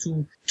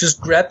to just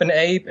grab an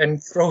ape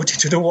and throw it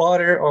into the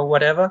water or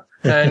whatever,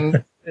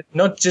 and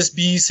not just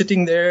be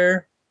sitting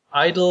there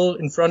idle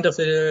in front of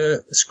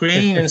the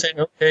screen and saying,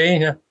 okay,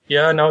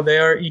 now they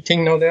are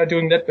eating, now they are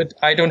doing that, but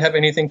I don't have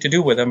anything to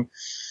do with them.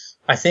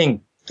 I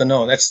think, don't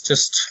know, that's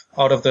just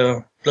out of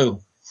the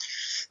blue.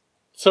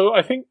 So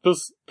I think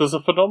there's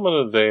a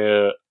phenomena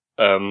there.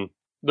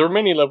 There are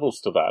many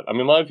levels to that. I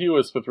mean, my view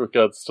is with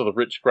regards to the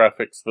rich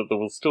graphics that there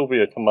will still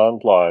be a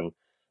command line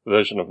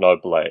version of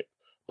Noble Ape.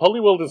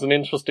 Polyworld is an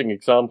interesting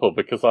example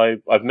because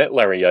I've met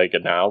Larry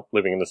Yeager now,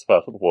 living in this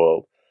part of the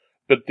world,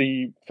 but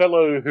the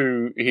fellow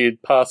who he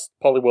had passed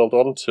Polyworld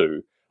on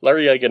to,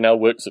 Larry Yeager now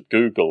works at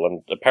Google,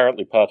 and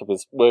apparently part of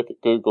his work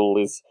at Google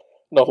is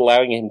not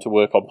allowing him to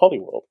work on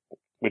Polyworld,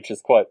 which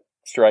is quite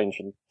strange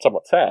and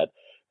somewhat sad.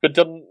 But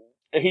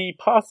he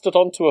passed it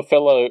on to a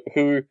fellow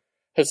who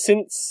has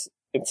since,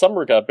 in some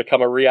regard,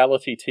 become a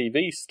reality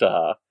TV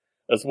star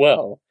as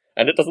well,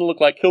 and it doesn't look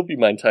like he'll be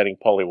maintaining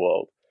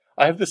Polyworld.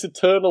 I have this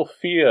eternal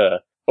fear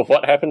of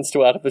what happens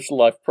to artificial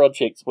life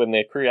projects when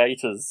their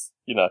creators,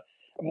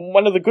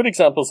 one of the good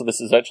examples of this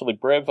is actually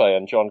Breve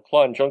and John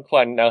Klein. John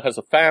Klein now has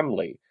a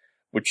family,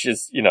 which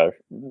is,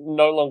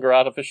 no longer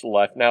artificial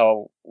life,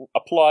 now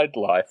applied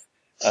life,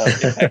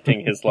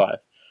 impacting his life.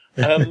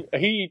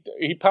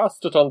 He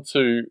passed it on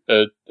to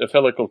a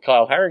fellow called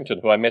Kyle Harrington,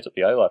 who I met at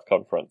the A-Life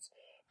conference.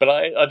 But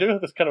I do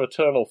have this kind of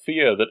eternal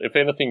fear that if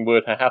anything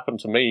were to happen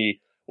to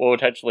me, what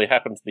would actually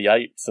happen to the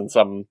apes in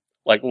some,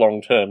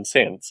 long-term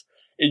sense.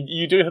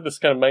 You do have this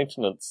kind of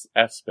maintenance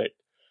aspect.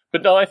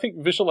 But no, I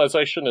think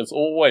visualization has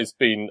always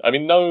been,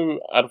 no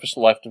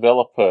artificial life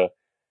developer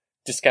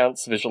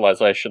discounts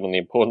visualization and the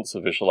importance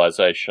of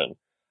visualization.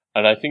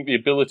 And I think the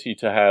ability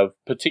to have,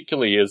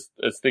 particularly as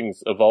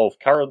things evolve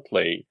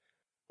currently,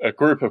 a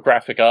group of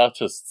graphic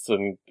artists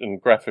and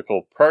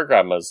graphical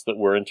programmers that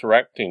were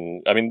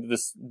interacting.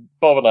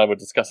 Bob and I were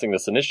discussing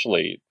this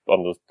initially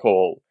on the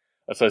call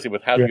associated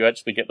with how do you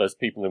actually get those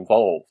people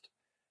involved?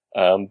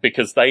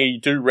 Because they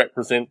do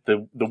represent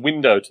the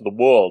window to the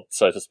world,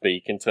 so to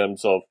speak, in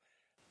terms of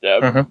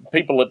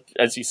people that,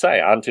 as you say,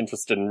 aren't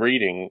interested in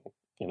reading,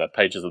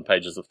 pages and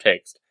pages of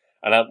text,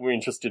 and aren't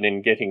interested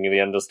in getting the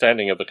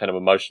understanding of the kind of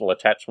emotional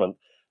attachment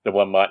that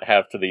one might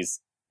have to these,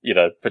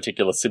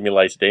 particular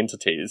simulated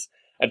entities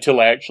until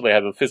they actually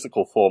have a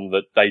physical form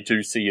that they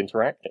do see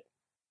interacting.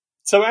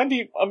 So,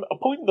 Andy, a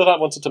point that I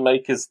wanted to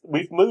make is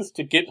we've moved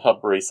to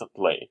GitHub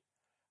recently.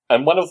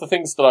 And one of the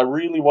things that I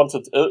really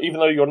wanted, even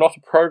though you're not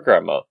a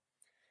programmer,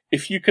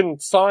 if you can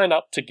sign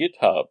up to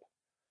GitHub,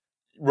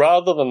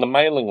 rather than the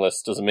mailing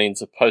list as a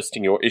means of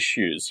posting your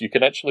issues, you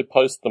can actually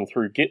post them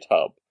through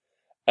GitHub,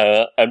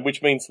 and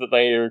which means that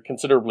they are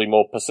considerably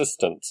more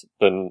persistent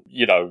than,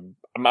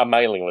 a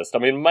mailing list. A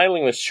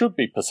mailing list should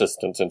be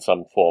persistent in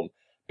some form,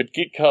 but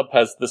GitHub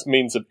has this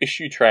means of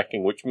issue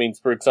tracking, which means,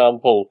 for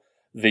example,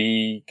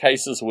 the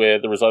cases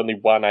where there is only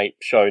one ape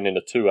shown in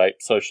a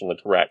two-ape social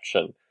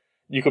interaction,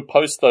 you could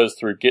post those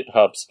through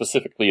GitHub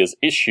specifically as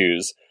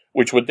issues,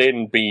 which would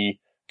then be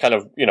kind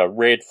of,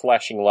 red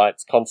flashing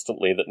lights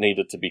constantly that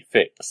needed to be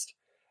fixed.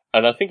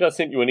 And I think I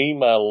sent you an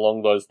email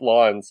along those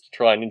lines to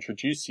try and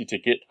introduce you to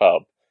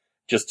GitHub,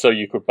 just so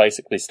you could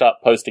basically start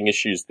posting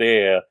issues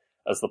there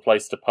as the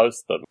place to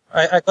post them.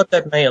 I got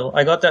that mail,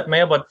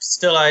 but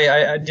still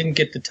I didn't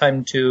get the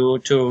time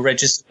to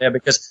register there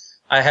because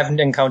I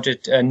haven't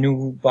encountered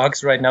new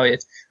bugs right now.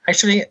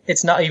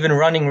 It's not even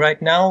running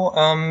right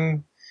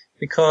now,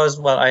 because,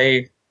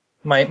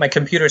 my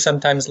computer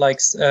sometimes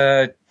likes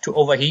to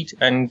overheat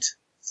and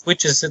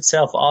switches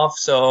itself off,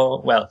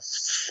 so,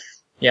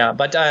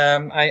 but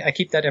I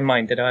keep that in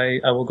mind that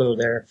I will go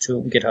there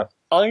to GitHub.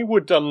 I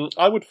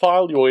would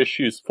file your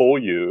issues for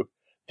you.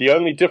 The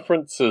only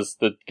difference is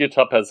that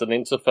GitHub has an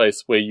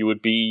interface where you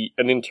would be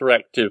an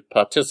interactive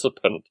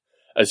participant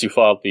as you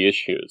filed the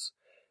issues.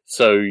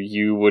 So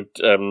you would,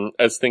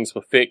 as things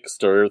were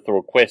fixed or if there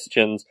were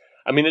questions,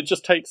 it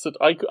just takes it.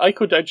 I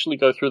could actually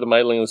go through the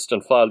mailing list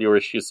and file your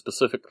issues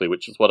specifically,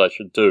 which is what I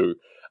should do.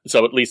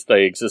 So at least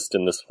they exist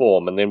in this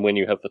form, and then when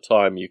you have the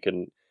time, you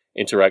can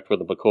interact with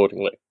them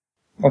accordingly.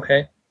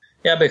 Okay.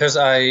 Yeah, because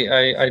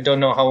I don't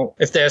know how,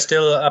 if they're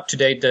still up to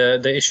date,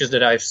 the issues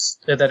that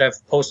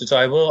I've posted. So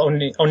I will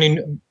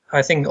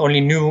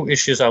only new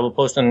issues I will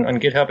post on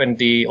GitHub, and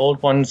the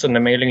old ones on the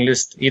mailing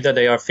list, either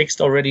they are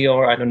fixed already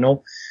or I don't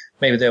know.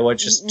 Maybe they were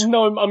just...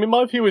 No,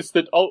 my view is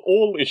that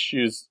all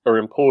issues are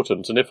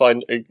important, and if I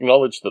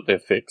acknowledge that they're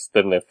fixed,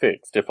 then they're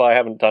fixed. If I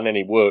haven't done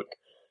any work,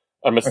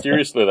 and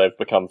mysteriously they've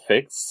become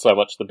fixed, so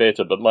much the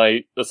better. But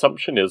my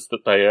assumption is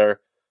that they are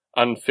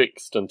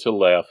unfixed until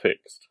they are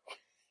fixed.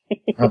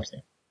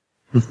 Okay.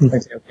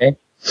 Okay.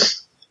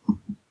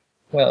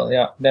 Well,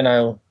 yeah, then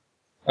I'll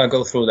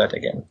go through that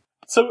again.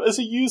 So, as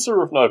a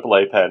user of Noble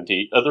Ape,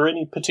 Andy, are there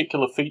any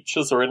particular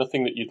features or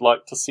anything that you'd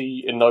like to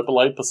see in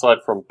Noble Ape aside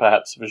from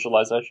perhaps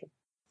visualization?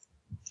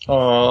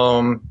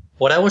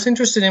 What I was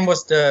interested in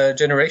was the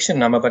generation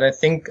number, but I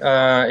think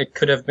it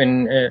could have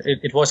been.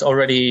 It was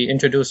already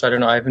introduced. I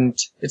don't know.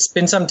 It's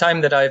been some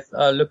time that I've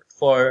looked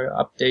for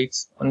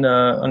updates on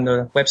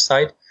the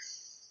website,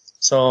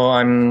 so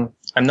I'm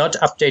not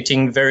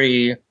updating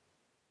very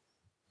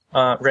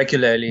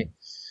regularly.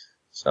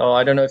 So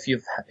I don't know if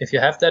you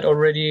have that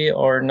already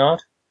or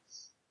not.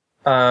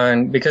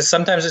 And because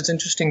sometimes it's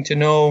interesting to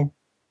know,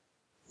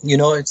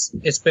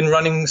 it's been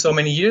running so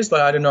many years, but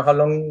I don't know how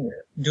long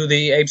do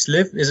the apes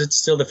live? Is it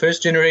still the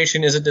first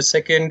generation? Is it the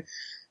second?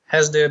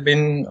 Has there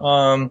been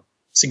a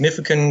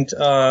significantly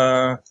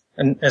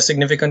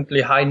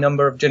high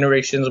number of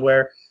generations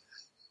where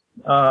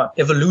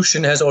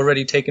evolution has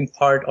already taken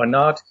part or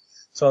not?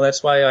 So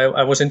that's why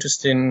I was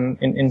interested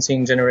in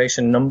seeing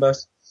generation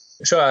numbers.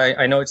 Sure,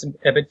 I know it's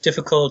a bit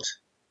difficult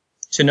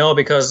to know,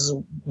 because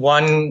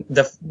one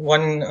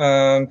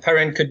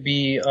parent could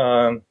be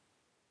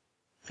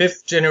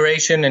fifth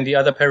generation and the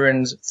other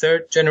parent's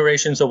third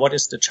generation. So what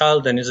is the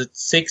child then? Is it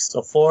sixth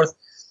or fourth?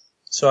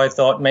 So I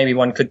thought maybe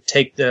one could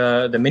take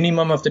the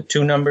minimum of the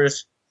two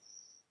numbers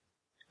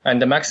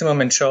and the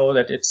maximum and show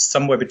that it's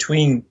somewhere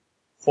between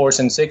fourth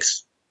and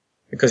sixth,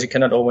 because you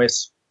cannot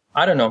always,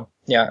 I don't know.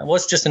 Yeah, it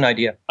was just an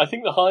idea. I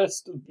think the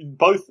highest,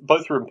 both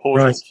are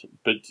important, right.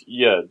 But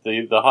yeah,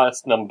 the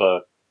highest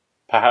number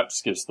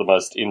perhaps gives the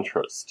most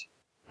interest.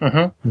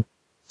 Mm-hmm.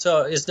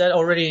 So is that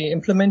already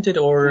implemented,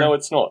 or? No,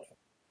 it's not.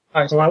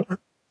 Well,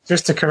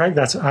 just to correct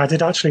that, I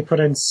did actually put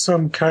in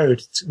some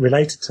code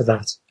related to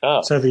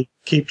that. So they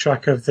keep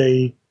track of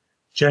the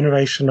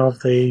generation of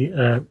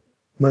the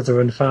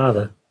mother and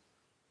father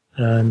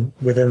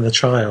within the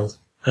child,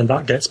 and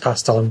that gets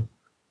passed on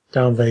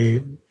down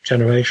the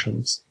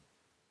generations.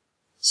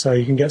 So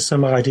you can get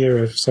some idea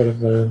of sort of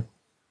the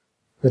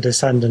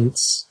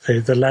descendants,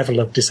 the level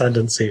of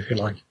descendancy, if you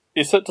like.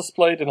 Is it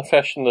displayed in a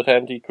fashion that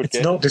Andy could get?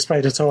 It's not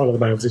displayed at all at the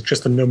moment. It's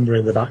just a number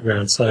in the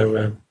background.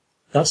 So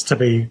that's to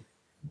be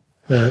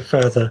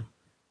further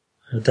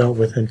dealt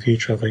with in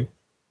future, I think.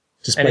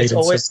 Displayed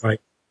in some way.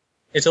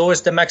 It's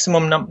always the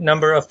maximum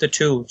number of the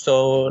two.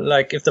 So,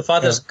 like, if the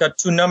father's got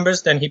two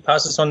numbers, then he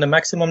passes on the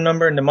maximum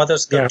number, and the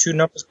mother's got two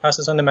numbers,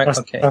 passes on the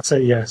maximum. Okay. That's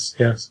it,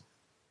 yes.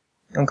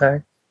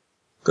 Okay.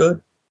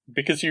 Good.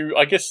 Because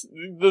I guess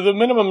the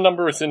minimum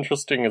number is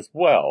interesting as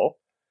well,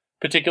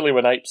 particularly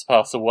when apes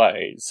pass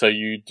away. So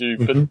you do,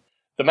 but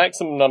the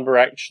maximum number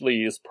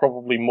actually is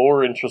probably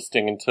more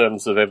interesting in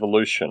terms of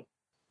evolution,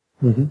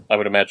 I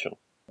would imagine.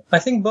 I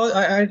think both,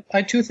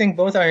 I too think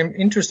both are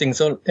interesting.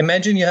 So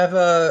imagine you have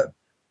a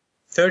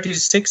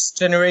 36th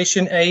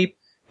generation ape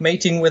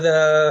mating with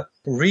a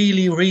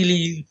really,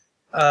 really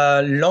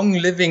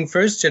long-living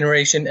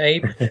first-generation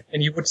ape,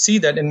 and you would see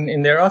that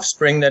in their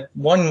offspring that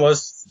one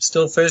was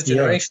still first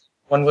generation,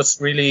 one was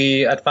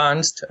really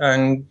advanced,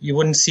 and you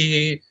wouldn't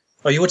see,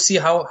 or you would see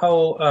how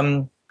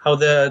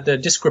the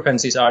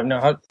discrepancies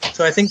are.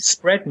 So I think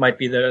spread might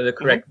be the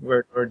correct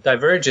word, or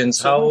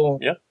divergence, how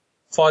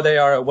far they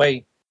are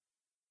away.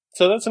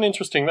 So that's an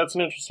interesting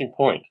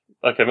point.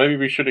 Okay, maybe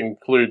we should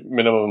include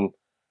minimum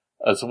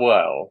as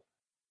well.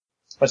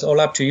 It's all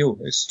up to you.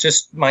 It's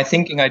just my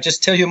thinking. I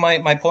just tell you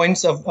my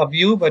points of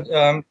view, but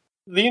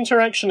the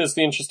interaction is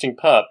the interesting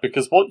part,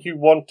 because what you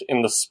want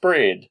in the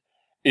spread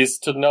is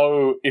to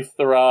know if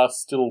there are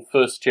still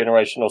first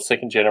generation or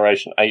second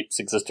generation apes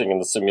existing in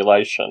the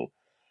simulation.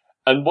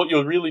 And what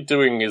you're really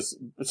doing is,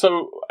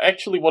 so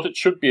actually what it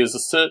should be is a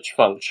search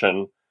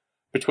function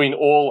between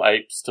all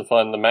apes to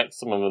find the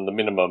maximum and the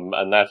minimum,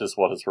 and that is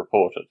what is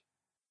reported.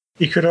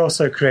 You could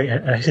also create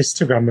a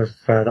histogram of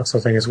that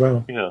sort of thing as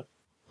well. Yeah.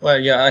 Well,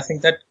 yeah, I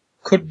think that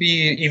could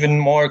be even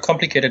more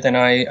complicated than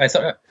I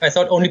thought. I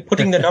thought only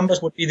putting the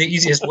numbers would be the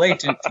easiest way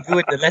to do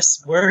it, the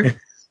less work.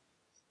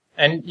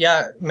 And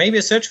yeah, maybe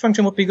a search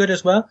function would be good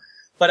as well.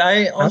 But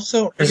I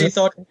also really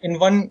thought in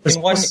one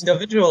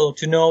individual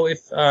to know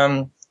if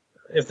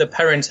the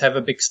parents have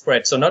a big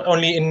spread. So not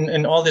only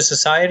in all the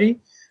society,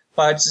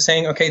 but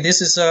saying, okay,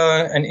 this is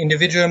an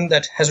individual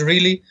that has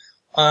really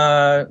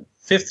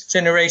fifth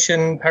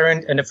generation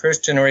parent and a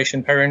first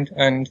generation parent,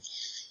 and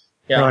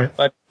right.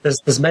 But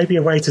there's maybe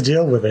a way to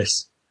deal with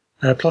this.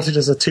 Plotted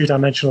as a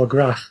two-dimensional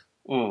graph.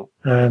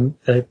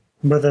 The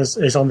mother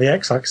is on the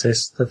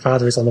x-axis, the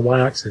father is on the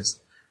y-axis,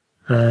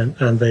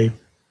 and the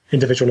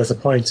individual is a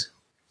point.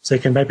 So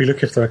you can maybe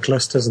look if there are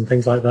clusters and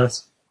things like that.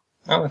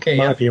 Oh, okay.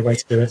 Might be a way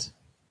to do it.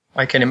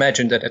 I can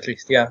imagine that, at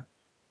least. Yeah,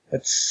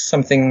 that's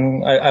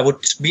something I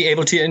would be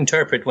able to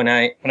interpret when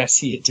I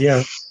see it.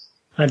 Yeah.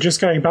 And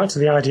just going back to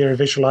the idea of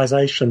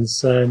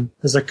visualizations,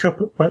 there's a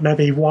couple,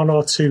 maybe one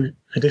or two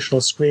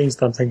additional screens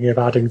that I'm thinking of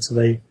adding to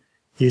the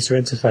user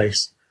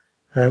interface.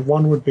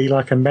 One would be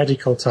like a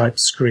medical type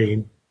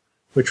screen,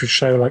 which would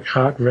show like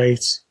heart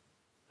rate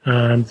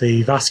and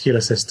the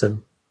vascular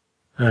system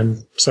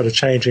and sort of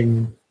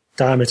changing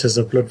diameters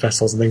of blood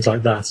vessels and things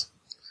like that.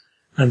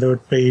 And there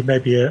would be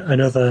maybe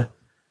another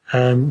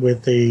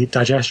with the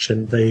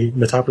digestion, the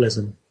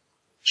metabolism,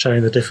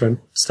 showing the different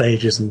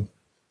stages and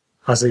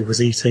as it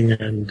was eating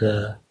and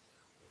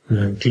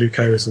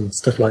glucose and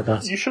stuff like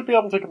that. You should be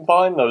able to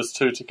combine those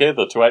two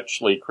together to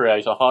actually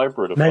create a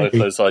hybrid of both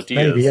those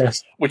ideas,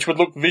 yes. Which would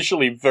look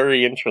visually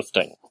very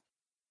interesting.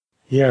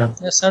 Yeah.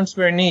 That sounds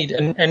very neat.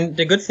 And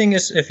the good thing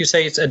is, if you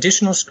say it's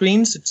additional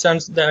screens, it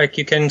sounds like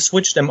you can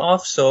switch them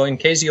off. So in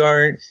case you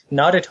are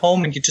not at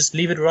home and you just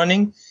leave it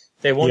running,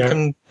 they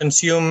won't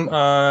consume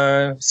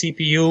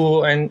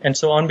CPU and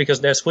so on,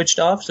 because they're switched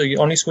off. So you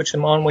only switch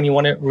them on when you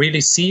want to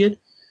really see it.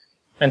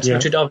 And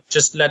switch it off,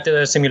 just let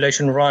the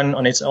simulation run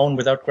on its own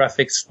without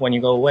graphics when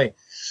you go away.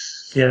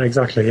 Yeah,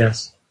 exactly,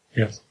 yes.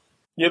 Yeah,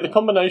 the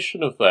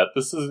combination of that.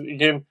 This is,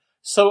 again,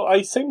 so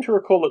I seem to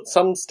recall at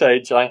some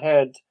stage I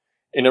had,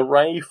 in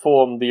array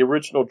form, the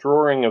original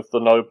drawing of the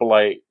Noble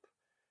Ape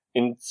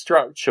in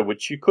structure,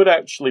 which you could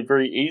actually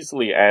very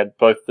easily add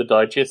both the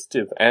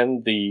digestive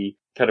and the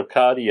kind of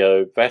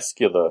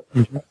cardiovascular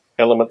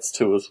elements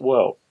to as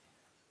well.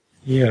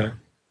 Yeah.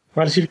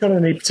 Well, if you've got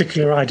any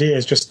particular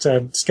ideas, just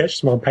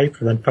sketch them on paper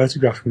and then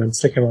photograph them and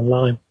stick them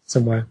online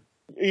somewhere.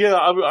 Yeah,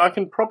 I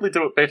can probably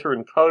do it better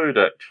in code,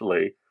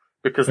 actually,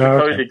 because the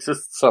code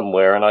exists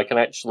somewhere, and I can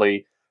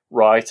actually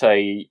write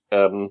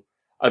for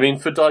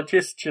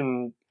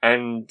digestion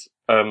and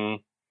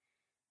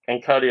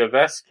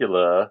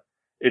cardiovascular,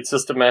 it's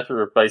just a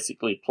matter of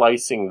basically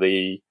placing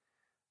the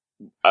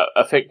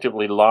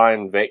effectively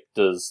line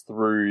vectors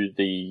through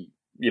the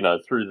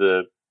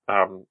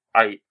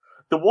ape.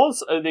 There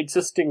was an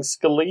existing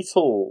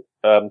skeletal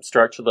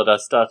structure that I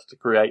started to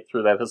create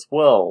through that as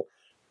well.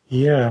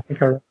 Yeah, I think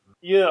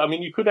Yeah, I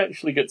mean, you could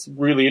actually get some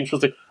really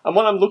interesting... And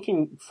what I'm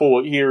looking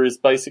for here is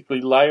basically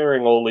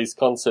layering all these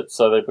concepts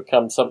so they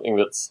become something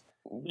that's,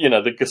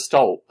 the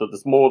gestalt, that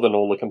there's more than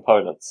all the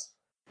components.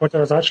 What I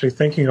was actually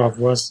thinking of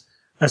was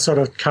a sort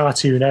of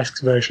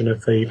cartoon-esque version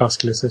of the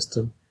vascular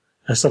system,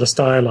 a sort of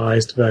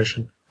stylized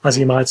version, as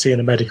you might see in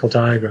a medical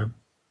diagram,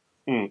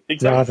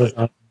 exactly. rather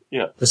than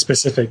the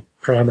specific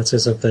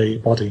parameters of the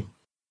body.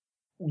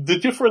 The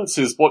difference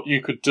is what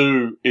you could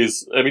do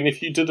is,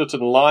 if you did it in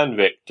line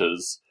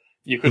vectors,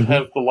 you could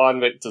have the line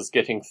vectors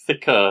getting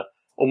thicker,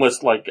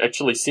 almost like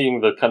actually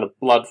seeing the kind of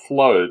blood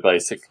flow,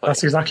 basically.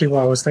 That's exactly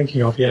what I was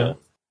thinking of, yeah.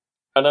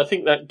 And I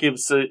think that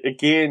gives,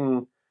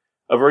 again,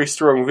 a very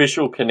strong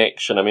visual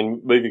connection.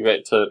 Moving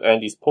back to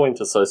Andy's point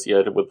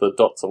associated with the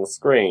dots on the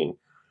screen,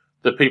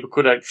 that people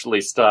could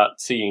actually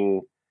start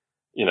seeing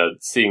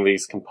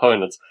these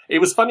components. It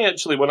was funny,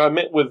 actually, when I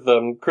met with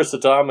Chris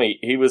Adami,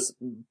 he was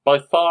by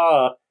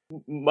far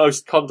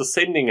most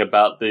condescending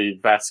about the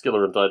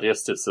vascular and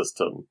digestive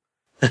system.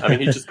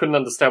 He just couldn't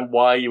understand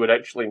why you would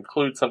actually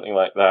include something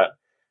like that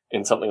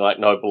in something like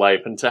Noble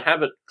Ape, and to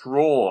have it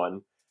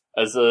drawn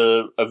as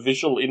a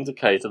visual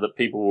indicator that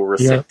people were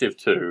receptive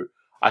to,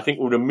 I think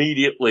would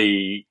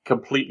immediately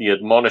completely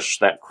admonish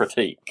that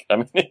critique.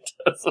 It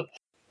doesn't...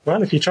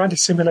 Well, if you're trying to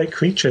simulate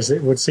creatures,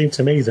 it would seem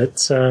to me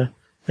that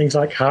things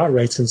like heart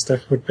rate and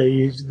stuff would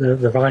be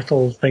the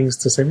vital things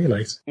to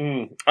simulate.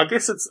 I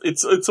guess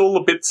it's all the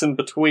bits in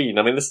between.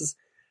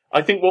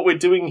 I think what we're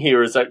doing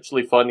here is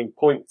actually finding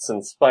points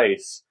in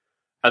space,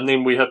 and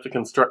then we have to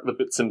construct the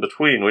bits in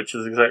between, which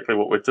is exactly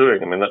what we're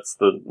doing. That's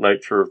the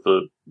nature of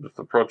the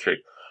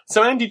project.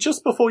 So, Andy,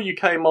 just before you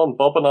came on,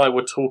 Bob and I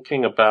were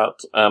talking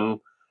about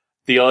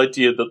the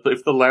idea that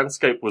if the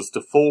landscape was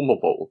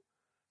deformable,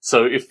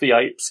 so if the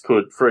apes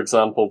could, for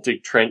example,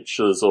 dig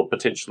trenches or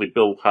potentially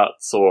build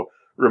huts or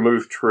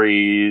remove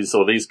trees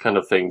or these kind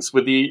of things,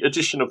 with the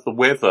addition of the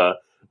weather,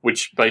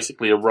 which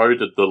basically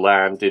eroded the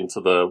land into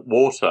the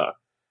water,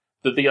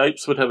 that the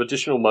apes would have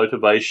additional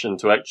motivation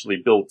to actually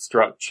build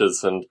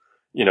structures and,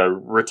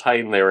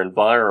 retain their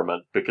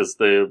environment, because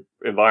their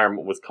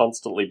environment was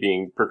constantly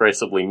being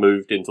progressively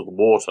moved into the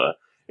water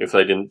if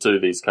they didn't do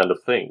these kind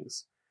of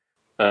things.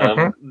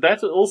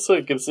 That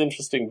also gives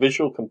interesting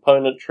visual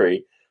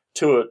componentry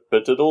to it,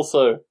 but it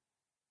also,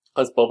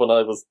 as Bob and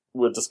I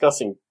were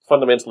discussing,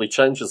 fundamentally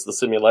changes the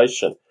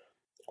simulation.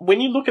 When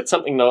you look at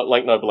something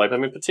like Noble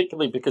Ape,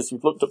 particularly because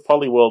you've looked at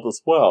Polyworld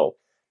as well,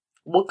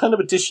 what kind of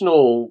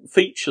additional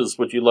features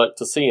would you like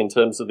to see in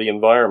terms of the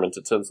environment,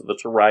 in terms of the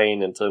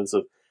terrain, in terms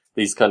of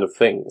these kind of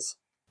things?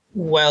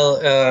 Well,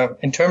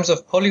 in terms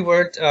of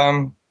Polyworld,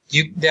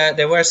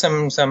 there were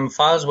some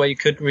files where you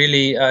could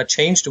really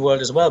change the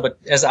world as well, but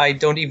as I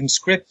don't even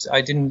script, I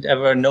didn't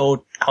ever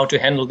know how to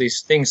handle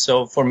these things.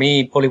 So for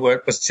me,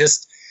 Polyworld was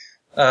just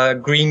a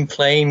green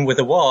plane with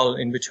a wall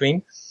in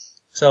between.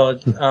 So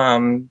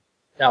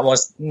that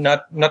was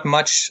not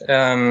much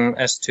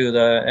as to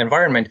the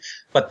environment,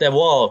 but the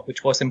wall,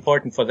 which was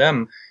important for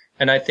them.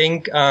 And I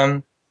think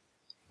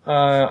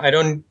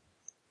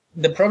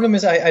the problem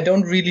is I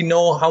don't really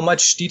know how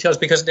much details,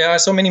 because there are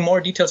so many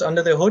more details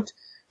under the hood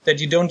that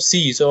you don't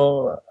see.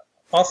 So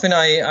often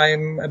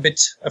I'm a bit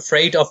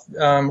afraid of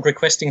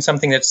requesting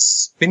something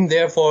that's been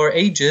there for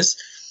ages.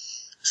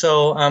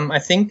 So I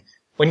think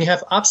when you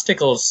have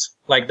obstacles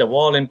like the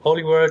wall in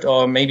Polyworld,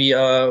 or maybe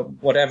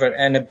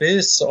an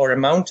abyss or a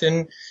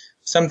mountain,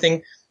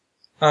 something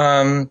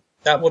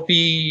that would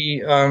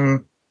be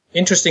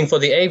interesting for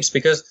the apes,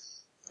 because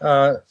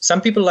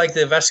some people like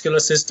the vascular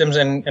systems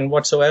and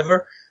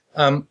whatsoever.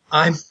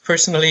 I'm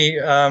personally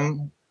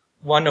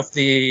one of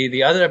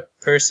the other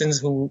persons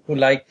who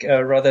like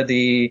rather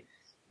the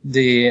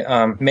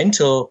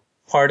mental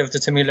part of the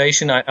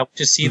simulation. I want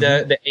to see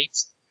the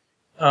apes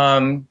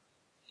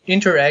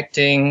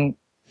interacting,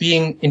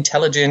 being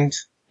intelligent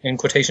in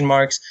quotation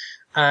marks,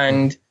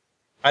 and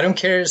I don't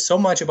care so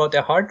much about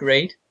their heart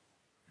rate.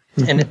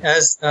 And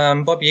as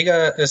Bob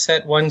Yeager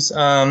said once,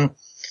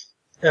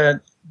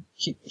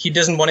 he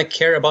doesn't want to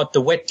care about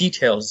the wet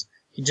details.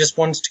 He just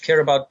wants to care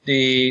about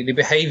the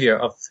behavior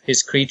of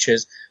his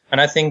creatures. And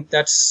I think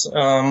that's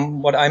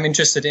what I'm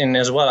interested in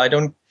as well. I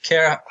don't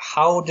care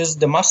how does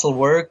the muscle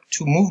work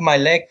to move my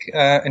leg,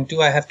 and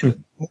do I have to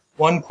move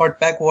one part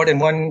backward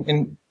and one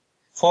in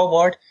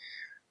forward.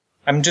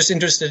 I'm just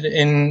interested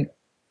in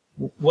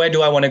where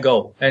do I want to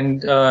go.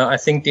 And I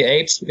think the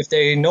apes, if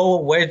they know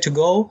where to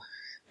go,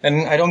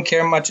 and I don't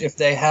care much if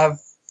they have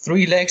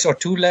 3 legs or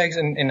 2 legs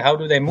and how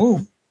do they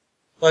move.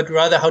 but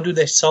rather how do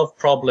they solve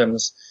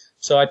problems.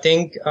 So I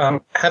think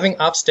having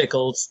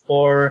obstacles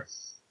or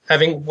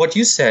having what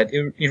you said,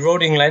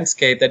 eroding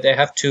landscape that they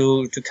have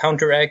to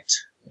counteract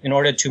in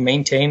order to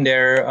maintain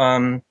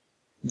their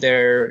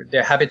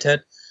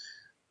habitat,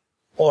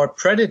 or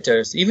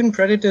predators, even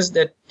predators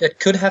that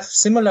could have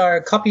similar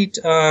copied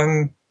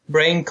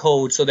brain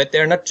code, so that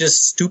they're not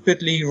just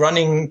stupidly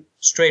running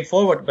straight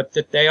forward, but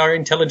that they are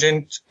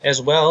intelligent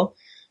as well,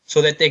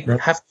 so that they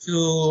have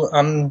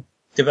to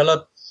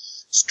develop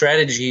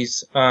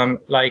strategies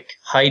like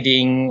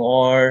hiding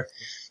or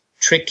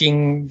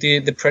tricking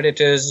the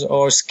predators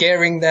or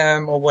scaring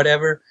them or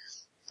whatever.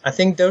 I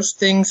think those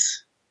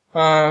things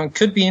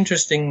could be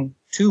interesting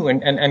too,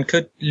 and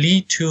could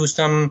lead to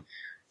some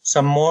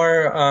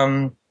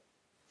more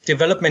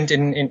development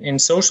in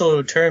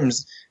social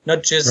terms,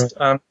 not just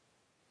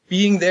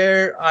being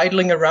there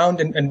idling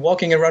around and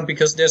walking around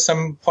because there's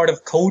some part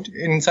of code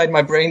inside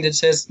my brain that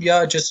says,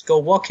 yeah, just go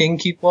walking,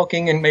 keep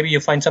walking, and maybe you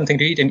find something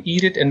to eat and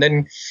eat it, and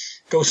then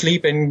go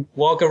sleep and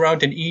walk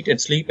around and eat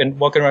and sleep and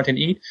walk around and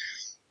eat.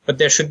 But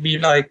there should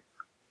be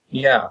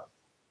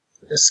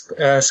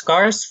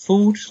scarce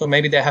food, so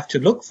maybe they have to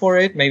look for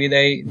it. Maybe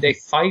they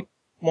fight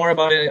more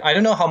about it. I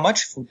don't know how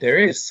much food there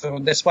is, so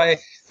that's what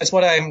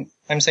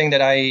I'm saying,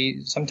 that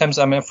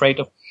I'm afraid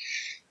of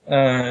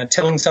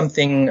telling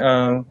something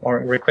or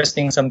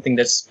requesting something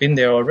that's been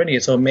there already.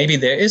 So maybe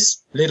there is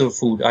little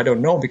food. I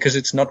don't know, because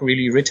it's not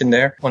really written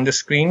there on the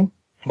screen.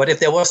 But if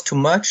there was too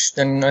much,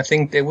 then I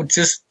think they would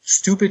just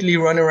stupidly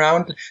run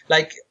around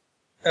like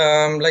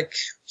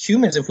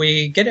humans. If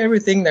we get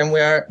everything, then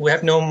we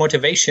have no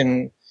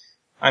motivation.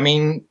 I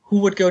mean, who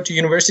would go to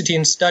university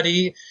and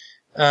study,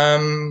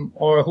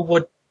 or who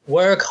would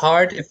work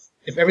hard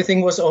if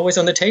everything was always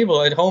on the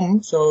table at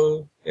home?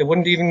 So they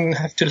wouldn't even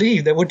have to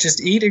leave. They would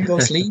just eat and go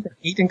sleep,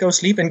 eat and go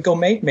sleep and go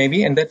mate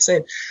maybe, and that's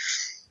it.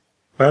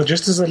 Well,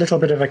 just as a little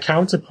bit of a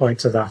counterpoint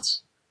to that,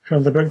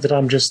 from the book that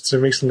I'm just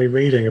recently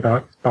reading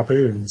about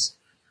baboons,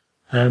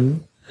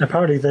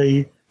 apparently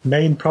the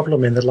main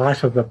problem in the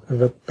life of a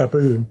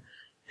baboon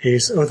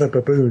is other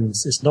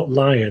baboons. It's not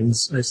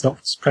lions, it's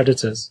not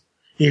predators,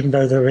 even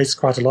though there is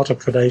quite a lot of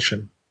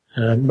predation.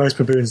 Most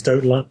baboons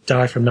don't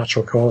die from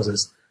natural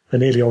causes. They're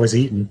nearly always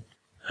eaten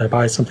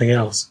by something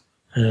else.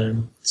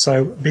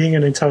 So being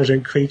an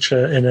intelligent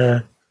creature in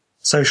a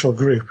social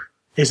group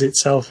is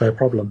itself a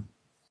problem,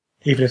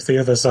 even if the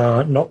others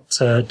are not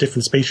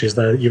different species,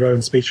 they're your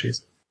own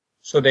species.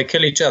 So they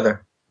kill each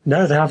other?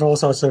 No, they have all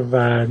sorts of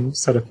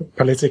sort of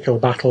political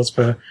battles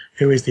for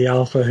who is the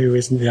alpha, who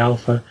isn't the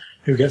alpha,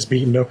 who gets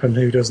beaten up and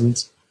who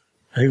doesn't,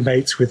 who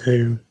mates with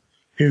who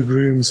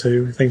grooms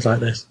who, things like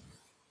this.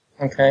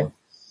 Okay.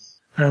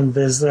 And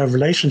there's a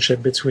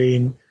relationship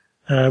between,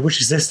 which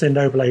exists in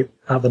Noble Ape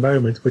at the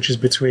moment, which is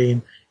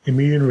between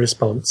immune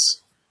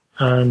response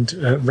and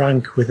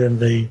rank within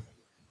the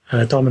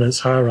dominance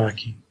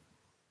hierarchy.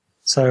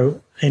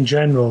 So, in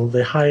general,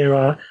 the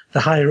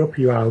higher up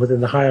you are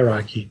within the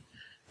hierarchy,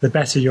 the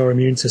better your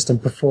immune system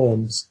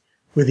performs,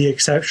 with the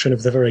exception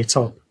of the very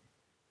top,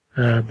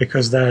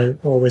 because they're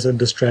always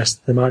under stress.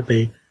 They might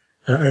be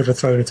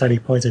overthrown at any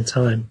point in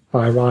time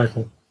by a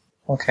rival.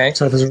 Okay.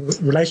 So there's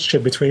a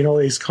relationship between all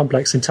these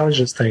complex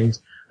intelligence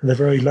things and the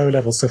very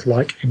low-level stuff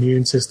like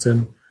immune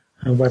system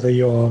and whether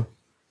your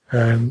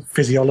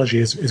physiology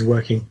is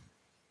working.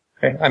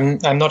 Okay.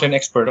 I'm not an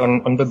expert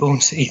on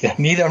baboons either.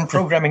 Neither on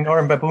programming nor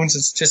on baboons.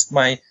 It's just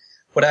when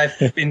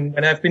I've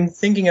been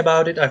thinking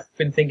about it, I've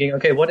been thinking,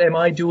 okay, what am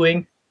I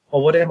doing,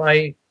 or what am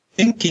I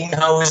thinking?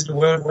 How is the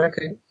world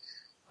working?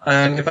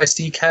 And if I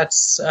see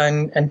cats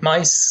and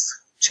mice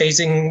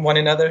chasing one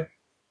another.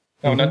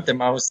 No, not the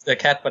mouse, the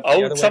cat, but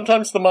the other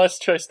sometimes the mice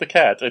chase the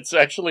cat. It's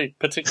actually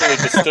particularly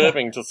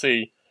disturbing to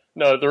see.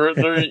 No,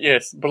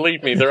 yes,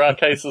 believe me, there are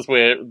cases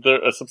where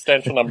a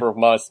substantial number of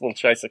mice will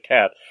chase a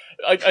cat.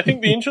 I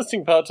think the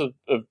interesting part of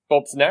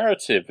Bob's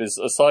narrative is,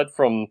 aside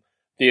from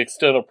the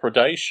external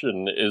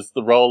predation, is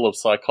the role of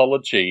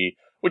psychology,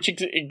 which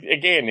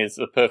again is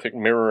a perfect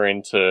mirror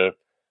into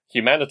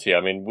humanity.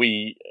 I mean,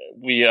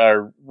 we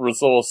are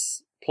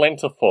resource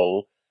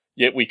plentiful,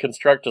 yet we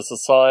construct a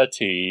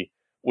society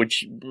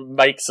which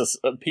makes us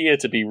appear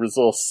to be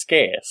resource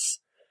scarce.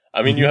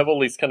 I mean, you have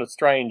all these kind of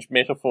strange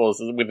metaphors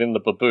within the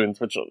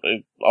baboons, which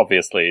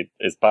obviously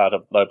is part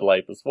of Noble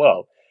Ape as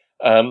well,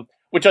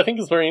 which I think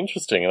is very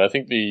interesting. And I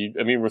think the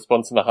immune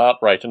response and the heart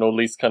rate and all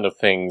these kind of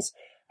things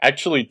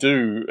actually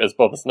do, as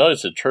Bob has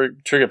noted,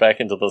 trigger back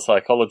into the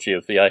psychology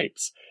of the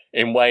apes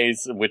in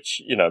ways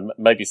which,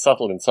 may be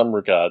subtle in some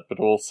regard, but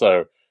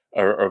also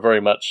are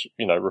very much,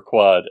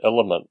 required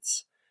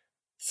elements.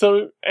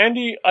 So,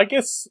 Andy, I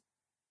guess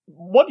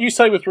what you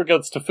say with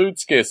regards to food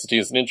scarcity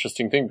is an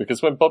interesting thing,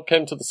 because when Bob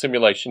came to the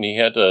simulation, he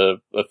had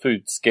a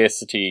food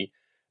scarcity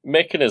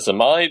mechanism.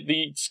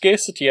 The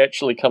scarcity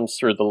actually comes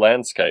through the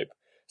landscape.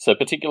 So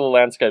particular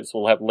landscapes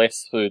will have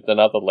less food than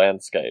other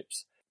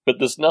landscapes. But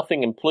there's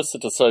nothing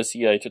implicit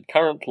associated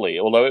currently,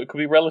 although it could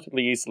be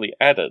relatively easily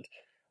added,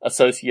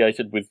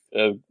 associated with,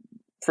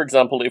 for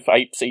example, if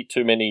apes eat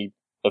too many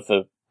of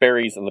the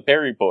berries in the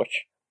berry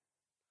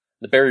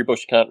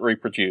bush can't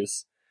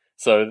reproduce.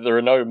 So there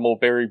are no more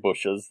berry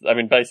bushes. I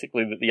mean,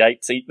 basically the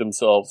apes eat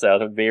themselves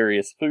out of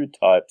various food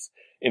types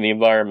in the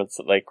environments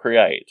that they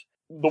create.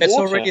 It's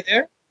already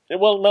there?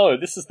 Well, no,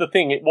 this is the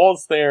thing. It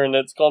was there and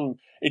it's gone,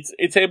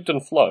 it's ebbed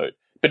and flowed.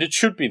 But it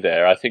should be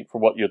there, I think, for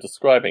what you're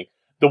describing.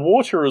 The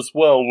water as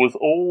well was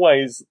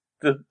always,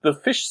 the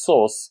fish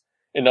source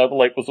in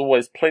Noble Ape was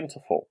always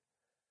plentiful.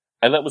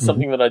 And that was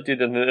something that I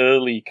did in the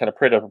early kind of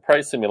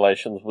predator-prey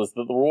simulations, was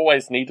that there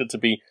always needed to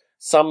be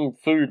some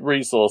food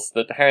resource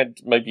that had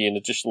maybe an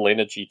additional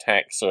energy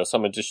tax or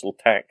some additional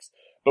tax,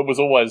 but was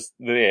always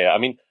there. I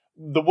mean,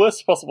 the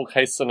worst possible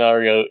case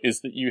scenario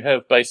is that you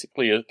have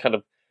basically a kind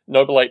of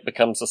Noble Ape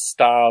becomes a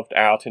starved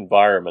out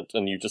environment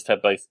and you just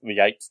have the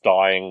apes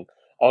dying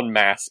en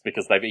masse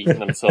because they've eaten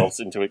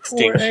themselves into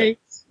extinction. Poor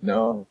apes.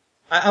 No.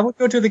 I would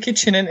go to the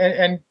kitchen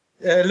and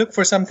look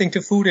for something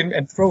to food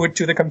and throw it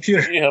to the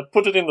computer. Yeah,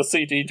 put it in the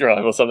CD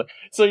drive or something.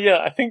 So yeah,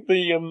 I think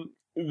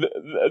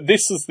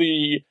this is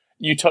the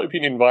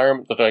utopian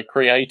environment that I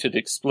created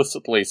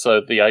explicitly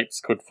so the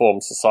apes could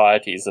form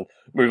societies and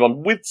move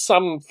on with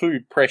some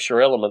food pressure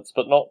elements,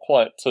 but not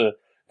quite to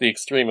the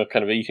extreme of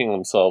kind of eating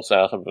themselves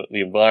out of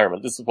the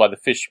environment. This is why the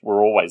fish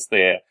were always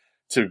there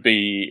to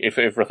be, if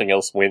everything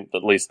else went,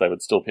 at least they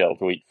would still be able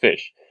to eat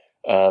fish.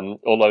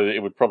 Although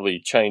it would probably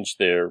change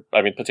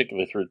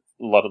particularly through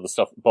a lot of the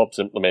stuff that Bob's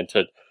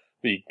implemented,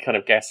 the kind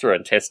of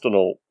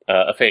gastrointestinal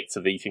effects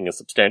of eating a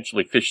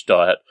substantially fish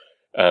diet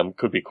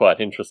could be quite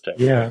interesting.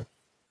 Yeah.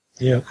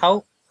 Yeah.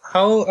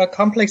 How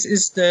complex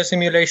is the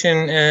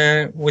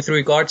simulation with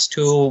regards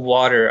to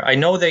water? I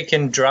know they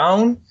can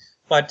drown,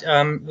 but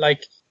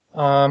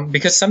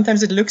because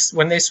sometimes it looks,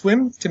 when they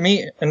swim, to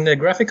me, and the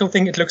graphical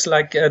thing, it looks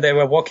like they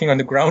were walking on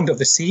the ground of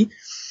the sea.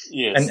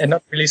 Yes. And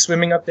not really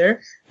swimming up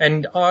there.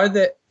 And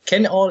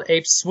can all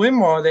apes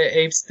swim, or are there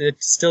apes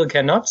that still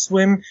cannot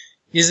swim?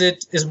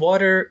 Is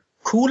water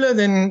cooler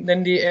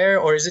than the air,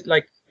 or is it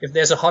like if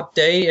there's a hot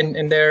day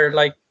and they're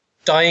like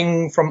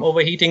dying from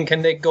overheating,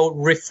 can they go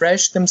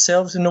refresh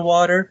themselves in the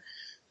water?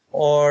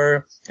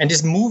 And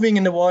is moving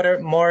in the water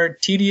more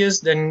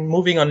tedious than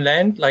moving on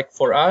land? Like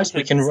for us,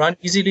 we can run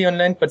easily on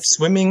land, but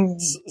swimming.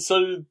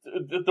 So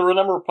there are a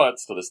number of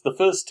parts to this. The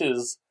first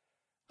is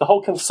the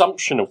whole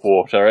consumption of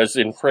water, as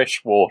in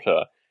fresh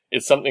water,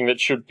 is something that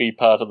should be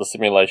part of the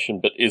simulation,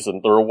 but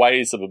isn't. There are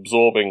ways of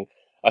absorbing.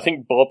 I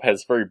think Bob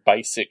has very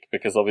basic,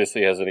 because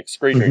obviously he has an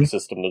excretory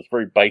system, there's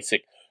very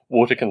basic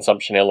water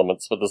consumption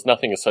elements, but there's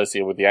nothing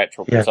associated with the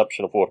actual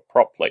consumption of water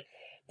properly.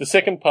 The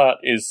second part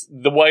is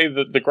the way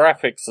that the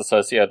graphics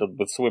associated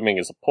with swimming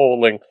is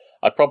appalling.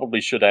 I probably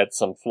should add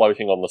some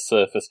floating on the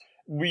surface.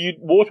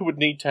 Water would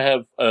need to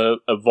have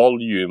a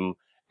volume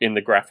in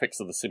the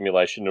graphics of the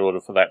simulation in order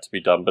for that to be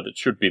done, but it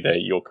should be there,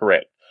 you're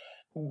correct.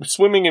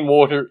 Swimming in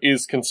water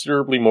is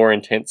considerably more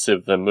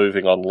intensive than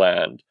moving on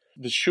land.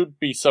 There should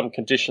be some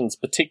conditions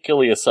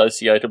particularly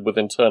associated with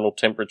internal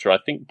temperature. I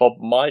think Bob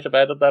might have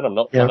added that, I'm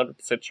not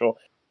 100% sure.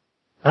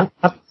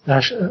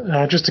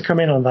 Just to come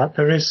in on that,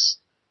 there is,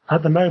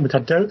 at the moment, I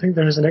don't think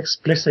there is an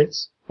explicit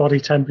body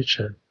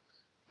temperature,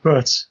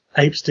 but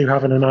apes do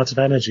have an amount of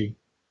energy,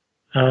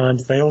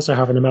 and they also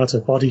have an amount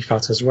of body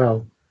fat as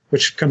well,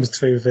 which comes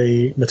through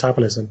the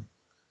metabolism.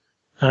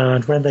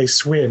 And when they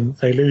swim,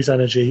 they lose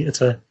energy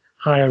at a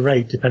higher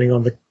rate depending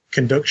on the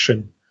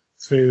conduction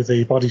through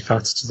the body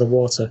fat to the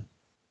water.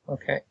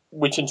 Okay.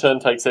 Which in turn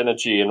takes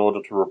energy in order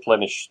to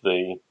replenish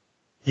the...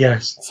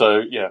 Yes.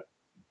 So, yeah.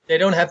 They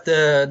don't have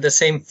the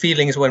same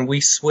feelings when we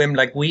swim.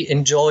 Like, we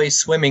enjoy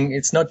swimming.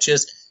 It's not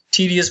just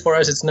tedious for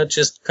us. It's not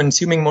just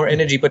consuming more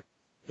energy, but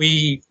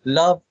we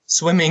love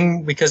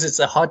swimming because it's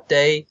a hot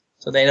day.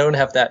 So they don't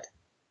have that.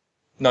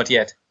 Not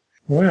yet.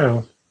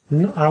 Well,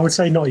 I would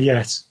say not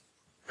yet.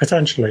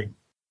 Potentially.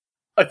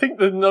 I think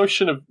the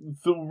notion of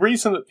the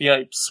reason that the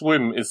apes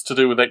swim is to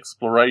do with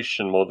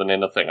exploration more than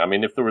anything. I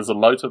mean, if there was a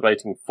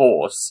motivating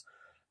force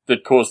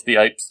that caused the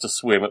apes to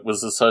swim, it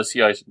was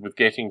associated with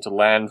getting to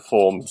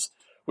landforms,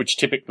 which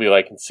typically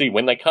they can see.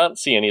 When they can't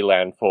see any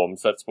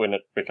landforms, that's when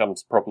it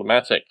becomes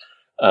problematic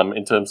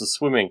in terms of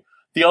swimming.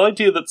 The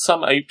idea that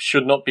some apes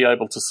should not be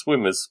able to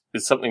swim is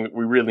something that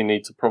we really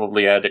need to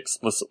probably add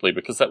explicitly,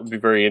 because that would be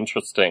very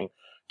interesting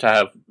to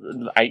have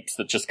apes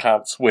that just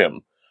can't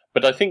swim.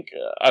 But I think,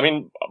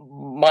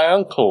 my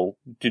uncle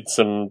did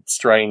some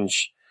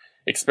strange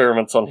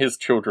experiments on his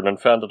children and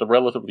found at a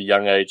relatively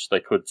young age they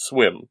could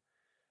swim.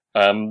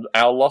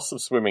 Our loss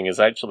of swimming is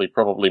actually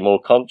probably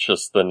more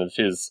conscious than it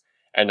is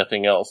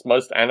anything else.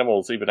 Most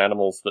animals, even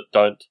animals that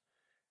don't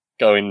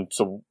go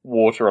into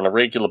water on a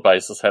regular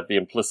basis, have the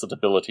implicit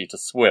ability to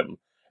swim.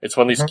 It's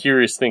one of these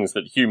curious things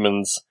that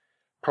humans,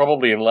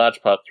 probably in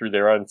large part through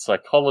their own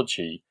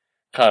psychology,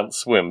 can't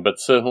swim, but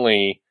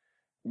certainly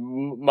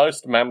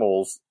most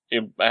mammals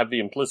have the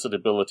implicit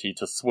ability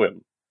to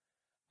swim.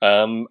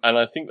 And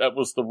I think that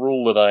was the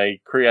rule that I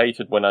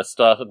created when I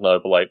started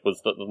Noble Ape,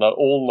 was that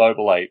all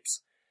Noble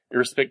Apes,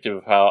 irrespective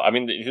of how,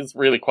 it is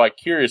really quite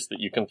curious that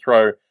you can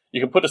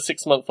put a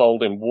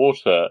 6-month-old in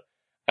water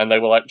and they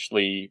will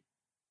actually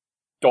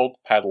dog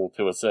paddle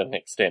to a certain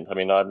extent.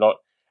 I'm not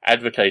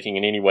advocating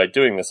in any way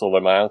doing this, although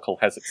my uncle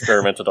has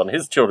experimented on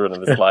his children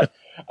in this life.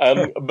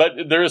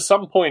 But there is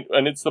some point,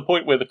 and it's the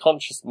point where the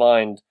conscious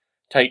mind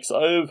takes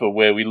over,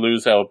 where we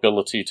lose our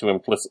ability to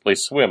implicitly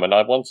swim. And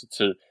I wanted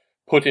to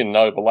put in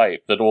Noble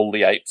Ape that all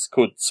the apes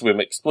could swim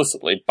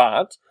explicitly,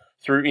 but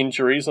through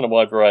injuries and a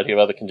wide variety of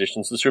other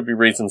conditions, there should be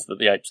reasons that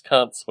the apes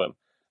can't swim.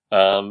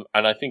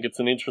 And I think it's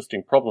an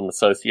interesting problem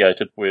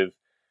associated with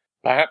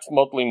perhaps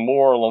modelling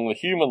more along the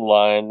human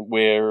line,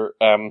 where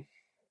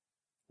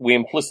we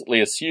implicitly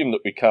assume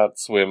that we can't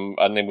swim,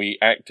 and then we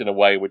act in a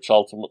way which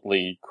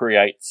ultimately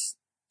creates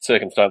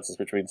circumstances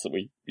which means that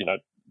we,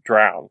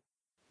 drown.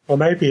 Or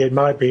maybe it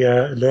might be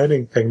a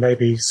learning thing.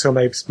 Maybe some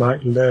apes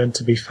might learn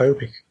to be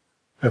phobic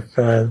of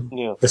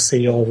the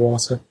sea or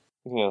water.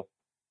 Yeah.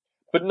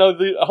 But no,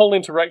 the whole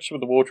interaction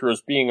with the water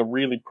as being a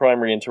really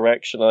primary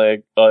interaction,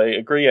 I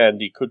agree,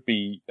 Andy, could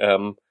be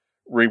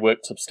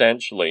reworked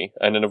substantially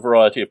and in a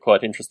variety of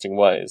quite interesting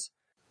ways.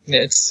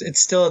 Yeah,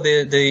 it's still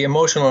the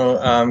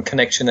emotional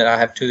connection that I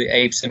have to the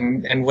apes.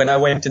 And when I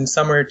went in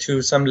summer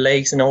to some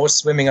lakes and I was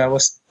swimming, I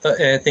was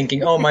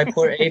thinking, oh, my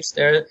poor apes,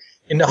 they're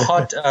in the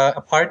hot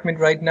apartment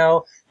right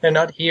now. They're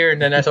not here.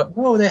 And then I thought,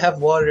 oh, they have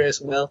water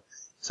as well.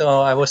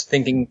 So I was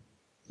thinking,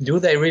 do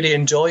they really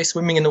enjoy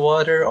swimming in the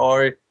water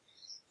or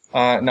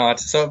not?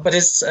 So, but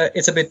it's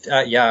a bit,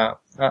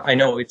 I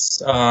know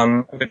it's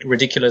a bit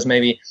ridiculous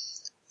maybe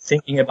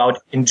thinking about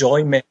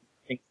enjoyment.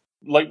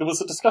 Like, there was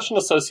a discussion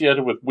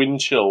associated with wind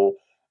chill,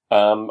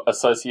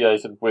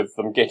 associated with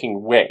them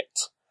getting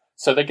wet.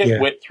 So they get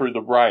wet through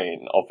the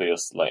rain,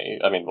 obviously.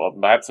 I mean, well,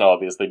 perhaps not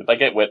obviously, but they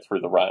get wet through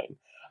the rain.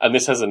 And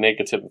this has a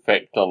negative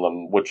effect on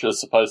them, which is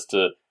supposed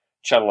to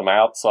channel them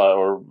outside,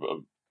 or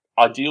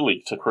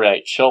ideally to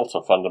create shelter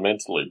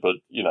fundamentally, but,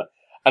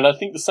 and I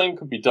think the same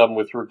could be done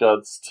with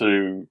regards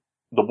to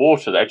the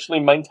water, actually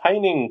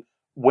maintaining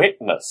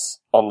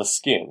wetness on the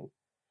skin.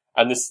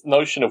 And this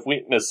notion of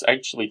wetness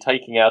actually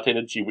taking out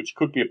energy, which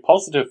could be a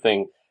positive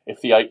thing if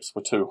the apes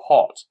were too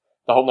hot.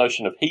 The whole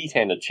notion of heat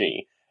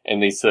energy in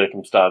these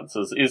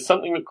circumstances is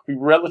something that could be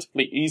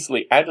relatively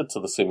easily added to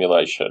the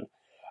simulation.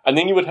 And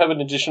then you would have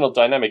an additional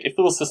dynamic. If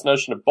there was this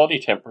notion of body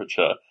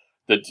temperature,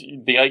 that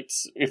the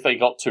apes, if they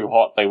got too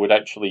hot, they would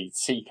actually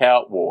seek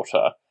out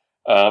water,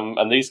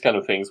 and these kind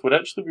of things would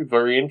actually be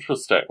very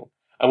interesting.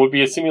 And would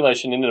be a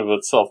simulation in and of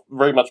itself,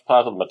 very much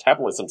part of the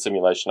metabolism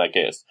simulation, I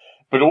guess,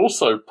 but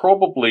also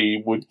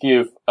probably would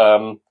give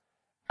an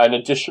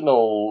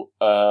additional,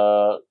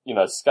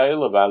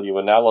 scalar value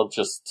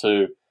analogous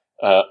to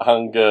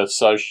hunger,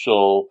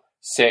 social,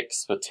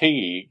 sex,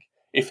 fatigue,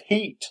 if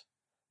heat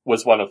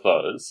was one of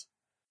those.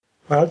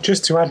 Well,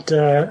 just to add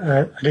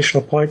an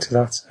additional point to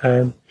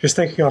that, just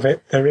thinking of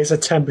it, there is a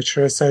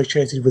temperature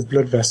associated with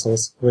blood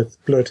vessels, with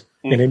blood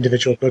in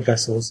individual blood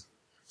vessels.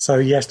 So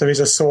yes, there is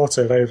a sort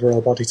of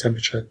overall body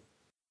temperature.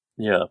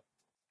 Yeah.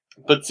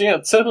 But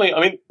certainly, I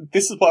mean,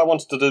 this is why I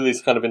wanted to do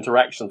these kind of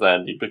interactions,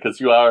 Andy, because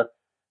you are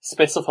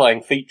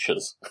specifying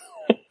features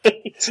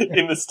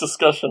in this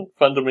discussion,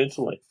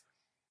 fundamentally.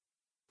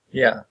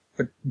 Yeah,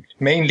 but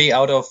mainly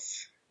out of,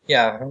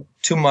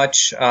 too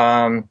much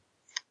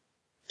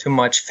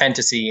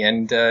fantasy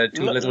and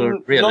too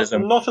little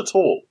realism. Not at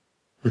all.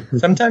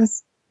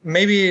 Sometimes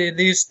maybe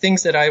these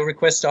things that I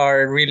request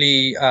are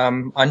really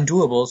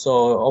undoable, so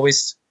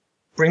always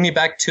bring me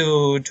back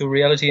to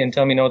reality and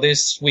tell me, no,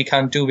 this we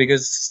can't do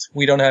because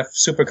we don't have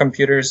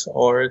supercomputers,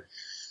 or,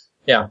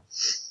 it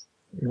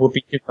would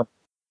be...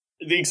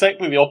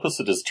 Exactly the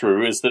opposite is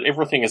true, is that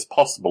everything is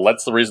possible.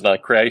 That's the reason I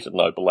created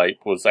Noble Ape,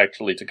 was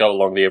actually to go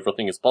along the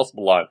everything is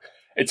possible line.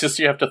 It's just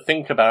you have to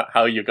think about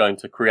how you're going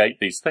to create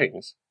these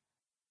things.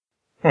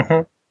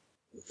 Mm-hmm.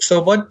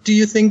 So what do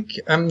you think,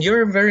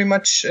 you're very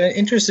much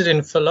interested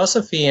in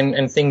philosophy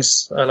and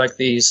things like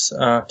these,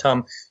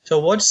 Tom. So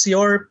what's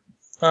your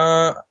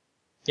opinion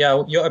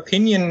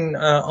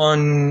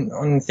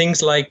on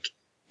things like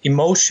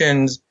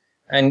emotions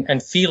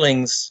and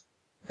feelings?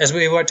 As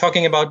we were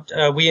talking about,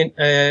 we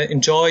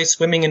enjoy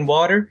swimming in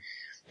water.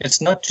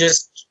 It's not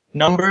just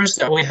numbers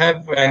that we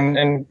have,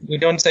 and we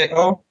don't say,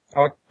 oh,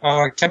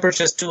 our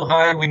temperature is too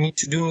high, we need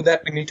to do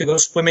that, we need to go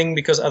swimming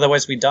because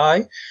otherwise we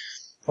die.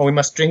 Or we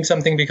must drink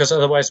something because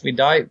otherwise we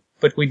die.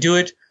 But we do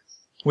it.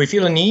 We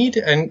feel a need,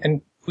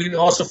 and we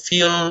also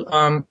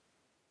feel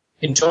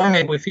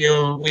enjoyment. We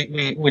feel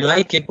we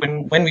like it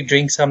when we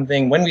drink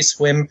something, when we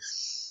swim.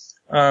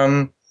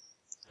 And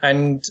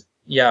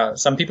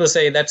some people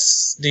say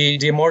that's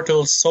the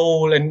immortal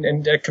soul,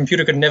 and a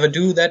computer could never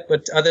do that.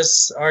 But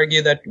others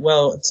argue that,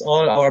 well, it's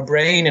all our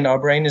brain, and our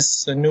brain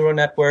is a neural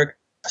network.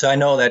 So I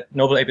know that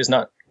Noble Ape is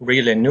not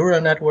really a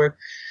neural network,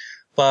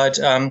 but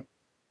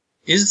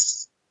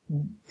is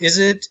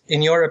it,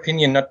 in your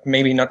opinion,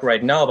 maybe not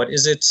right now, but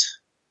is it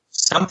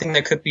something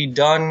that could be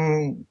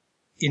done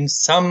in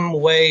some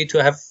way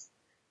to have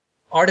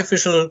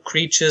artificial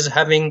creatures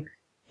having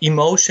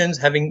emotions,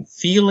 having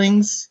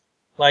feelings,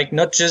 like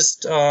not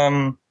just,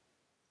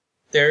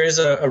 there is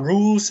a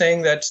rule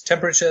saying that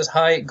temperature is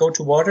high, go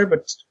to water,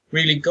 but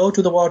really go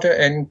to the water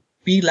and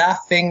be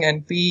laughing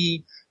and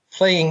be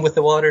playing with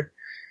the water?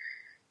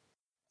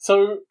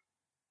 So,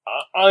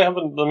 I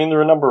haven't. I mean, there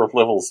are a number of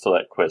levels to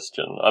that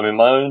question. I mean,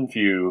 my own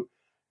view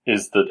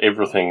is that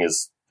everything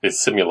is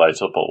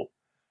simulatable.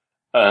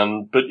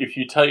 But if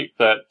you take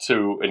that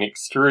to an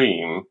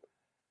extreme,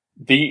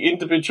 the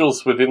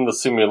individuals within the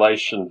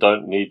simulation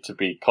don't need to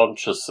be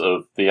conscious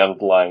of the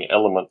underlying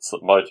elements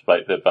that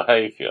motivate their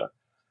behavior.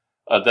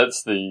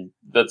 That's the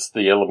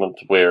element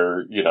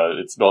where,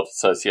 it's not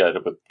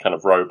associated with kind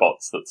of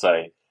robots that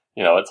say,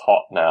 it's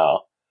hot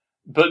now.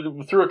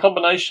 But through a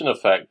combination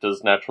of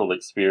factors, natural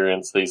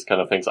experience, these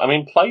kind of things. I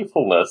mean,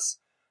 playfulness,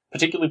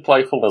 particularly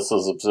playfulness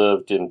as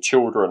observed in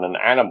children and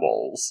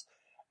animals,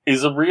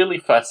 is a really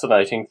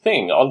fascinating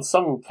thing. On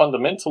some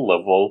fundamental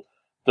level,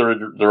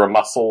 there are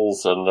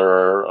muscles and there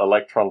are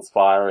electrons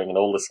firing and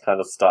all this kind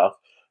of stuff.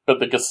 But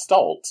the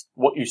gestalt,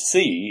 what you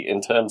see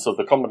in terms of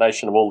the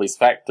combination of all these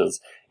factors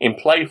in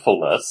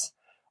playfulness,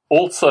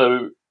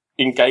 also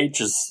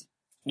engages,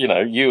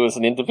 you as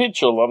an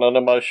individual on an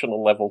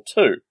emotional level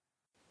too.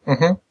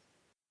 Mm-hmm.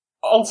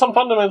 On some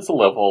fundamental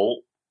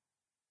level,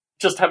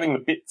 just having the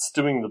bits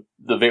doing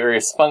the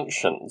various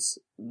functions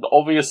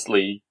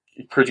obviously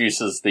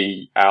produces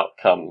the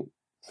outcome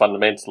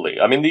fundamentally.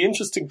 I mean, the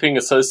interesting thing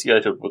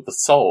associated with the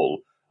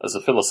soul as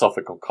a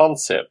philosophical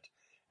concept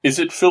is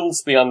it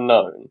fills the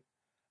unknown.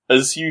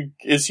 As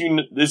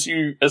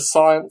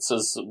science,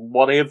 as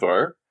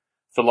whatever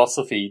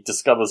philosophy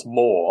discovers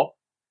more,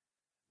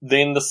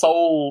 then the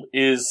soul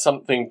is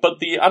something, but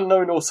the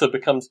unknown also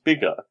becomes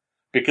bigger.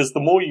 Because the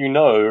more you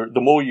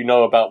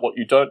know about what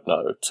you don't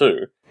know,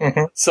 too.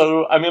 Mm-hmm.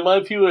 So, I mean, my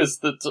view is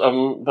that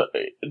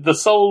the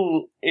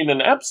soul, in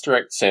an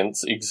abstract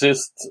sense,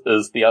 exists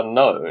as the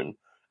unknown.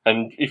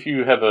 And if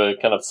you have a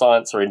kind of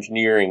science or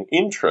engineering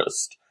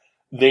interest,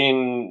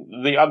 then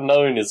the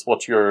unknown is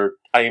what you're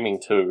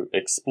aiming to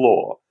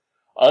explore.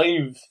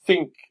 I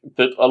think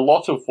that a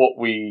lot of what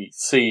we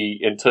see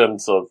in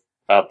terms of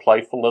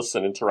playfulness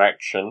and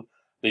interaction,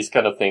 these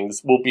kind of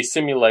things, will be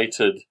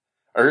simulated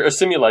are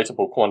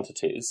simulatable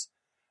quantities.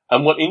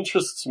 And what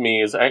interests me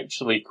is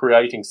actually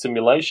creating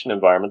simulation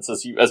environments,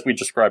 as we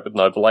described with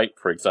Noble Ape,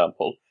 for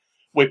example,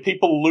 where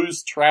people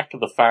lose track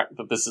of the fact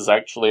that this is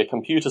actually a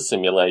computer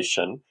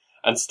simulation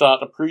and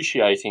start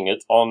appreciating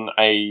it on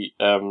a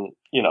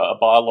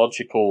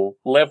biological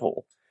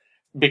level.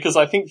 Because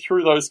I think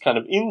through those kind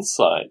of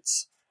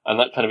insights and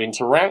that kind of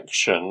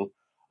interaction,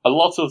 a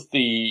lot of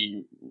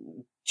the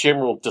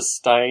general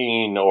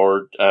disdain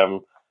or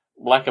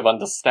lack of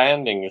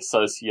understanding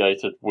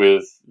associated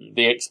with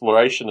the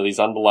exploration of these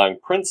underlying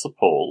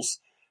principles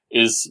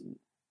is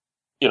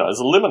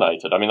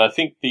eliminated. I mean, I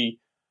think the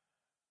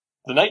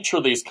nature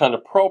of these kind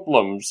of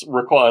problems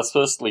requires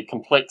firstly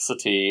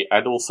complexity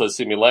and also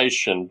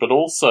simulation, but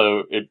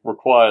also it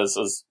requires,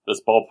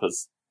 as Bob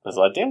has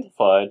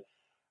identified,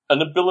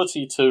 an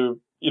ability to,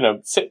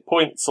 set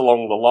points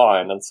along the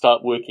line and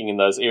start working in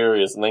those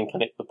areas and then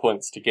connect the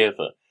points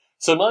together.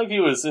 So my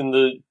view is in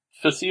the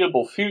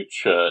foreseeable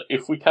future,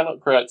 if we cannot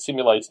create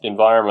simulated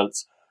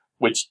environments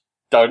which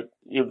don't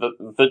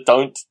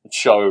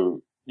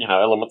show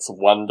elements of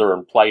wonder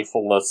and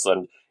playfulness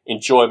and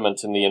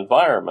enjoyment in the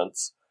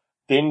environments,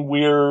 then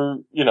we're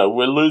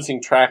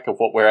losing track of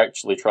what we're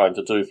actually trying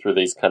to do through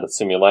these kind of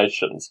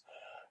simulations.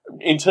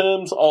 In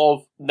terms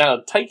of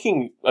now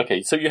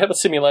so you have a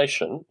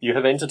simulation, you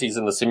have entities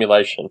in the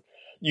simulation,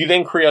 you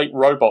then create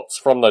robots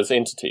from those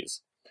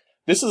entities.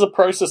 This is a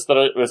process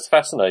that has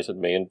fascinated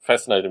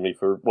me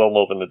for well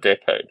more than a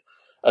decade,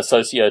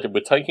 associated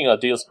with taking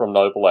ideas from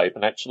Noble Ape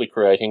and actually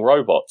creating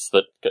robots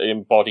that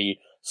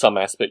embody some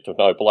aspect of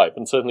Noble Ape.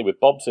 And certainly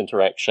with Bob's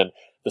interaction,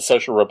 the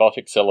social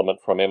robotics element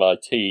from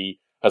MIT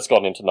has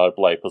gone into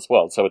Noble Ape as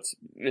well. So it's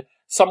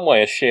some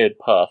way a shared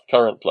path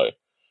currently.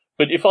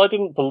 But if I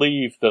didn't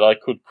believe that I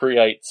could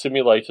create through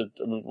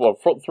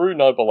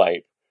Noble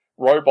Ape,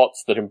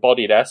 robots that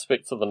embodied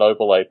aspects of the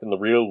Noble Ape in the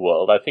real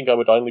world, I think I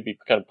would only be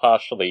kind of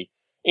partially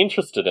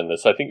interested in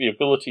this. I think the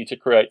ability to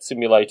create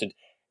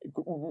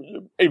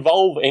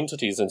evolve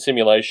entities in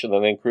simulation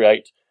and then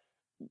create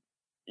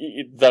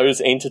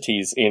those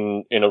entities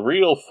in a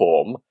real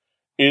form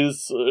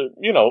is,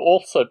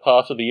 also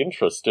part of the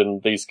interest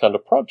in these kind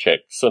of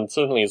projects, and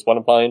certainly is one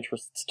of my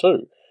interests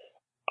too.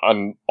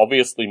 I'm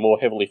obviously more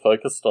heavily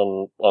focused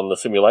on the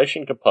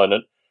simulation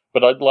component,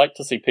 but I'd like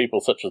to see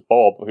people such as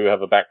Bob, who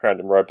have a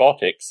background in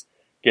robotics,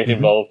 get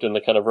involved in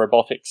the kind of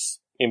robotics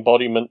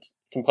embodiment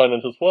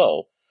component as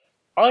well.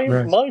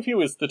 My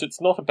view is that it's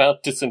not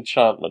about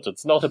disenchantment.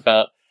 It's not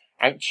about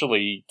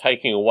actually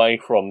taking away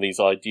from these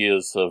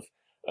ideas of,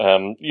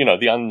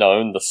 the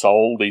unknown, the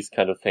soul, these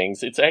kind of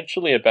things. It's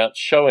actually about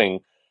showing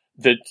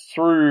that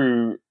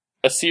through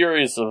a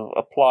series of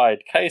applied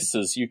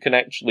cases, you can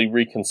actually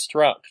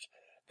reconstruct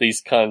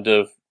these kind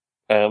of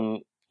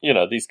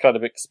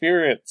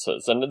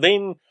experiences. And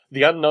then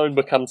the unknown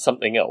becomes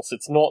something else.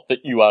 It's not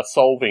that you are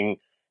solving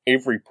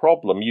every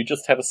problem. You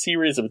just have a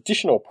series of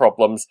additional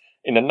problems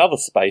in another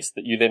space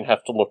that you then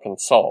have to look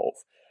and solve.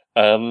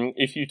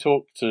 If you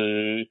talk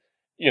to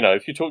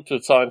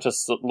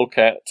scientists that look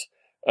at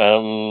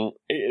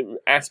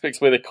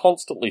aspects where they're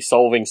constantly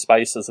solving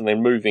spaces and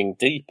then moving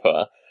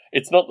deeper,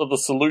 it's not that the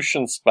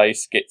solution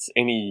space gets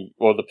any,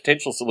 or the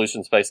potential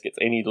solution space gets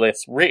any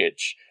less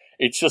rich.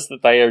 It's just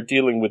that they are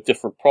dealing with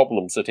different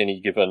problems at any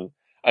given.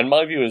 And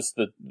my view is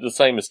that the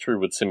same is true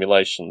with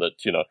simulation, that,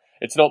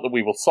 it's not that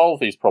we will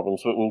solve these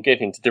problems, but we'll get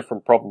into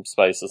different problem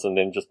spaces and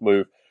then just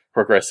move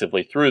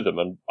progressively through them.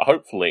 And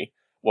hopefully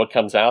what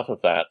comes out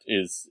of that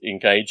is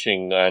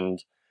engaging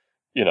and,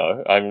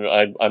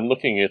 I'm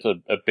looking at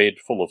a bed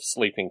full of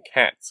sleeping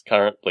cats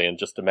currently and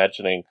just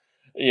imagining,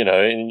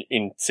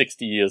 in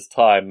 60 years'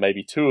 time,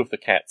 maybe 2 of the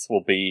cats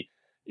will be,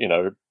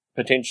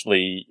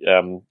 potentially,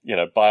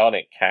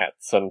 bionic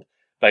cats, and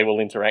they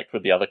will interact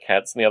with the other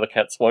cats, and the other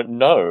cats won't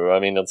know,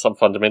 on some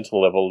fundamental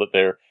level, that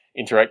they're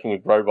interacting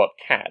with robot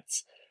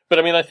cats. But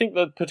I think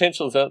the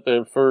potential is out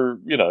there for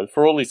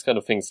all these kind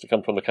of things to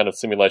come from the kind of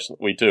simulation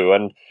that we do.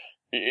 And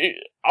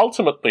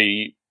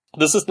ultimately,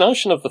 there's this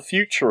notion of the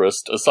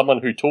futurist as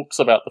someone who talks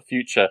about the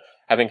future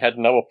having had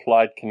no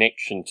applied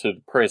connection to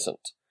the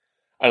present.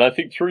 And I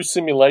think through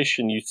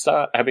simulation, you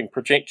start having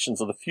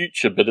projections of the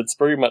future, but it's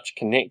very much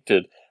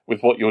connected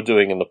with what you're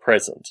doing in the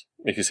present,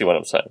 if you see what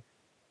I'm saying.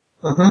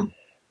 Mm-hmm.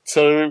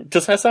 So,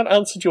 has that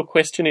answered your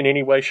question in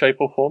any way, shape,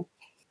 or form?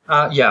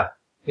 Yeah,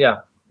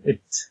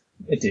 it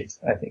did,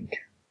 I think.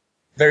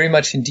 Very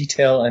much in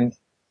detail and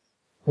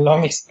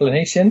long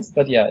explanations,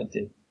 but yeah, it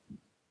did.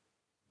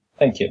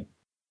 Thank you.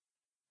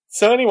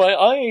 So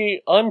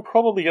anyway, I'm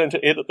probably going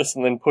to edit this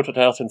and then put it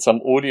out in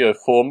some audio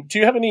form. Do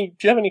you have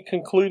any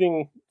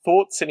concluding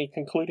thoughts, any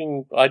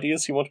concluding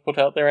ideas you want to put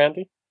out there,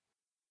 Andy?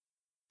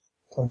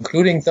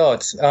 Concluding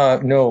thoughts?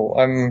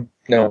 No.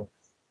 No.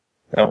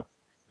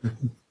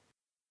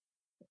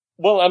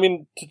 Well,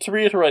 to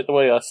reiterate the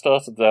way I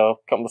started our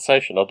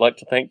conversation, I'd like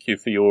to thank you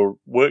for your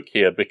work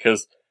here,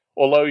 because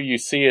although you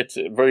see it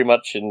very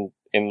much in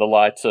the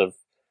light of,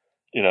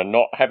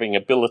 not having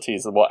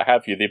abilities and what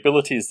have you, the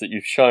abilities that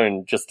you've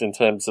shown just in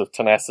terms of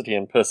tenacity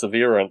and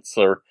perseverance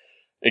are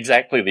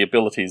exactly the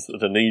abilities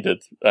that are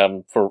needed,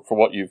 for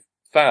what you've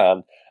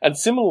found. And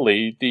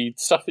similarly, the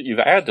stuff that you've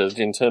added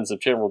in terms of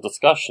general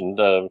discussion,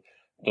 the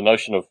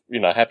notion of,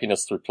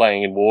 happiness through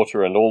playing in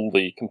water and all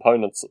the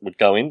components that would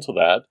go into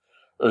that,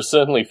 are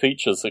certainly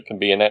features that can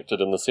be enacted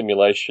in the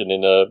simulation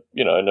in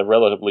a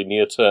relatively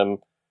near-term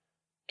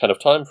kind of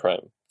time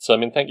frame. So,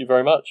 thank you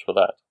very much for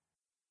that.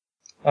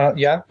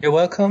 Yeah, you're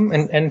welcome.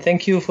 And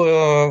thank you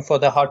for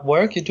the hard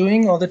work you're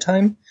doing all the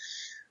time,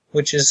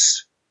 which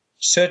is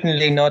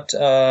certainly not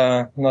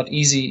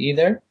easy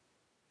either,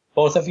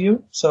 both of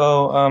you.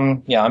 So,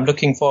 I'm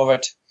looking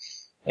forward to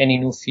any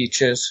new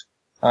features,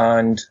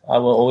 and I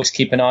will always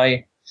keep an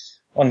eye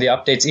on the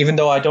updates, even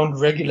though I don't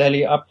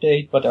regularly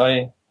update, but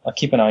I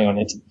keep an eye on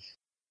it.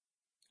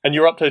 And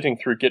you're updating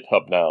through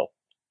GitHub now,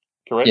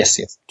 correct? Yes.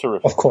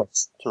 Terrific. Of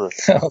course.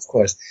 Terrific. Of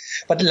course.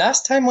 But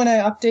last time when I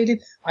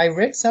updated, I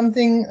read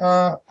something,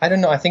 I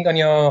don't know, I think on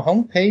your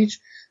homepage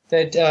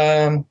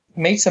that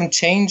made some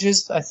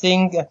changes, I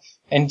think,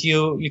 and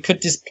you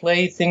could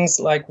display things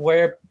like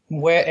where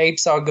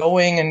apes are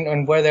going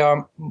and where they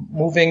are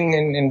moving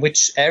in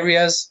which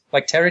areas,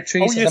 like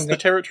territories. Oh, yes, the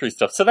territory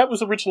stuff. So that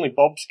was originally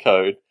Bob's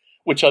code,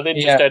 which I then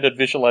just added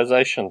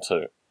visualization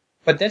to.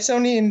 But that's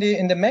only in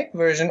the Mac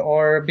version,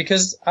 or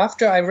because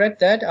after I read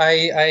that,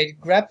 I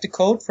grabbed the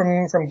code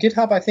from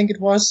GitHub, I think it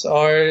was,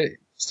 or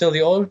still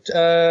the old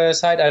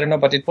site, I don't know,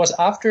 but it was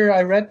after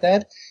I read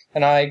that,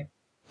 and I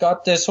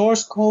got the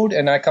source code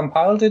and I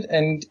compiled it,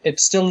 and it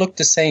still looked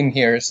the same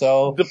here.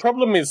 So the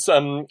problem is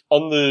on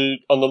the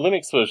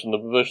Linux version, the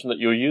version that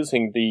you're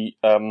using, the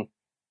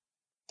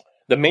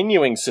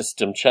menuing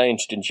system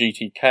changed in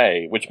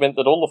GTK, which meant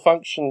that all the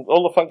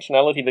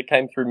functionality that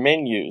came through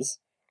menus,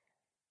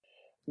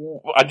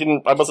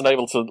 I wasn't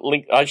able to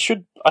link. I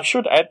should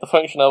add the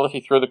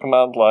functionality through the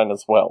command line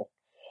as well.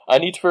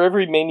 For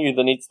every menu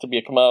there needs to be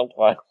a command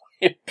line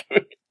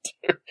input.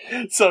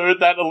 So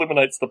that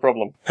eliminates the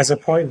problem. As a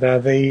point there,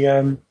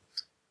 the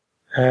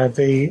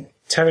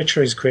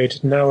territories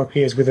grid now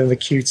appears within the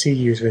Qt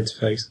user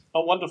interface.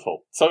 Oh,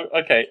 wonderful. So,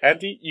 okay,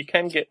 Andy, you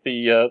can get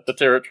the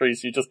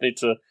territories, you just need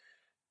to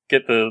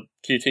get the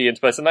Qt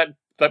interface, and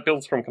that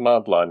builds from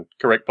command line,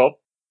 correct, Bob?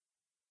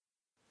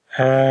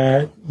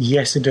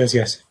 Yes, it does,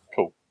 yes.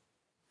 Cool.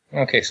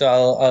 Okay, so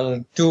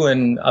I'll do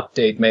an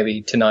update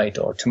maybe tonight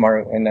or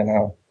tomorrow, and then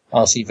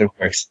I'll see if it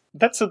works.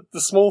 That's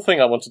the small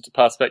thing I wanted to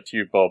pass back to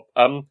you, Bob.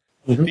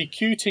 The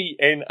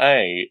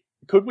QTNA,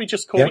 could we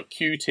just call it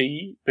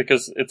QT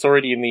because it's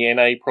already in the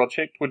NA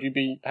project? Would you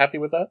be happy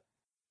with that?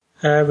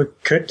 We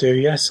could do,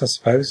 yes, I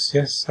suppose,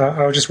 yes.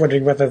 I was just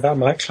wondering whether that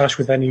might clash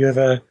with any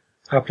other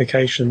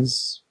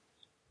applications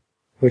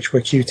which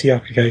were Qt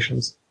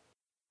applications.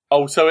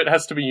 Oh, so it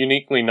has to be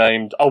uniquely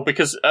named. Oh,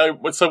 because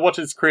so what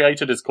is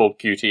created is called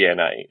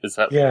QTNA. Is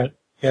that right?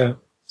 Yeah.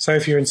 So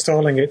if you're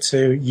installing it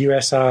to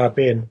USR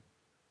bin,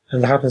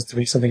 and there happens to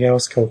be something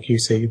else called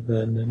QT,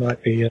 then it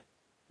might be.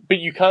 But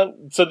you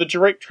can't. So the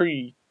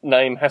directory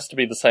name has to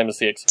be the same as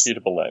the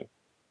executable name.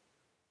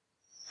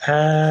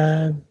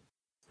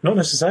 Not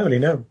necessarily.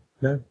 No,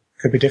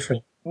 could be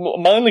different.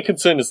 My only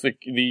concern is the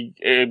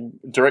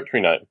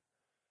directory name.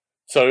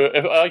 So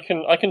if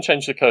I can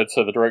change the code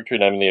so the directory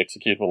name and the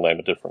executable name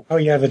are different. Oh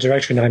yeah, the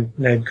directory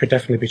name could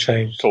definitely be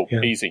changed. Cool,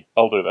 yeah. Easy.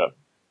 I'll do that.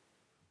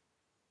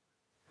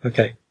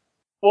 Okay.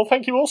 Well,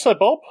 thank you also,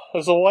 Bob,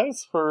 as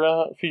always,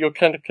 for your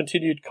kind of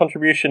continued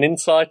contribution,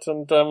 insight,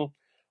 and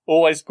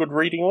always good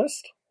reading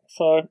list.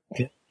 So,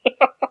 yeah.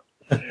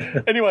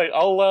 Anyway,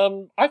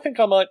 I think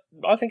I might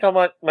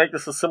make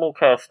this a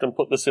simulcast and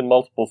put this in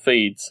multiple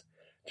feeds,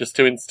 just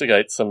to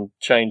instigate some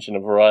change in a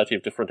variety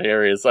of different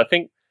areas. I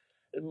think,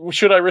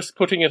 should I risk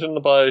putting it in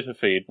the biota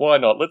feed? Why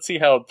not? Let's see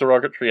how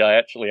derogatory I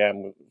actually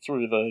am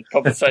through the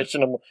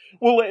conversation, and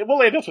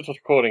we'll edit it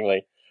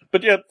accordingly.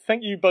 But yeah,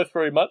 thank you both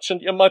very much.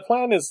 And my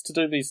plan is to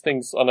do these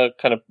things on a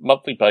kind of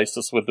monthly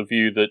basis with the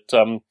view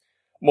that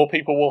more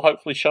people will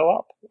hopefully show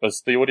up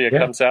as the audio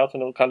comes out,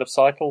 and it'll kind of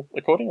cycle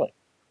accordingly.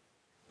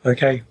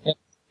 Okay. Yeah.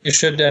 You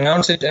should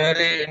announce it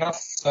early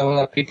enough so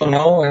that people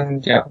know.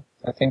 And yeah,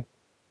 I think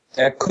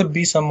there could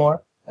be some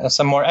more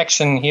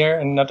action here,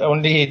 and not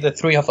only the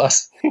three of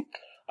us.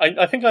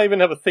 I think I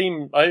even have a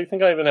theme. I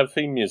think I even have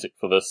theme music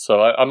for this,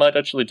 so I might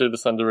actually do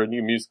this under a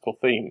new musical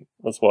theme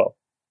as well.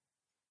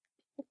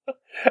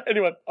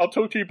 Anyway, I'll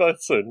talk to you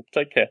both soon.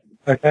 Take care.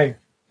 Okay.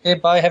 Okay,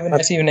 bye. Have a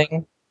nice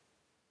evening.